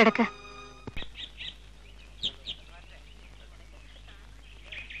വന്നു കിടക്ക.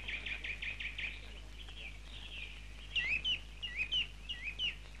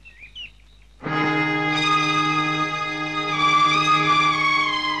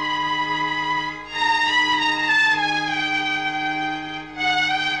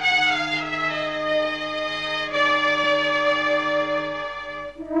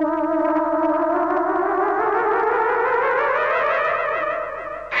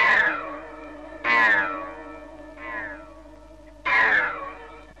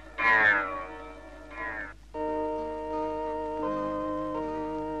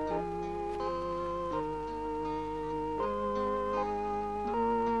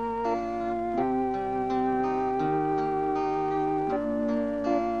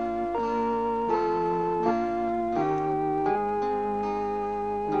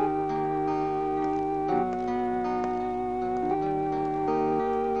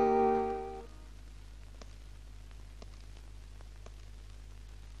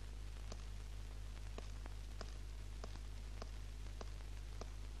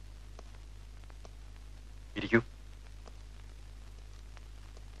 ഇരിക്കൂ.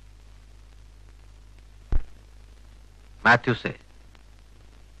 മാത്യൂസേ,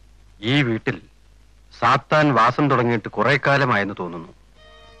 ഈ വീട്ടിൽ സാത്താൻ വാസം തുടങ്ങിയിട്ട് കുറെ കാലമായെന്ന് തോന്നുന്നു.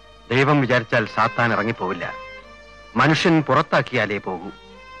 ദൈവം വിചാരിച്ചാൽ സാത്താൻ ഇറങ്ങിപ്പോവില്ല. മനുഷ്യൻ പുറത്താക്കിയാലേ പോകൂ.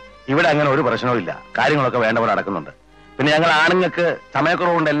 ഇവിടെ അങ്ങനെ ഒരു പ്രശ്നവും ഇല്ല. കാര്യങ്ങളൊക്കെ വേണ്ട പോലെ നടക്കുന്നുണ്ട്. പിന്നെ ഞങ്ങൾ ആണുങ്ങൾക്ക്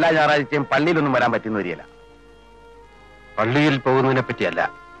സമയക്കുറവുകൊണ്ട് എല്ലാ ഞായറാഴ്ചയും പള്ളിയിലൊന്നും വരാൻ പറ്റുന്ന വരികയില്ല. പള്ളിയിൽ പോകുന്നതിനെ പറ്റിയല്ല.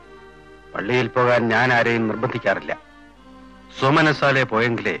 പള്ളിയിൽ പോകാൻ ഞാൻ ആരെയും നിർബന്ധിക്കാറില്ല. സ്വമനസാലെ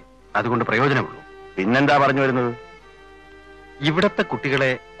പോയെങ്കിലേ അതുകൊണ്ട് പ്രയോജനമുള്ളൂ. പിന്നെന്താ പറഞ്ഞു വരുന്നത്? ഇവിടത്തെ കുട്ടികളെ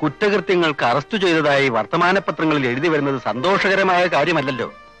കുറ്റകൃത്യങ്ങൾക്ക് അറസ്റ്റ് ചെയ്തതായി വർത്തമാനപത്രങ്ങളിൽ എഴുതി വരുന്നത് സന്തോഷകരമായ കാര്യമല്ലല്ലോ.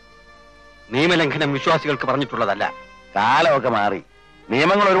 നിയമലംഘനം വിശ്വാസികൾക്ക് പറഞ്ഞിട്ടുള്ളതല്ല. കാലമൊക്കെ മാറി.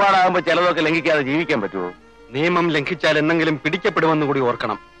 നിയമങ്ങൾ ഒരുപാടാകുമ്പോൾ ചിലതൊക്കെ ലംഘിക്കാതെ ജീവിക്കാൻ പറ്റുമോ? നിയമം ലംഘിച്ചാൽ എന്തെങ്കിലും പിടിക്കപ്പെടുമെന്ന് കൂടി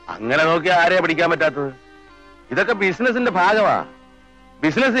ഓർക്കണം. അങ്ങനെ നോക്കിയാൽ ആരെയാ പിടിക്കാൻ പറ്റാത്തത്? ഇതൊക്കെ ബിസിനസിന്റെ ഭാഗമാ.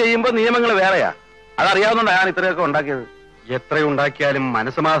 ബിസിനസ് ചെയ്യുമ്പോൾ നിയമങ്ങൾ വേറെയാ. അതറിയാവുന്നതാണ് ഞാൻ ഇത്രയൊക്കെ ഉണ്ടാക്കിയത്. എത്രയുണ്ടാക്കിയാലും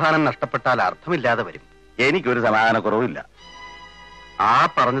മനസ്സമാധാനം നഷ്ടപ്പെട്ടാൽ അർത്ഥമില്ലാതെ വരും. എനിക്കൊരു സമാധാനക്കുറവില്ല. ആ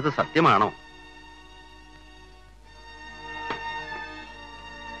പറഞ്ഞത് സത്യമാണോ?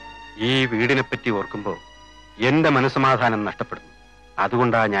 ഈ വീടിനെപ്പറ്റി ഓർക്കുമ്പോ എന്റെ മനസ്സമാധാനം നഷ്ടപ്പെടുന്നു.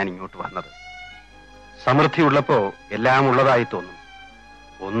 അതുകൊണ്ടാ ഞാൻ ഇങ്ങോട്ട് വന്നത്. സമൃദ്ധിയുള്ളപ്പോ എല്ലാം ഉള്ളതായി തോന്നും.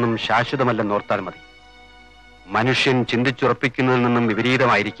 ഒന്നും ശാശ്വതമല്ലെന്നോർത്താൽ മതി. മനുഷ്യൻ ചിന്തിച്ചുറപ്പിക്കുന്നതിൽ നിന്നും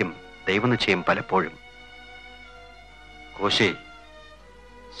വിപരീതമായിരിക്കും ദൈവനിശ്ചയം പലപ്പോഴും. കോശേ,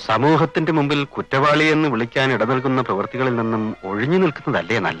 സമൂഹത്തിന്റെ മുമ്പിൽ കുറ്റവാളി എന്ന് വിളിക്കാൻ ഇടനൽകുന്ന പ്രവൃത്തികളിൽ നിന്നും ഒഴിഞ്ഞു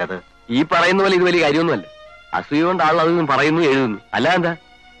നിൽക്കുന്നതല്ലേ നല്ലത്? ഈ പറയുന്ന പോലെ ഇത് വലിയ കാര്യമൊന്നുമല്ല. അസൂയ കൊണ്ട് ആൾ അതൊന്നും പറയുന്നു എഴുതുന്നു. അല്ല എന്താ?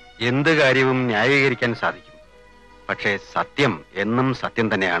 എന്ത് കാര്യവും ന്യായീകരിക്കാൻ സാധിക്കും. പക്ഷേ സത്യം എന്നും സത്യം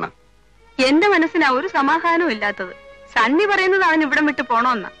തന്നെയാണ്. എന്റെ മനസ്സിനാ ഒരു സമാധാനവും ഇല്ലാത്തത്. സണ്ണി പറയുന്നത് അവൻ ഇവിടം വിട്ട്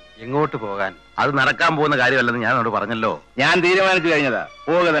പോണോന്നാ. എങ്ങോട്ട് പോകാൻ? അത് നടക്കാൻ പോകുന്ന കാര്യമല്ലെന്ന് ഞാൻ അവരോട് പറഞ്ഞല്ലോ. ഞാൻ തീരുമാനിച്ചു കഴിഞ്ഞതാ.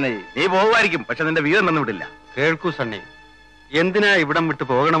 പോവുക തന്നെ. നീ പോകുമായിരിക്കും, പക്ഷെ നിന്റെ വീട് ഒന്നും വിടില്ല. കേൾക്കൂ സണ്ണി, എന്തിനാ ഇവിടം വിട്ട്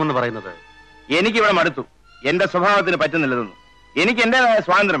പോകണമെന്ന് പറയുന്നത്? എനിക്കിവിടെ മടുത്തു. എന്റെ സ്വഭാവത്തിന് പറ്റുന്നില്ലതൊന്നും. എനിക്ക് എന്റേതായ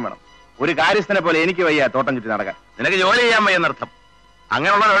സ്വാതന്ത്ര്യം വേണം. ഒരു കാര്യസ്ഥനെ പോലെ എനിക്ക് വയ്യ തോട്ടം ചുറ്റി നടക്കാൻ. നിനക്ക് ജോലി ചെയ്യാൻ വയ്യെന്നർത്ഥം.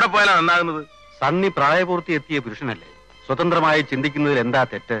 അങ്ങനെയുള്ളവർ എവിടെ പോയാലാണ് നന്നാകുന്നത്? സണ്ണി പ്രായപൂർത്തി എത്തിയ പുരുഷനല്ലേ. സ്വതന്ത്രമായി ചിന്തിക്കുന്നതിൽ എന്താ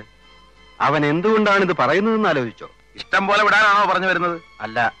തെറ്റ്? അവൻ എന്തുകൊണ്ടാണ് ഇത് പറയുന്നതെന്ന് ആലോചിച്ചോ? ഇഷ്ടം പോലെ വിടാനാണോ പറഞ്ഞു വരുന്നത്?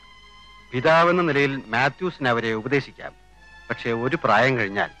 അല്ല, പിതാവെന്ന നിലയിൽ മാത്യൂസിന് അവരെ ഉപദേശിക്കാം. പക്ഷെ ഒരു പ്രായം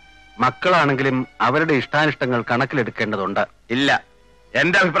കഴിഞ്ഞാൽ മക്കളാണെങ്കിലും അവരുടെ ഇഷ്ടാനിഷ്ടങ്ങൾ കണക്കിലെടുക്കേണ്ടതുണ്ട്. ഇല്ല,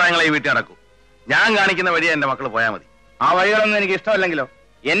 എന്റെ അഭിപ്രായങ്ങളെ ഈ വീട്ടിൽ നടക്കൂ. ഞാൻ കാണിക്കുന്ന വഴിയെ എന്റെ മക്കൾ പോയാൽ മതി. ആ വഴികളൊന്നും എനിക്ക് ഇഷ്ടമല്ലെങ്കിലോ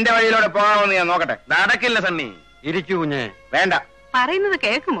എന്റെ വഴിയിലൂടെ പോകാമെന്ന് ഞാൻ നോക്കട്ടെ. നടക്കില്ല സണ്ണി. ഇരിക്കൂ കുഞ്ഞേ. വേണ്ട. പറയുന്നത്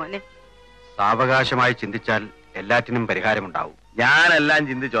കേൾക്കുമോനെ. സാവകാശമായി ചിന്തിച്ചാൽ എല്ലാറ്റിനും പരിഹാരമുണ്ടാവും. ഞാനെല്ലാം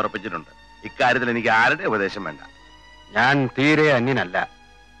ചിന്തിച്ചുറപ്പിച്ചിട്ടുണ്ട്. ഇക്കാര്യത്തിൽ എനിക്ക് ആരുടെ ഉപദേശം വേണ്ട. ഞാൻ തീരെ അന്യനല്ല.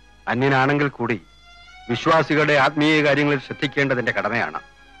 അന്യനാണെങ്കിൽ കൂടി വിശ്വാസികളുടെ ആത്മീയ കാര്യങ്ങളിൽ ശ്രദ്ധിക്കേണ്ടതിന്റെ കടമയാണ്.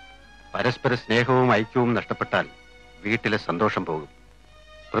 പരസ്പര സ്നേഹവും ഐക്യവും നഷ്ടപ്പെട്ടാൽ വീട്ടിലെ സന്തോഷം പോകും.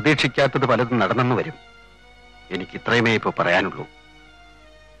 പ്രതീക്ഷിക്കാത്തത് പലതും നടന്നെന്ന് വരും. എനിക്ക് ഇത്രയുമേ ഇപ്പോൾ പറയാനുള്ളൂ.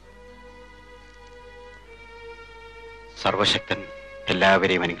 സർവശക്തൻ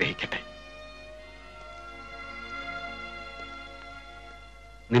എല്ലാവരെയും അനുഗ്രഹിക്കട്ടെ.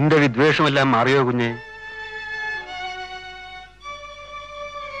 നിന്റെ വിദ്വേഷമെല്ലാം മാറിയോ കുഞ്ഞെ?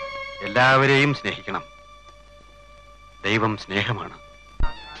 എല്ലാവരെയും സ്നേഹിക്കണം. ദൈവം സ്നേഹമാണ്.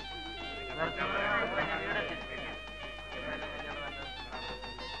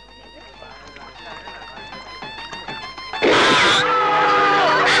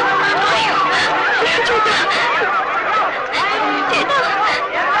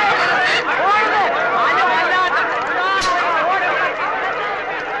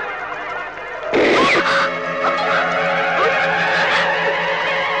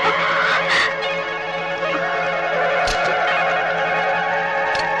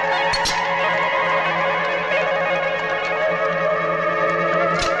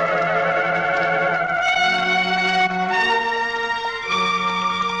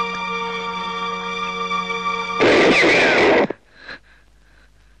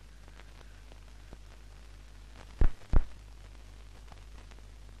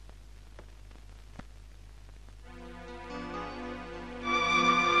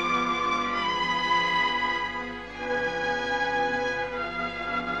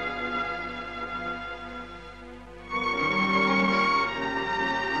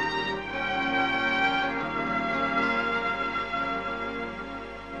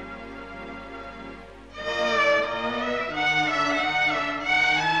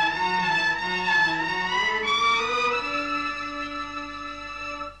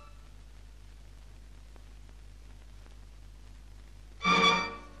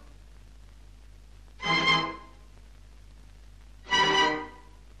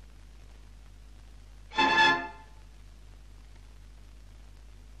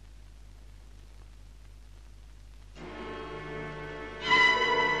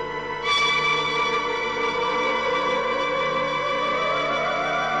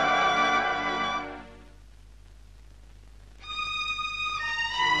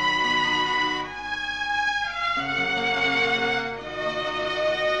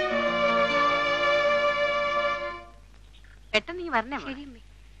 പെട്ടെന്ന് നീ വരണേ.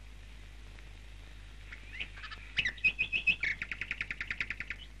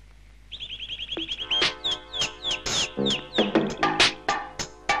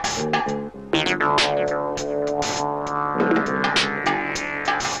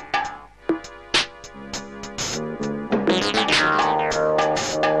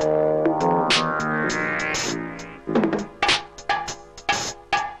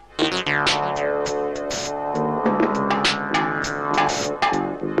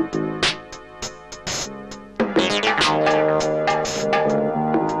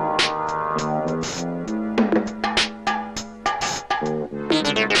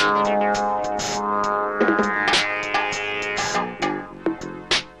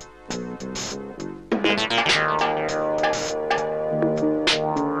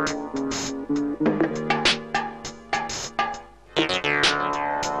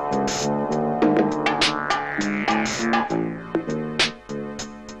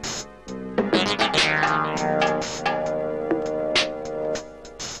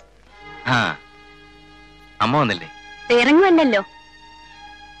 അമ്മ വന്നില്ലേ? ഇറങ്ങുമല്ലോ,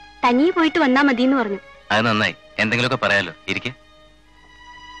 തനിയെ പോയിട്ട് വന്നാ മതിന്ന് പറഞ്ഞു. അത് നന്നായി. എന്തെങ്കിലുമൊക്കെ പറയാലോ. ഇരിക്കെ.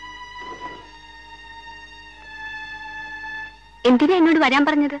 എന്തിനാ എന്നോട് വരാൻ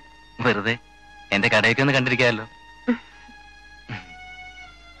പറഞ്ഞത്? വെറുതെ എന്റെ കടയൊക്കെ ഒന്ന് കണ്ടിരിക്കാമല്ലോ.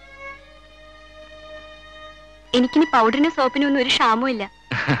 എനിക്കിനി പൗഡറിനും സോപ്പിനും ഒന്നും ഒരു ക്ഷാമവും ഇല്ല.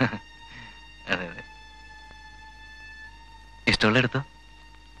 അതെ അതെ, ഇഷ്ടമുള്ള എടുത്തോ.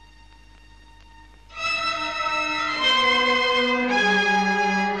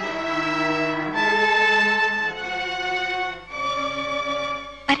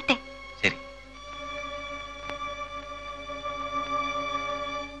 വരട്ടെ. ശരി.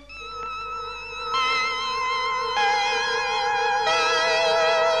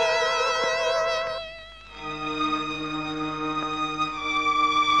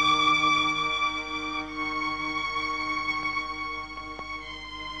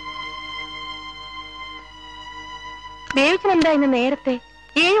 ദേവിച്ചനെന്താ ഇന്ന് നേരത്തെ?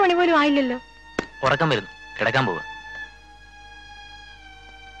 7 മണി പോലും ആയില്ലല്ലോ. ഉറക്കം വരുന്നു, കിടക്കാൻ പോവാ.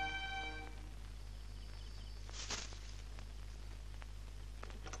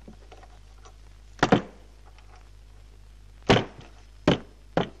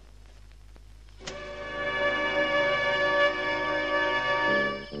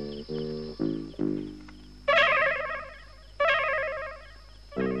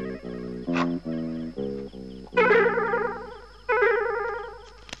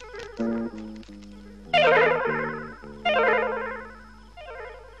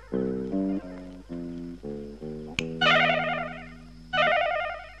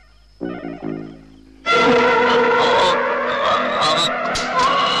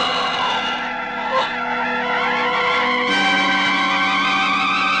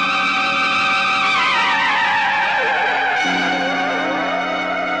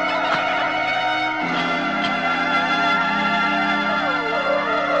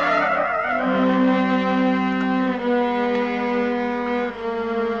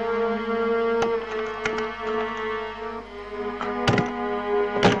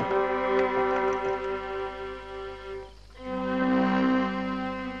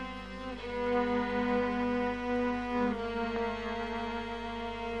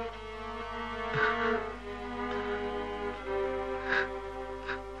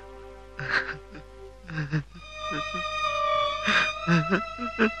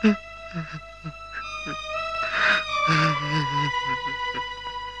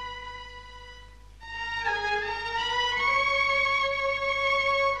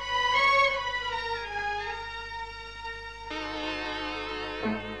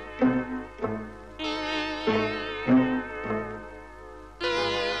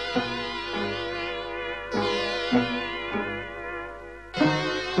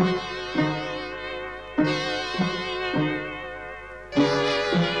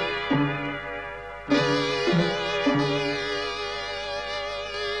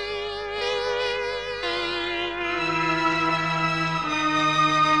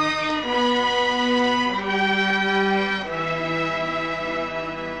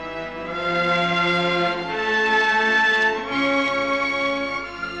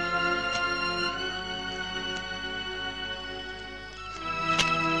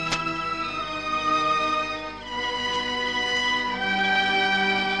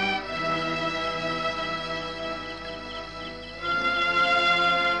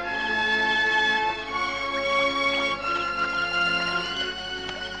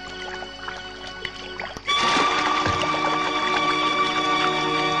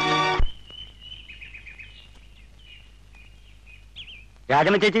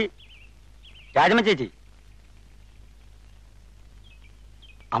 രാജമ്മ ചേച്ചി, രാജമ്മ ചേച്ചി,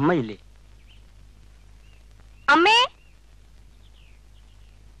 അമ്മയില്ലേ? അമ്മേ,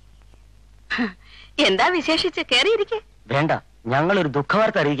 എന്താ വിശേഷിച്ച്? കേറിയിരിക്കെ. വേണ്ട, ഞങ്ങളൊരു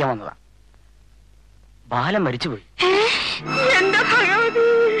ദുഃഖവാർത്ത അറിയിക്കാൻ വന്നതാ. ബാലൻ മരിച്ചുപോയി. എന്റെ ഭഗവതി,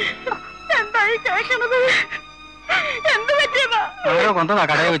 എന്തായി കേൾക്കണത്? എന്ത് പറ്റിയതാ? ആരോ കൊന്നതാ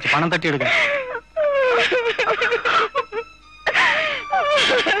കടയെ വെച്ച് പണം തട്ടിയെടുക്കാൻ.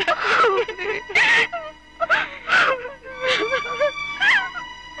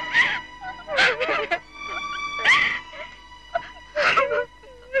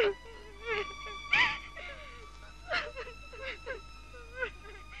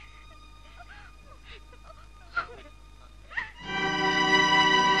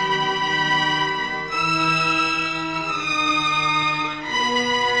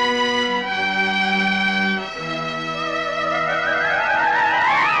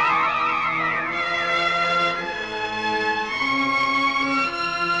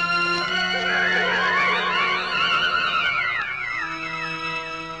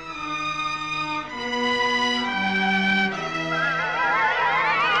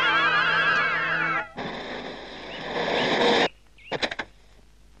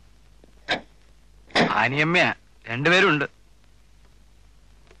 ആനിയമ്മയാ, രണ്ടുപേരുണ്ട്.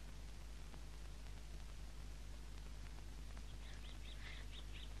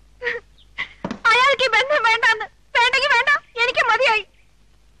 അയാൾക്ക് ബന്ധം വേണ്ടെന്ന്. വേണ്ടെങ്കിൽ വേണ്ട, എനിക്ക് മതിയായി.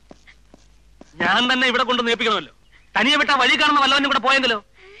 ഞാൻ തന്നെ ഇവിടെ കൊണ്ട് നേപ്പിക്കണമല്ലോ. തനിയെ വിട്ട വഴി കാണുന്ന വല്ലവനും ഇവിടെ പോയെങ്കിലോ?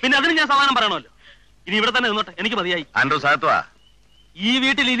 പിന്നെ അതിന് ഞാൻ സമാധാനം പറയണമല്ലോ. ഇനി ഇവിടെ തന്നെ നിന്നോട്ടെ, എനിക്ക് മതിയായി. ആൻഡ്രൂ സാത്വാ, ഈ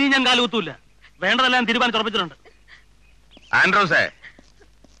വീട്ടിൽ ഇനി ഞാൻ കാലുകുത്തൂല. വേണ്ടതെല്ലാം തീരുമാനം ഉറപ്പിച്ചിട്ടുണ്ട്. ആൻഡ്രോസേ,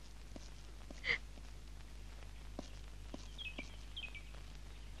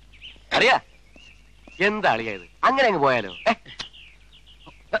 അറിയാ എന്താ അളിയത്? അങ്ങനെ അങ്ങ് പോയാലോ?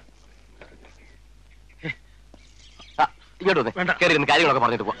 ഇങ്ങോട്ട് വന്നേ, കയറി ഇരുന്ന് കാര്യങ്ങളൊക്കെ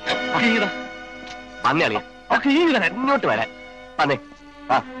പറഞ്ഞിട്ട് പോ. വന്നേ അളിയ, ഇങ്ങോട്ട് വരാൻ വന്നേ.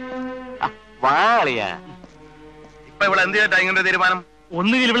 വാ അളിയ. ഇപ്പൊ ഇവിടെ എന്ത് ചെയ്തിട്ടാ ഇങ്ങനെ തീരുമാനം?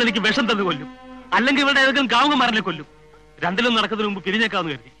 ഒന്നുകിൽ ഇവിടെ എനിക്ക് വിഷം തന്നു കൊല്ലും, അല്ലെങ്കിൽ ഇവിടെ ഏതെങ്കിലും കാവുകന്മാരനെ കൊല്ലും. രണ്ടിലും നടക്കുന്നതിന് മുമ്പ്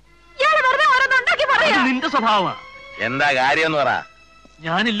പിരിഞ്ഞേക്കാന്ന് കരുതി. നിന്റെ സ്വഭാവമാ. എന്താ കാര്യം എന്ന് പറ.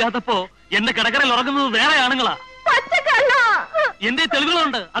 ഞാനില്ലാത്തപ്പോ എന്റെ കിടക്കറയിൽ ഉറങ്ങുന്നത് വേറെ ആണുങ്ങളാ. എന്റെ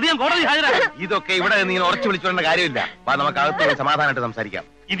തെളിവുകളുണ്ട്, അത് ഞാൻ കോടതി ഹാജരാണ്. ഇതൊക്കെ ഇവിടെ നിങ്ങൾ ഉറച്ചു വിളിച്ചോണ്ട കാര്യമില്ല. നമുക്ക് അകത്ത് സമാധാനമായിട്ട് സംസാരിക്കാം.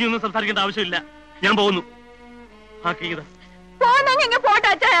 ഇനിയൊന്നും സംസാരിക്കേണ്ട ആവശ്യമില്ല, ഞാൻ പോകുന്നു.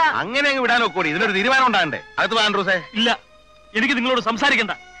 അങ്ങനെ അങ്ങ് വിടാൻ നോക്കൂടി, ഇതിനൊരു തീരുമാനം ഉണ്ടാകണ്ടേ? അകത്ത് വാ ആൻഡ്രൂസേ. ഇല്ല, എനിക്ക് നിങ്ങളോട്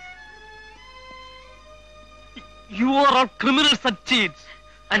സംസാരിക്കണ്ട. You are all criminals and cheats.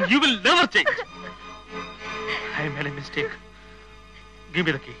 and you will never change. I made a mistake. Give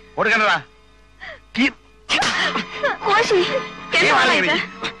me the key. കൊടുക്കണ്ടടാ. Koshy എന്താ ഇത്?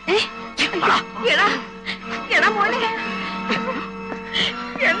 എടാ എടാ മോനെ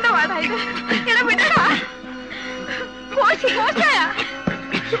എന്താ വാടാ ഇത്? എടാ വിടടാ. കോശി കോശായ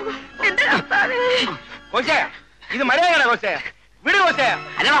എന്റെ കർത്താവേ. കോശായ ഇത് മലയാള കോശായ. വിട് കോശായ.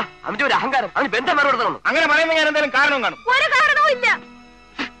 അല്ലടാ അവന്റെ ഒരു അഹങ്കാരം. അവന് ബന്ധം മറുപടി. അങ്ങനെ പറയുന്ന ഞാൻ എന്തെങ്കിലും കാരണം കാണും. ഒരു കാരണവും ഇല്ല.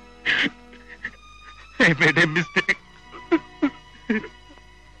 I made a mistake.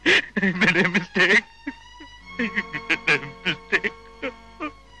 I made a mistake.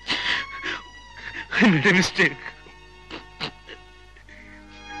 I made a mistake.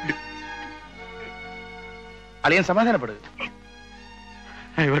 അളിയൻ സമാധാനപ്പെടുക.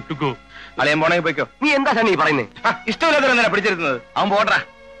 I want to go. അളിയൻ പോണെങ്കിൽ പോയിക്കോ. നീ എന്താ നീ പറയുന്നേ? ഇഷ്ടമില്ലാത്തവരെന്താ പിടിച്ചിരുന്നത്? അവൻ പോട്ടാ.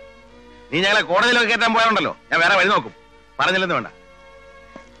 നീ ഞങ്ങളെ കോടതിയിലൊക്കെ കയറ്റാൻ പോയാണ്ടല്ലോ, ഞാൻ വേറെ വഴി നോക്കും. പറഞ്ഞില്ലെന്ന് വേണ്ട.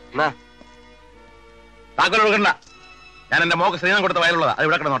 താക്കോൽ കൊടുക്കണ്ട. ഞാൻ എന്റെ മോക്ക് ശ്രീധരൻ കൊടുത്ത വയലുള്ളതാ. അത്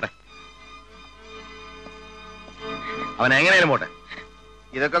ഇവിടെ കിടന്നോട്ടെ. അവൻ എങ്ങനെയാലും പോട്ടെ.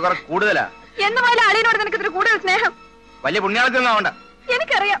 ഇതൊക്കെ കുറെ കൂടുതലാ. എന്ന് പോലെ അളിയനോട് നിനക്ക് ഇത്ര കൂടുതൽ സ്നേഹം? വലിയ പുണ്യാളത്തിനൊന്നും ആവണ്ട.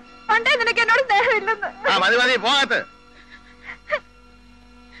 എനിക്കറിയാം പണ്ടേ നിനക്ക് എന്നോട് സ്നേഹമില്ലെന്ന്. മതി മതി പോകത്ത്.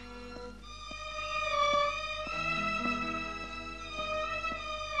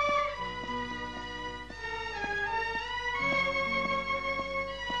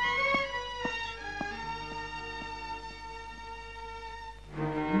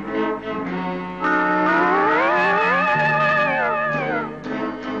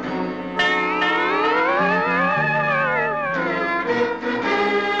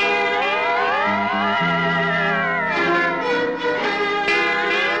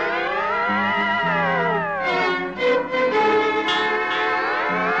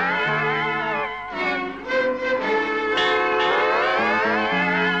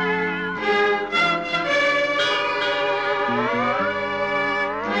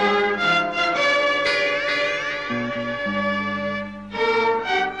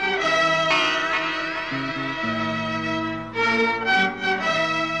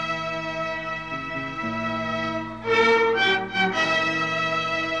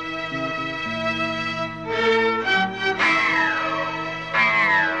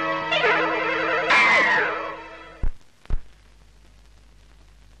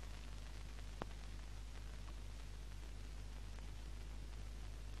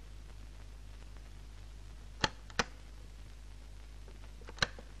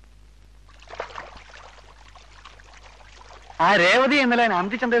 ആ രേവതി ഇന്നലെ ഞാൻ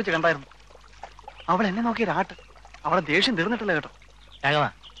അന്തിച്ചന്ത വെച്ച് കണ്ടായിരുന്നു. അവൾ എന്നെ നോക്കിയ രാട്ട്. അവളെ ദേഷ്യം തീർന്നിട്ടില്ല കേട്ടോ. രാഘവ,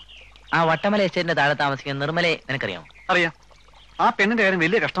 ആ വട്ടമല എസ്റ്റേറ്റിന്റെ താഴെ താമസിക്കുന്ന നിർമ്മലയെ നിനക്കറിയാമോ? അറിയാം. ആ പെണ്ണിന്റെ കാര്യം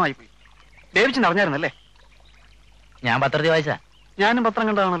വലിയ കഷ്ടമായി പോയി. ദേവിച്ചൻ അറിഞ്ഞായിരുന്നല്ലേ? ഞാൻ പത്രത്തിൽ വായിച്ചാ. ഞാനും പത്രം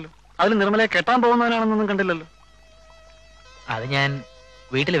കണ്ടതാണല്ലോ. അതിൽ നിർമ്മലയെ കെട്ടാൻ പോകുന്നവനാണെന്നൊന്നും കണ്ടില്ലല്ലോ. അത് ഞാൻ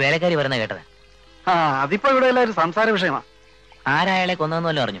വീട്ടിൽ വേലക്കാരി പറയുന്ന കേട്ടത്. ആ അതിപ്പോ ഇവിടെ എല്ലാം ഒരു സംസാര വിഷയമാ. ആരായാളെ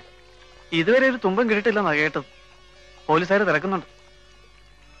കൊന്നതെന്നല്ലോ അറിഞ്ഞു? ഇതുവരെ ഒരു തുമ്പം കിട്ടിയിട്ടില്ലെന്നാ കേട്ടത്. പോലീസുകാർ തിരക്കുന്നുണ്ട്.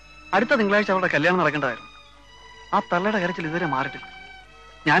 അടുത്ത തിങ്കളാഴ്ച അവരുടെ കല്യാണം നടക്കേണ്ടതായിരുന്നു. ആ തള്ളയുടെ കരച്ചിൽ ഇതുവരെ മാറിയിട്ടില്ല.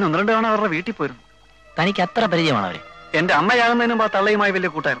 ഞാൻ 1-2 തവണ അവരുടെ വീട്ടിൽ പോയിരുന്നു. തനിക്ക് അത്ര പരിചയമാണോ അവരെ? എന്റെ അമ്മയാകുന്നതിനും ആ തള്ളയുമായി വലിയ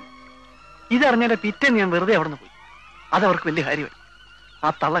കൂട്ടായിരുന്നു. ഇതറിഞ്ഞാൽ പിറ്റേന്ന് ഞാൻ വെറുതെ അവിടെ നിന്ന് പോയി. അതവർക്ക് വലിയ കാര്യമായി.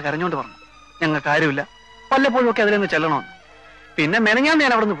 ആ തള്ള കരഞ്ഞോണ്ട് പറഞ്ഞു, ഞങ്ങൾക്ക് കാര്യമില്ല, വല്ലപ്പോഴും ഒക്കെ അതിലൊന്ന് ചെല്ലണമെന്ന്. പിന്നെ മെനഞ്ഞാന്ന്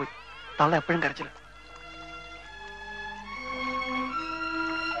ഞാൻ അവിടെ നിന്ന് പോയി. തള്ള എപ്പോഴും കരച്ചില്ല.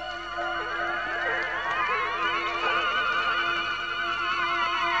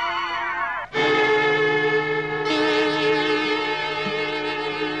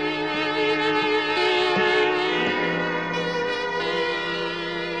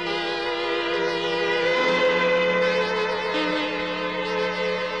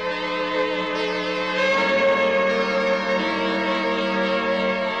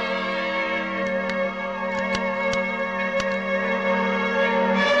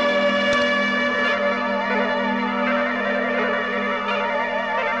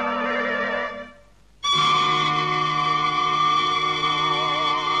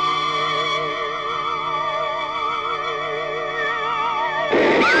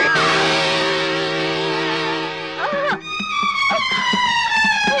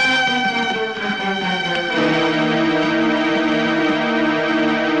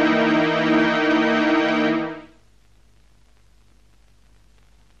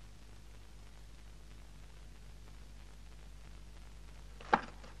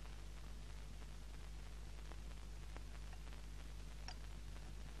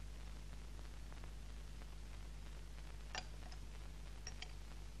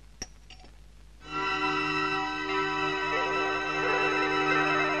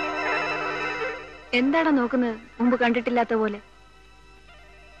 എന്താടാ നോക്കുന്നത് മുമ്പ് കണ്ടിട്ടില്ലാത്ത പോലെ?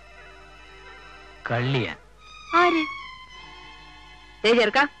 കള്ളിയാ. ആര്?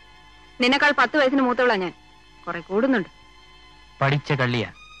 ചെറുക്ക, നിന്നെക്കാൾ 10 വയസ്സിന് മൂത്തവളാ ഞാൻ. കുറെ കൂടുന്നുണ്ട്. പഠിച്ച കള്ളിയാ.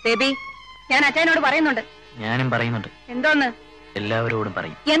 ബേബി, ഞാൻ അച്ഛനോട് പറയുന്നുണ്ട്. ഞാനും പറയുന്നുണ്ട്. എന്തോന്ന്? എല്ലാവരോടും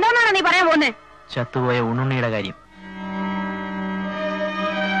പറയും. എന്താണോ നീ പറയാൻ പോകുന്നേ? ചത്തുപോയ ഉണ്ണുണ്ണിയുടെ കാര്യം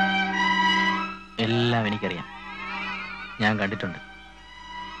എല്ലാം എനിക്കറിയാം. ഞാൻ കണ്ടിട്ടുണ്ട്.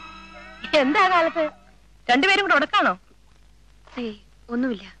 എന്താ കാലത്ത് രണ്ടുപേരും കൂടെ ഉടക്കാണോ?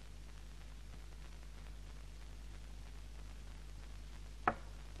 ഒന്നുമില്ല.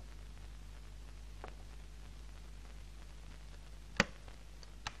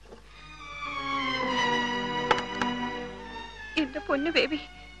 എന്റെ പൊന്നു ബേബി,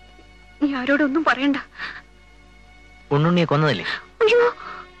 നീ ആരോടൊന്നും പറയണ്ട. ഉണ്ണുണ്ണിയെ കൊന്നതല്ലേ? അയ്യോ,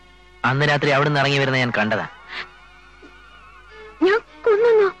 അന്ന് രാത്രി അവിടെ നിന്ന് ഇറങ്ങി വരുന്ന ഞാൻ കണ്ടതാ. ഞാൻ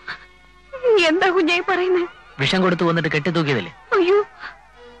കൊന്നോ? എന്താ കുഞ്ഞെ പറയുന്നേ? വിഷം കൊടുത്തു വന്നിട്ട് കെട്ടിത്തൂക്കിയതല്ലേ? അയ്യോ,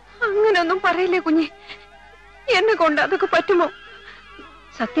 അങ്ങനെയൊന്നും പറയില്ലേ കുഞ്ഞെ. എന്നെ കൊണ്ട് അതൊക്കെ പറ്റുമോ?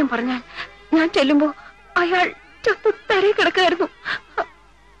 സത്യം പറഞ്ഞാൽ ഞാൻ ചെല്ലുമ്പോ അയാൾ ചത്തു തറയിൽ കിടക്കായിരുന്നു.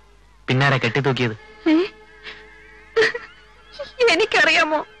 പിന്നാരാ കെട്ടിത്തൂക്കിയത്?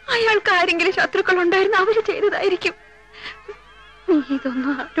 എനിക്കറിയാമോ? അയാൾക്ക് ആരെങ്കിലും ശത്രുക്കൾ ഉണ്ടായിരുന്നു, അവര് ചെയ്തതായിരിക്കും. നീ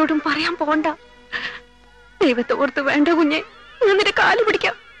ഇതൊന്നും ആരോടും പറയാൻ പോണ്ട. ദൈവത്തെ ഓർത്ത് വേണ്ട കുഞ്ഞെ. ഞാൻ നിന്റെ കാല്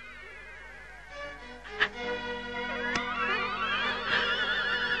പിടിക്കാം.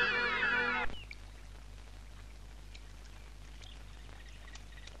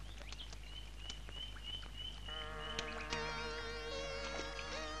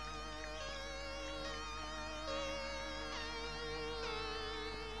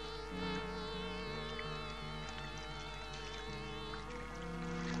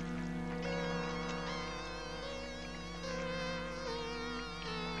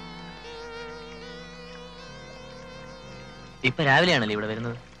 ഇപ്പൊ രാവിലെയാണല്ലേ ഇവിടെ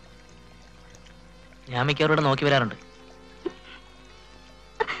വരുന്നത്? ഞാൻ മിക്കവരോട് നോക്കി വരാറുണ്ട്.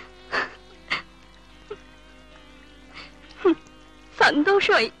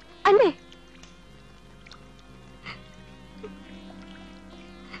 സന്തോഷമായി അല്ലേ?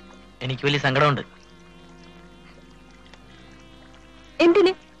 എനിക്ക് വലിയ സങ്കടമുണ്ട്.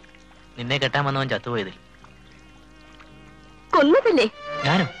 എന്തിന്? നിന്നെ കെട്ടാൻ വന്നവൻ ചത്തുപോയതിൽ. കൊന്നതല്ലേ?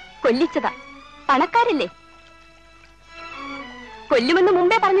 ഞാനോ? കൊല്ലിച്ചതാ. പണക്കാരല്ലേ? കൊല്ലുമെന്ന്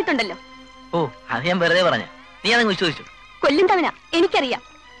മുമ്പേ പറഞ്ഞിട്ടുണ്ടല്ലോ. ഓ, അത് ഞാൻ വെറുതെ പറഞ്ഞ. നീ അതങ്ങ് വിശ്വസിച്ചു? കൊല്ലുന്നവനാ, എനിക്കറിയാം.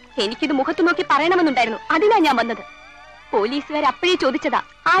 എനിക്കിത് മുഖത്ത് നോക്കി പറയണമെന്നുണ്ടായിരുന്നു. അതിനാ ഞാൻ വന്നത്. പോലീസുകാർ അപ്പോഴേ ചോദിച്ചതാ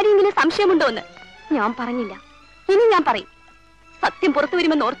ആരെങ്കിലും സംശയമുണ്ടോ എന്ന്. ഞാൻ പറഞ്ഞില്ല. ഇനി ഞാൻ പറയും. സത്യം പുറത്തു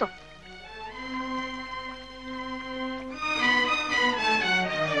വരുമെന്ന് ഓർത്തോ.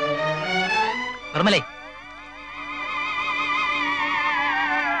 നിർമ്മലേ,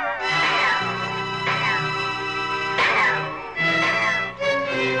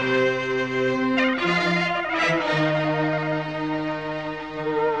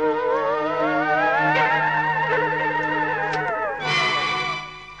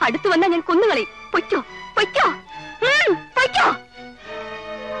 അടുത്തു വന്നാ ഞാൻ കൊന്നുകളയും. പൊയ്ക്കോ, പൊയ്ക്കോ, പൊയ്ക്കോ.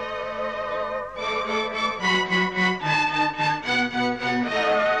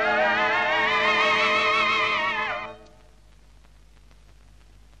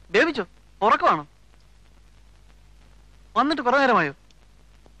 ബേബിച്ചോ, ഉറക്കമാണോ? വന്നിട്ട് കുറെ നേരമായോ?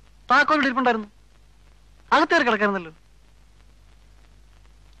 താക്കോൽ ഇരിപ്പുണ്ടായിരുന്നു. അകത്തേറി കിടക്കായിരുന്നല്ലോ.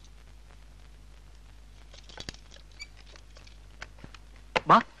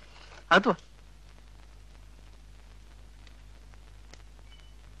 വാ, അകത്ത് വാ.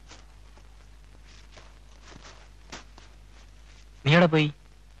 നീ എവിടെ പോയി?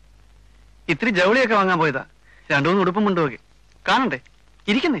 ഇത്തിരി ജൗളിയൊക്കെ വാങ്ങാൻ പോയതാ. 2-3 ഉടുപ്പും മുണ്ടുമൊക്കെ. കാണണ്ടേ?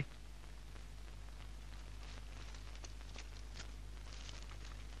 ഇരിക്കുന്നേ.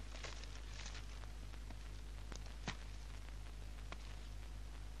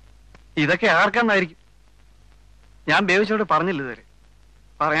 ഇതൊക്കെ ആർക്കാന്നായിരിക്കും? ഞാൻ ബേബിച്ചോട് പറഞ്ഞില്ല ഇതുവരെ.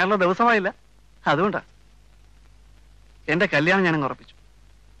 പറയാനുള്ള ദിവസമായില്ല. അതുകൊണ്ടാ. എന്റെ കല്യാണം ഞാനങ്ങ് ഉറപ്പിച്ചു.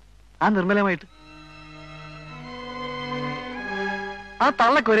 ആ നിർമ്മലമായിട്ട്. ആ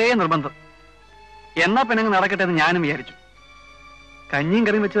തള്ളക്ക് ഒരേ നിർബന്ധം. എന്നാ പിന്നെ നടക്കട്ടെ എന്ന് ഞാനും വിചാരിച്ചു. കഞ്ഞിയും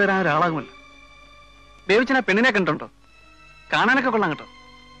കറിയും വെച്ച് തരാൻ ഒരാളാകുമല്ലോ. ബേബിച്ചനെ പെണ്ണിനെ കണ്ടുണ്ടോ? കാണാനൊക്കെ കൊള്ളാം കേട്ടോ.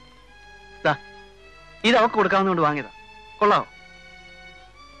 ദാ, ഇത് അവക്ക് കൊടുക്കാവുന്നതുകൊണ്ട് വാങ്ങിയതാ. കൊള്ളാവോ?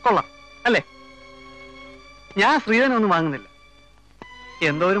 കൊള്ളാം അല്ലേ? ഞാൻ ശ്രീധനൊന്നും വാങ്ങുന്നില്ല.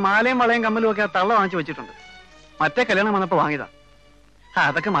 എന്തോ ഒരു മാലയും വളയും കമ്മലും ഒക്കെ ആ തള്ള വാങ്ങിച്ചു വെച്ചിട്ടുണ്ട്. മറ്റേ കല്യാണം വന്നപ്പോ വാങ്ങിയതാ.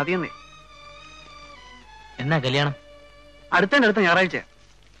 അതൊക്കെ മതിയെന്നേ. എന്നാ കല്യാണം? അടുത്ത ഞായറാഴ്ച.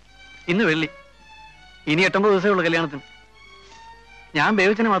 ഇന്ന് വെള്ളി. ഇനി 8-9 ദിവസമേ ഉള്ളൂ കല്യാണത്തിന്. ഞാൻ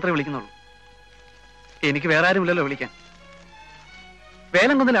ബേബിച്ചനെ മാത്രമേ വിളിക്കുന്നുള്ളൂ. എനിക്ക് വേറെ ആരുമില്ലല്ലോ വിളിക്കാൻ.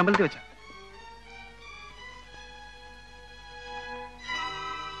 വേലംകുന്നിൽ അമ്പലത്തിൽ വെച്ച.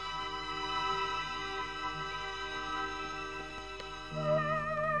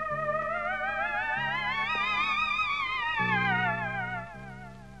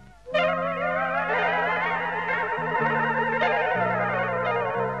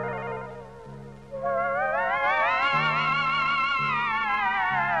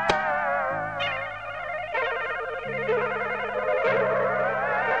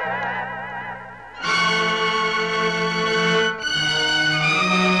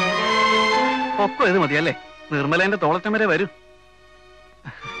 ഇത് മതിയല്ലേ? നിർമ്മലേന്റെ തോളറ്റം വരെ വരൂ.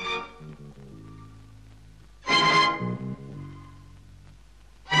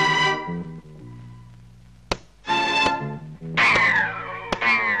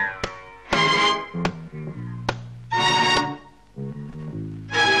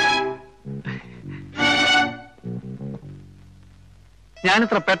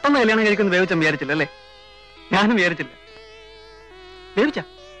 ഞാനിത്ര പെട്ടെന്ന് കല്യാണം കഴിക്കുന്ന വേവിച്ച വിചാരിച്ചില്ലല്ലേ? ഞാനും വിചാരിച്ചില്ല. വേവിച്ച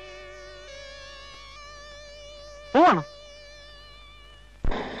പോവാണോ?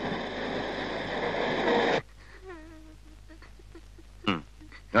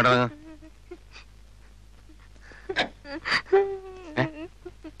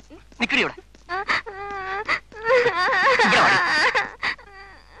 നിക്കടിയോടെ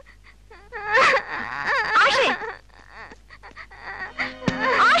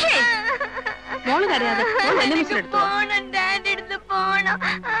മോള് കരയാതെ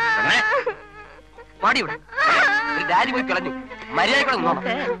പാടിയോടെ ഒരു ഡാഡി പോയി കളഞ്ഞു. മര്യാദ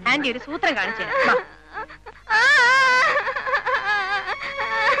ആന്റി ഒരു സൂത്രം കാണിച്ചു.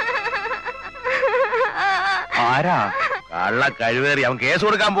 ആരാ? കള്ള കഴിവേറി. അവൻ കേസ്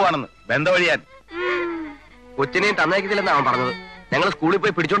കൊടുക്കാൻ പോവാണെന്ന് ബന്ധം വഴിയാൻ. കൊച്ചിനെയും തന്നേക്കില്ലെന്നാ അവൻ പറഞ്ഞത്. ഞങ്ങൾ സ്കൂളിൽ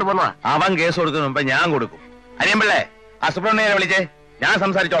പോയി പിടിച്ചോണ്ട് പോന്നതാ. അവൻ കേസ് കൊടുക്കുന്ന മുമ്പ് ഞാൻ കൊടുക്കും. അനിയമ്പിള്ളേ, ആ സുബ്രഹ്മണ്യനെ വിളിച്ചേ, ഞാൻ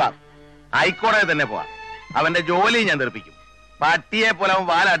സംസാരിച്ചോളാം. ഹൈക്കോടതി തന്നെ പോവാം. അവന്റെ ജോലി ഞാൻ തെറിപ്പിക്കും. പട്ടിയെ പോലെ അവൻ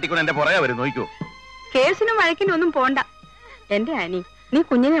വാലാട്ടിക്കൊണ്ട് എന്റെ പുറകെ വരും. നോക്കൂ. കേസിനും വഴക്കിനും ഒന്നും പോണ്ട. എന്റെ അനി, നീ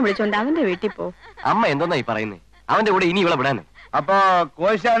കുഞ്ഞിനെ വിളിച്ചോണ്ട് അവന്റെ വീട്ടിൽ പോ. അമ്മ എന്തോന്നാ ഈ പറയുന്നേ? അവന്റെ കൂടെ ഇനി ഇവിടെ വിടാന്. അപ്പൊ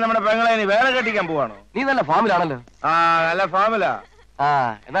കോശ നമ്മുടെ പെങ്ങളെ ഇനി വേറെ കെട്ടിക്കാൻ പോവാണോ? നീ നല്ല ഫാമിലാണല്ലോ. ആ, നല്ല ഫാമിലാ. ആ,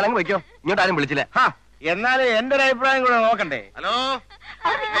 എന്നാൽ അങ്ങ് വെക്കോ. ഇങ്ങോട്ട് ആരും വിളിച്ചില്ല. എന്നാലും എന്റെ ഒരു അഭിപ്രായം കൂടെ നോക്കണ്ടേ? ഹലോ,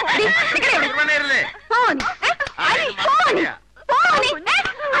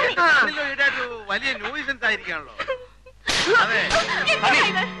 വലിയ ന്യൂസൻസ് ആയിരിക്കാണല്ലോ. അതെ,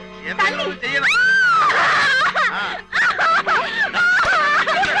 എന്തെങ്കിലും ചെയ്യണം.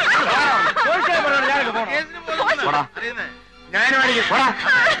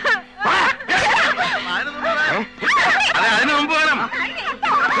 അതെ, അതിന് മുമ്പ് വേണം.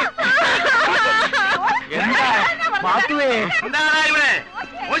 എന്താണ് ഇവിടെ?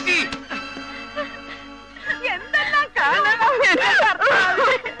 എന്തെല്ലാം കാണണം.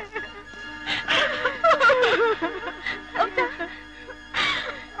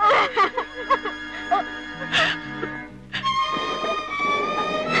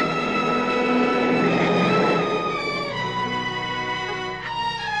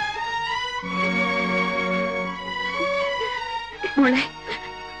 മോളെ,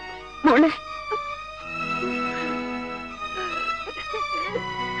 മോളെ,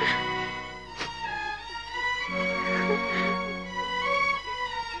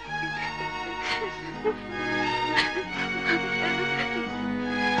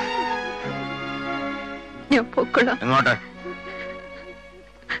 ഞാൻ പൊക്കോളാം. എങ്ങോട്ട്?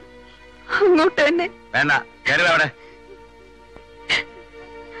 അങ്ങോട്ട് തന്നെ. വേണ്ട, കയറി അവിടെ.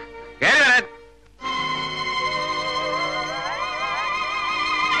 കയറി വരാൻ.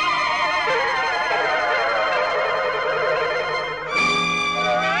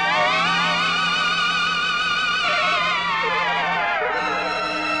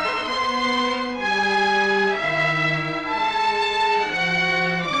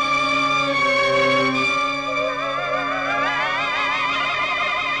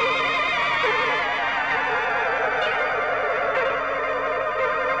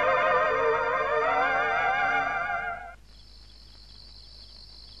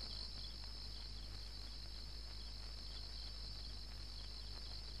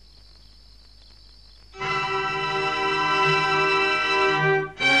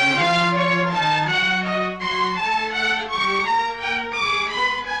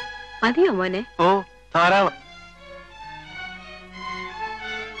 മതിയോ മോനെ? ഓ, ധാരാളം.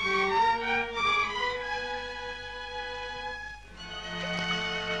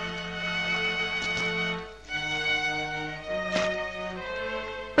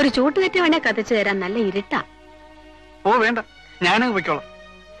 ഒരു ചൂട്ടുകെട്ടി വേണേ കത്തിച്ചു തരാൻ. നല്ല ഇരുട്ടാ. ഓ വേണ്ട, ഞാനങ്ങ് പൊയ്ക്കോളാം.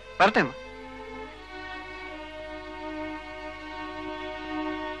 വരട്ടെ.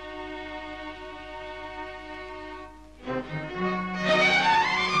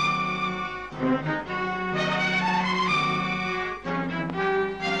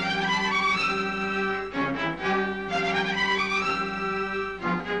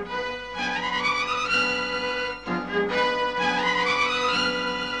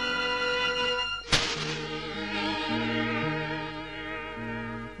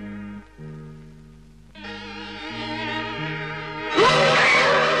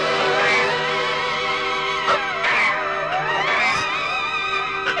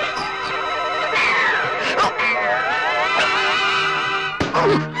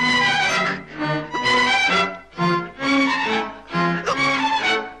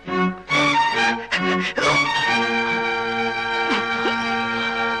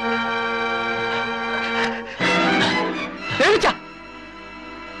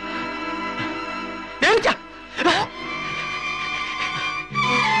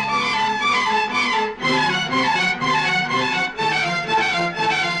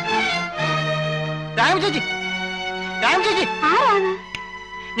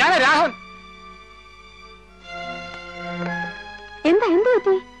 ഞാനാ രാഘവൻ. എന്താ എന്ത്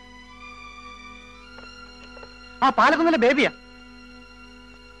പറ്റി? ആ പാലക്കുന്നിലെ ബേബിയാ.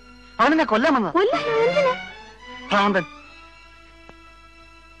 അവനെന്നെ കൊല്ലാൻ വന്നത്. ഭ്രാന്തൻ.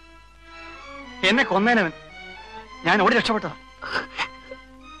 എന്നെ കൊന്നേനവൻ. ഞാൻ ഓടി രക്ഷപ്പെട്ടതാ.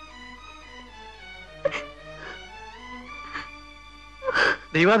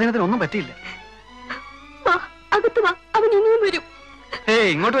 ദൈവാധീനത്തിന് ഒന്നും പറ്റിയില്ല. അകത്ത് വാ, അവൻ ഇനിയും വരും.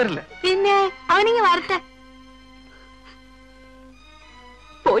 ഇങ്ങോട്ട് വരില്ല. പിന്നെ അവനിങ്ങ് വരട്ടെ.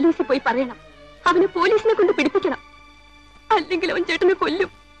 പോലീസിൽ പോയി പറയണം. അവനെ പോലീസിനെ കൊണ്ട് പിടിപ്പിക്കണം. അല്ലെങ്കിൽ അവൻ ചേട്ടനെ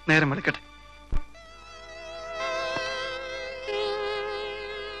കൊല്ലും. നേരം എടുക്കട്ടെ.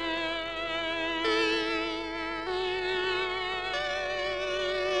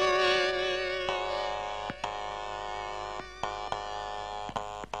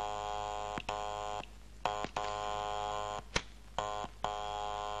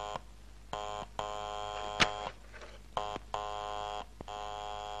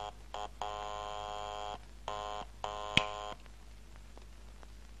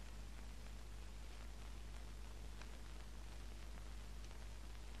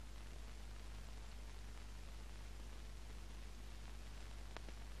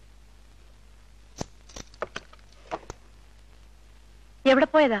 എവിടെ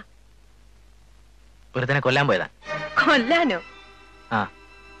പോയതാ? ഒരുത്തനെ കൊല്ലാൻ പോയതാ. കൊല്ലാനോ? ആ.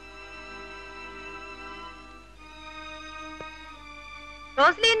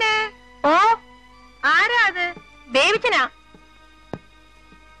 റോസ്ലീനെ. ഓ, ആരാ അത്? ബേബിച്ചനാ.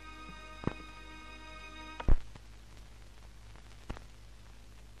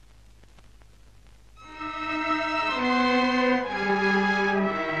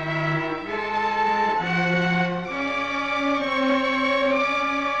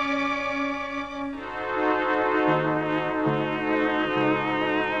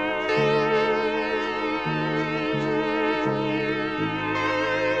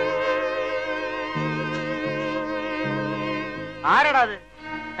 ആരാടാ അത്?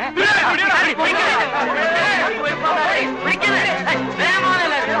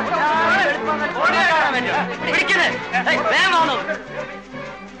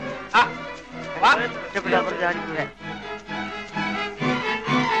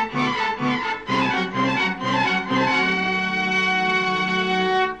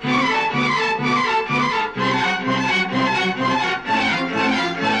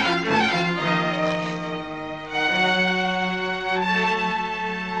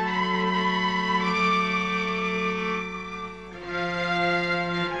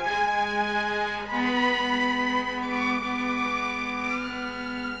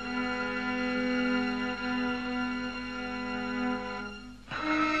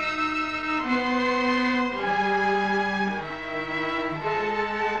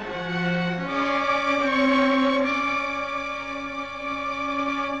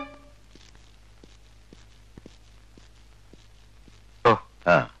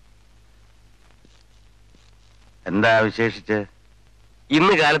 എന്താ വിശേഷിച്ച്?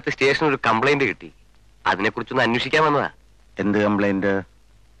 ഇന്ന് കാലത്ത് സ്റ്റേഷനിൽ ഒരു കംപ്ലൈന്റ് കിട്ടി. അതിനെക്കുറിച്ചൊന്ന് അന്വേഷിക്കാൻ വന്നതാ. എന്ത് കംപ്ലൈന്റ്?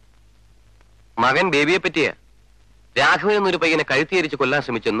 മകൻ ബേബിയെ പറ്റിയാ. രാഘവൻ എന്നൊരു പയ്യനെ കഴുത്തിയരിച്ച് കൊല്ലാൻ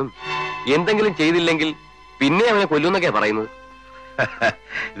ശ്രമിച്ചെന്നും എന്തെങ്കിലും ചെയ്തില്ലെങ്കിൽ പിന്നെ അവനെ കൊല്ലുന്നൊക്കെയാ പറയുന്നത്.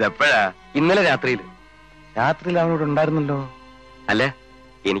 ഇതെപ്പോഴാ? ഇന്നലെ രാത്രിയിൽ. രാത്രിയിൽ അവനോട് ഉണ്ടായിരുന്നല്ലോ. അല്ല,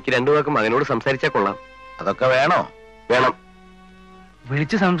 എനിക്ക് രണ്ടു വാക്ക് മകനോട് സംസാരിച്ചാ കൊള്ളാം. അതൊക്കെ വേണോ? വേണം.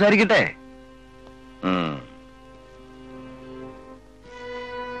 വിളിച്ച് സംസാരിക്കട്ടെ.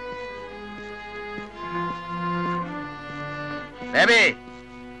 ബേബി,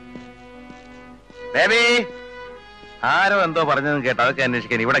 ബേബി, ആരോ എന്തോ പറഞ്ഞതെന്ന് കേട്ടോ. അതൊക്കെ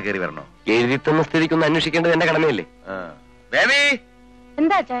അന്വേഷിക്കാൻ ഇവിടെ കയറി വരണോ? എഴുതിത്തുന്ന സ്ഥിതിക്കൊന്ന് അന്വേഷിക്കേണ്ടത് എന്റെ കടമയല്ലേ? ബേബി,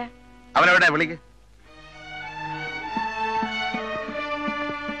 എന്താ അവനെവിടെ? വിളിക്ക്.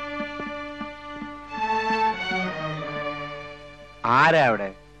 ആരാ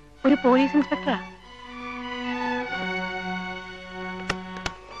അവിടെ? ഒരു പോലീസ് ഇൻസ്പെക്ടറാ.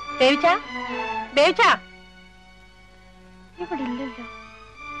 ബേബിച്ചാ, ബേബിച്ചാ, ഇവിടെ ഇല്ലല്ലോ.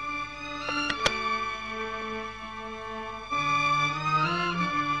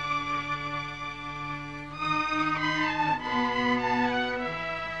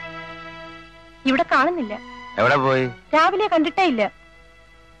 ഇവിടെ കാണുന്നില്ല. എവിടെ പോയി? രാവിലെ കണ്ടിട്ടേ ഇല്ല.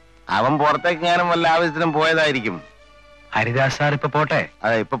 അവൻ പുറത്തേക്കെങ്ങാനും വല്ല ആവശ്യത്തിനും പോയതായിരിക്കും. ഹരിദാസ് സാർ ഇപ്പൊ പോട്ടെ?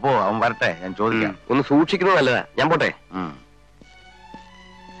 അതെ, ഇപ്പൊ പോ, അവൻ വരട്ടെ, ഞാൻ ചോദിക്കാം. ഒന്ന് സൂക്ഷിക്കുന്നത് നല്ലതാ. ഞാൻ പോട്ടെ.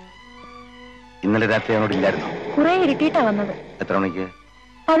 ഇന്നലെ രാത്രി അവനോട് ഇല്ലായിരുന്നു? കുറെ ഇരുട്ടിയിട്ടാ വന്നത്. എത്ര മണിക്ക്?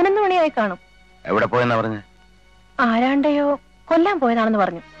 11 മണിയായി കാണും. എവിടെ പോയെന്നാ പറഞ്ഞേ? ആരാണ്ടയോ കൊല്ലാൻ പോയതാണെന്ന്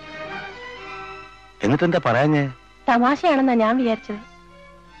പറഞ്ഞു. എന്നിട്ടെന്താ പറയാഞ്ഞേ? തമാശയാണെന്നാ ഞാൻ വിചാരിച്ചത്.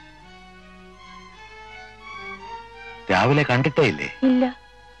 രാവിലെ കണ്ടിട്ടേ ഇല്ലേ? ഇല്ല.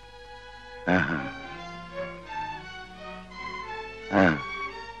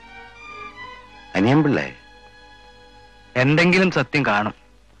 അനിയൻപിള്ളേ, എന്തെങ്കിലും സത്യം കാണും.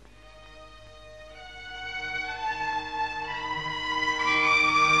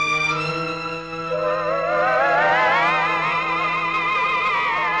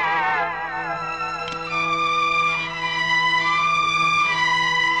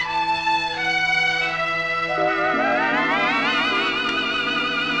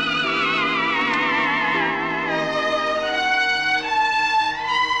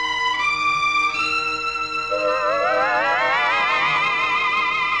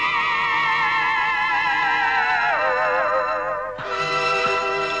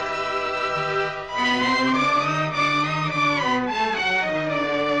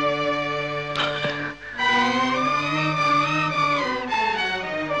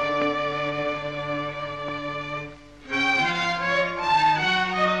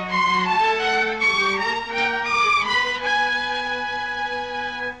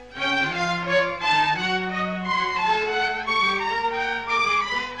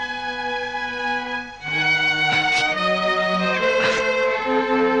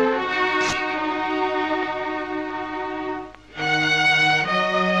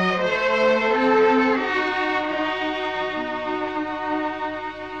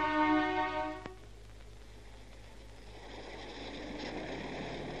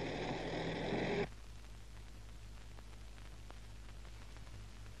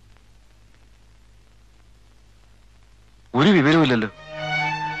 ഒരു വിവരവുമില്ലല്ലോ.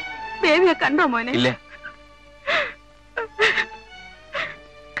 ബേബിയെ കണ്ടോ മോനെ? ഇല്ല.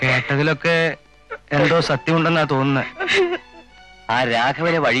 കേട്ടതിലൊക്കെ എന്തോ സത്യമുണ്ടെന്നാ തോന്നുന്നത്. ആ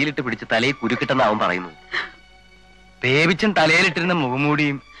രാഘവനെ വഴിയിലിട്ട് പിടിച്ച് തലയിൽ കുരുക്കിട്ടെന്ന് അവൻ പറയുന്നു. ബേബിച്ചൻ തലയിലിട്ടിരുന്ന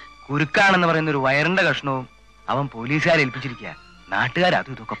മുഖംമൂടിയും കുരുക്കാണെന്ന് പറയുന്ന ഒരു വയറിന്റെ കഷ്ണവും അവൻ പോലീസുകാരെ ഏൽപ്പിച്ചിരിക്കുക. നാട്ടുകാർ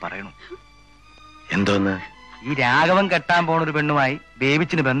അതും ഇതൊക്കെ പറയണു. എന്തോന്ന്? ഈ രാഘവൻ കെട്ടാൻ പോണ ഒരു പെണ്ണുമായി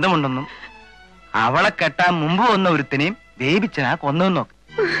ബേബിച്ചിന് ബന്ധമുണ്ടെന്നും അവളെ കെട്ടാൻ മുമ്പ് വന്ന ഒരുത്തനെയും ബേബിച്ചനാ കൊന്നതെന്ന് നോക്ക്.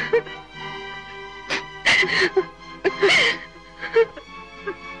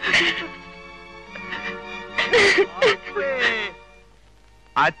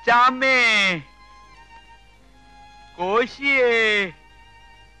 അച്ചാമ്മേ, കോശിയേ,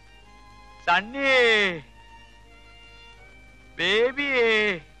 സണ്ണിയേ, ബേബിയേ,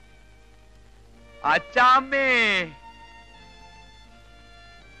 അച്ചാമ്മേ.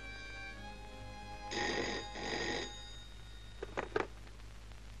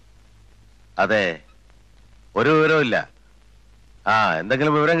 അതെ, ഒരു വിവരവും ഇല്ല.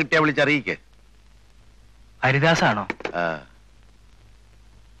 എന്തെങ്കിലും വിവരം കിട്ടിയാ വിളിച്ചറിയിക്കേ. ഹരിദാസാണോ?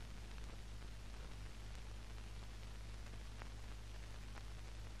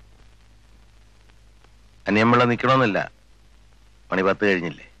 അനിയമ്പിള്ള നിക്കണമെന്നില്ല. മണി 10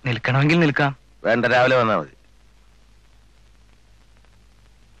 കഴിഞ്ഞില്ലേ? നിൽക്കണമെങ്കിൽ നിൽക്കാം. വേണ്ട, രാവിലെ വന്നാ മതി.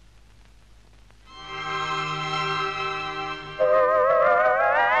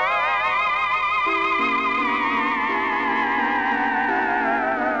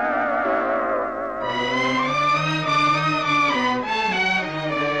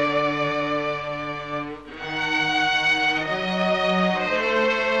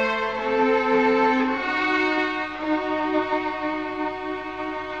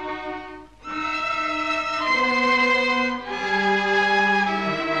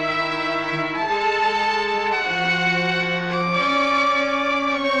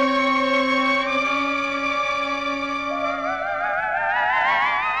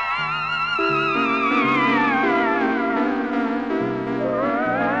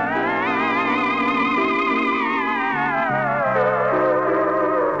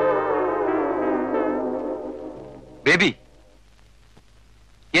 ബേബി,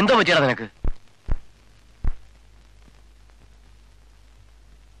 എന്തോ പറ്റിയടാ നിനക്ക്?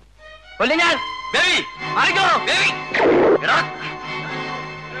 കൊല്ലം ഞാൻ. ബേബി മാറിക്കോ. ബേബി എടാ,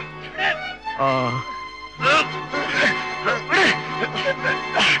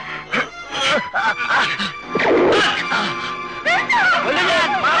 കൊല്ലം ഞാൻ.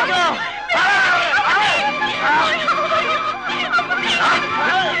 മാറിക്കോ.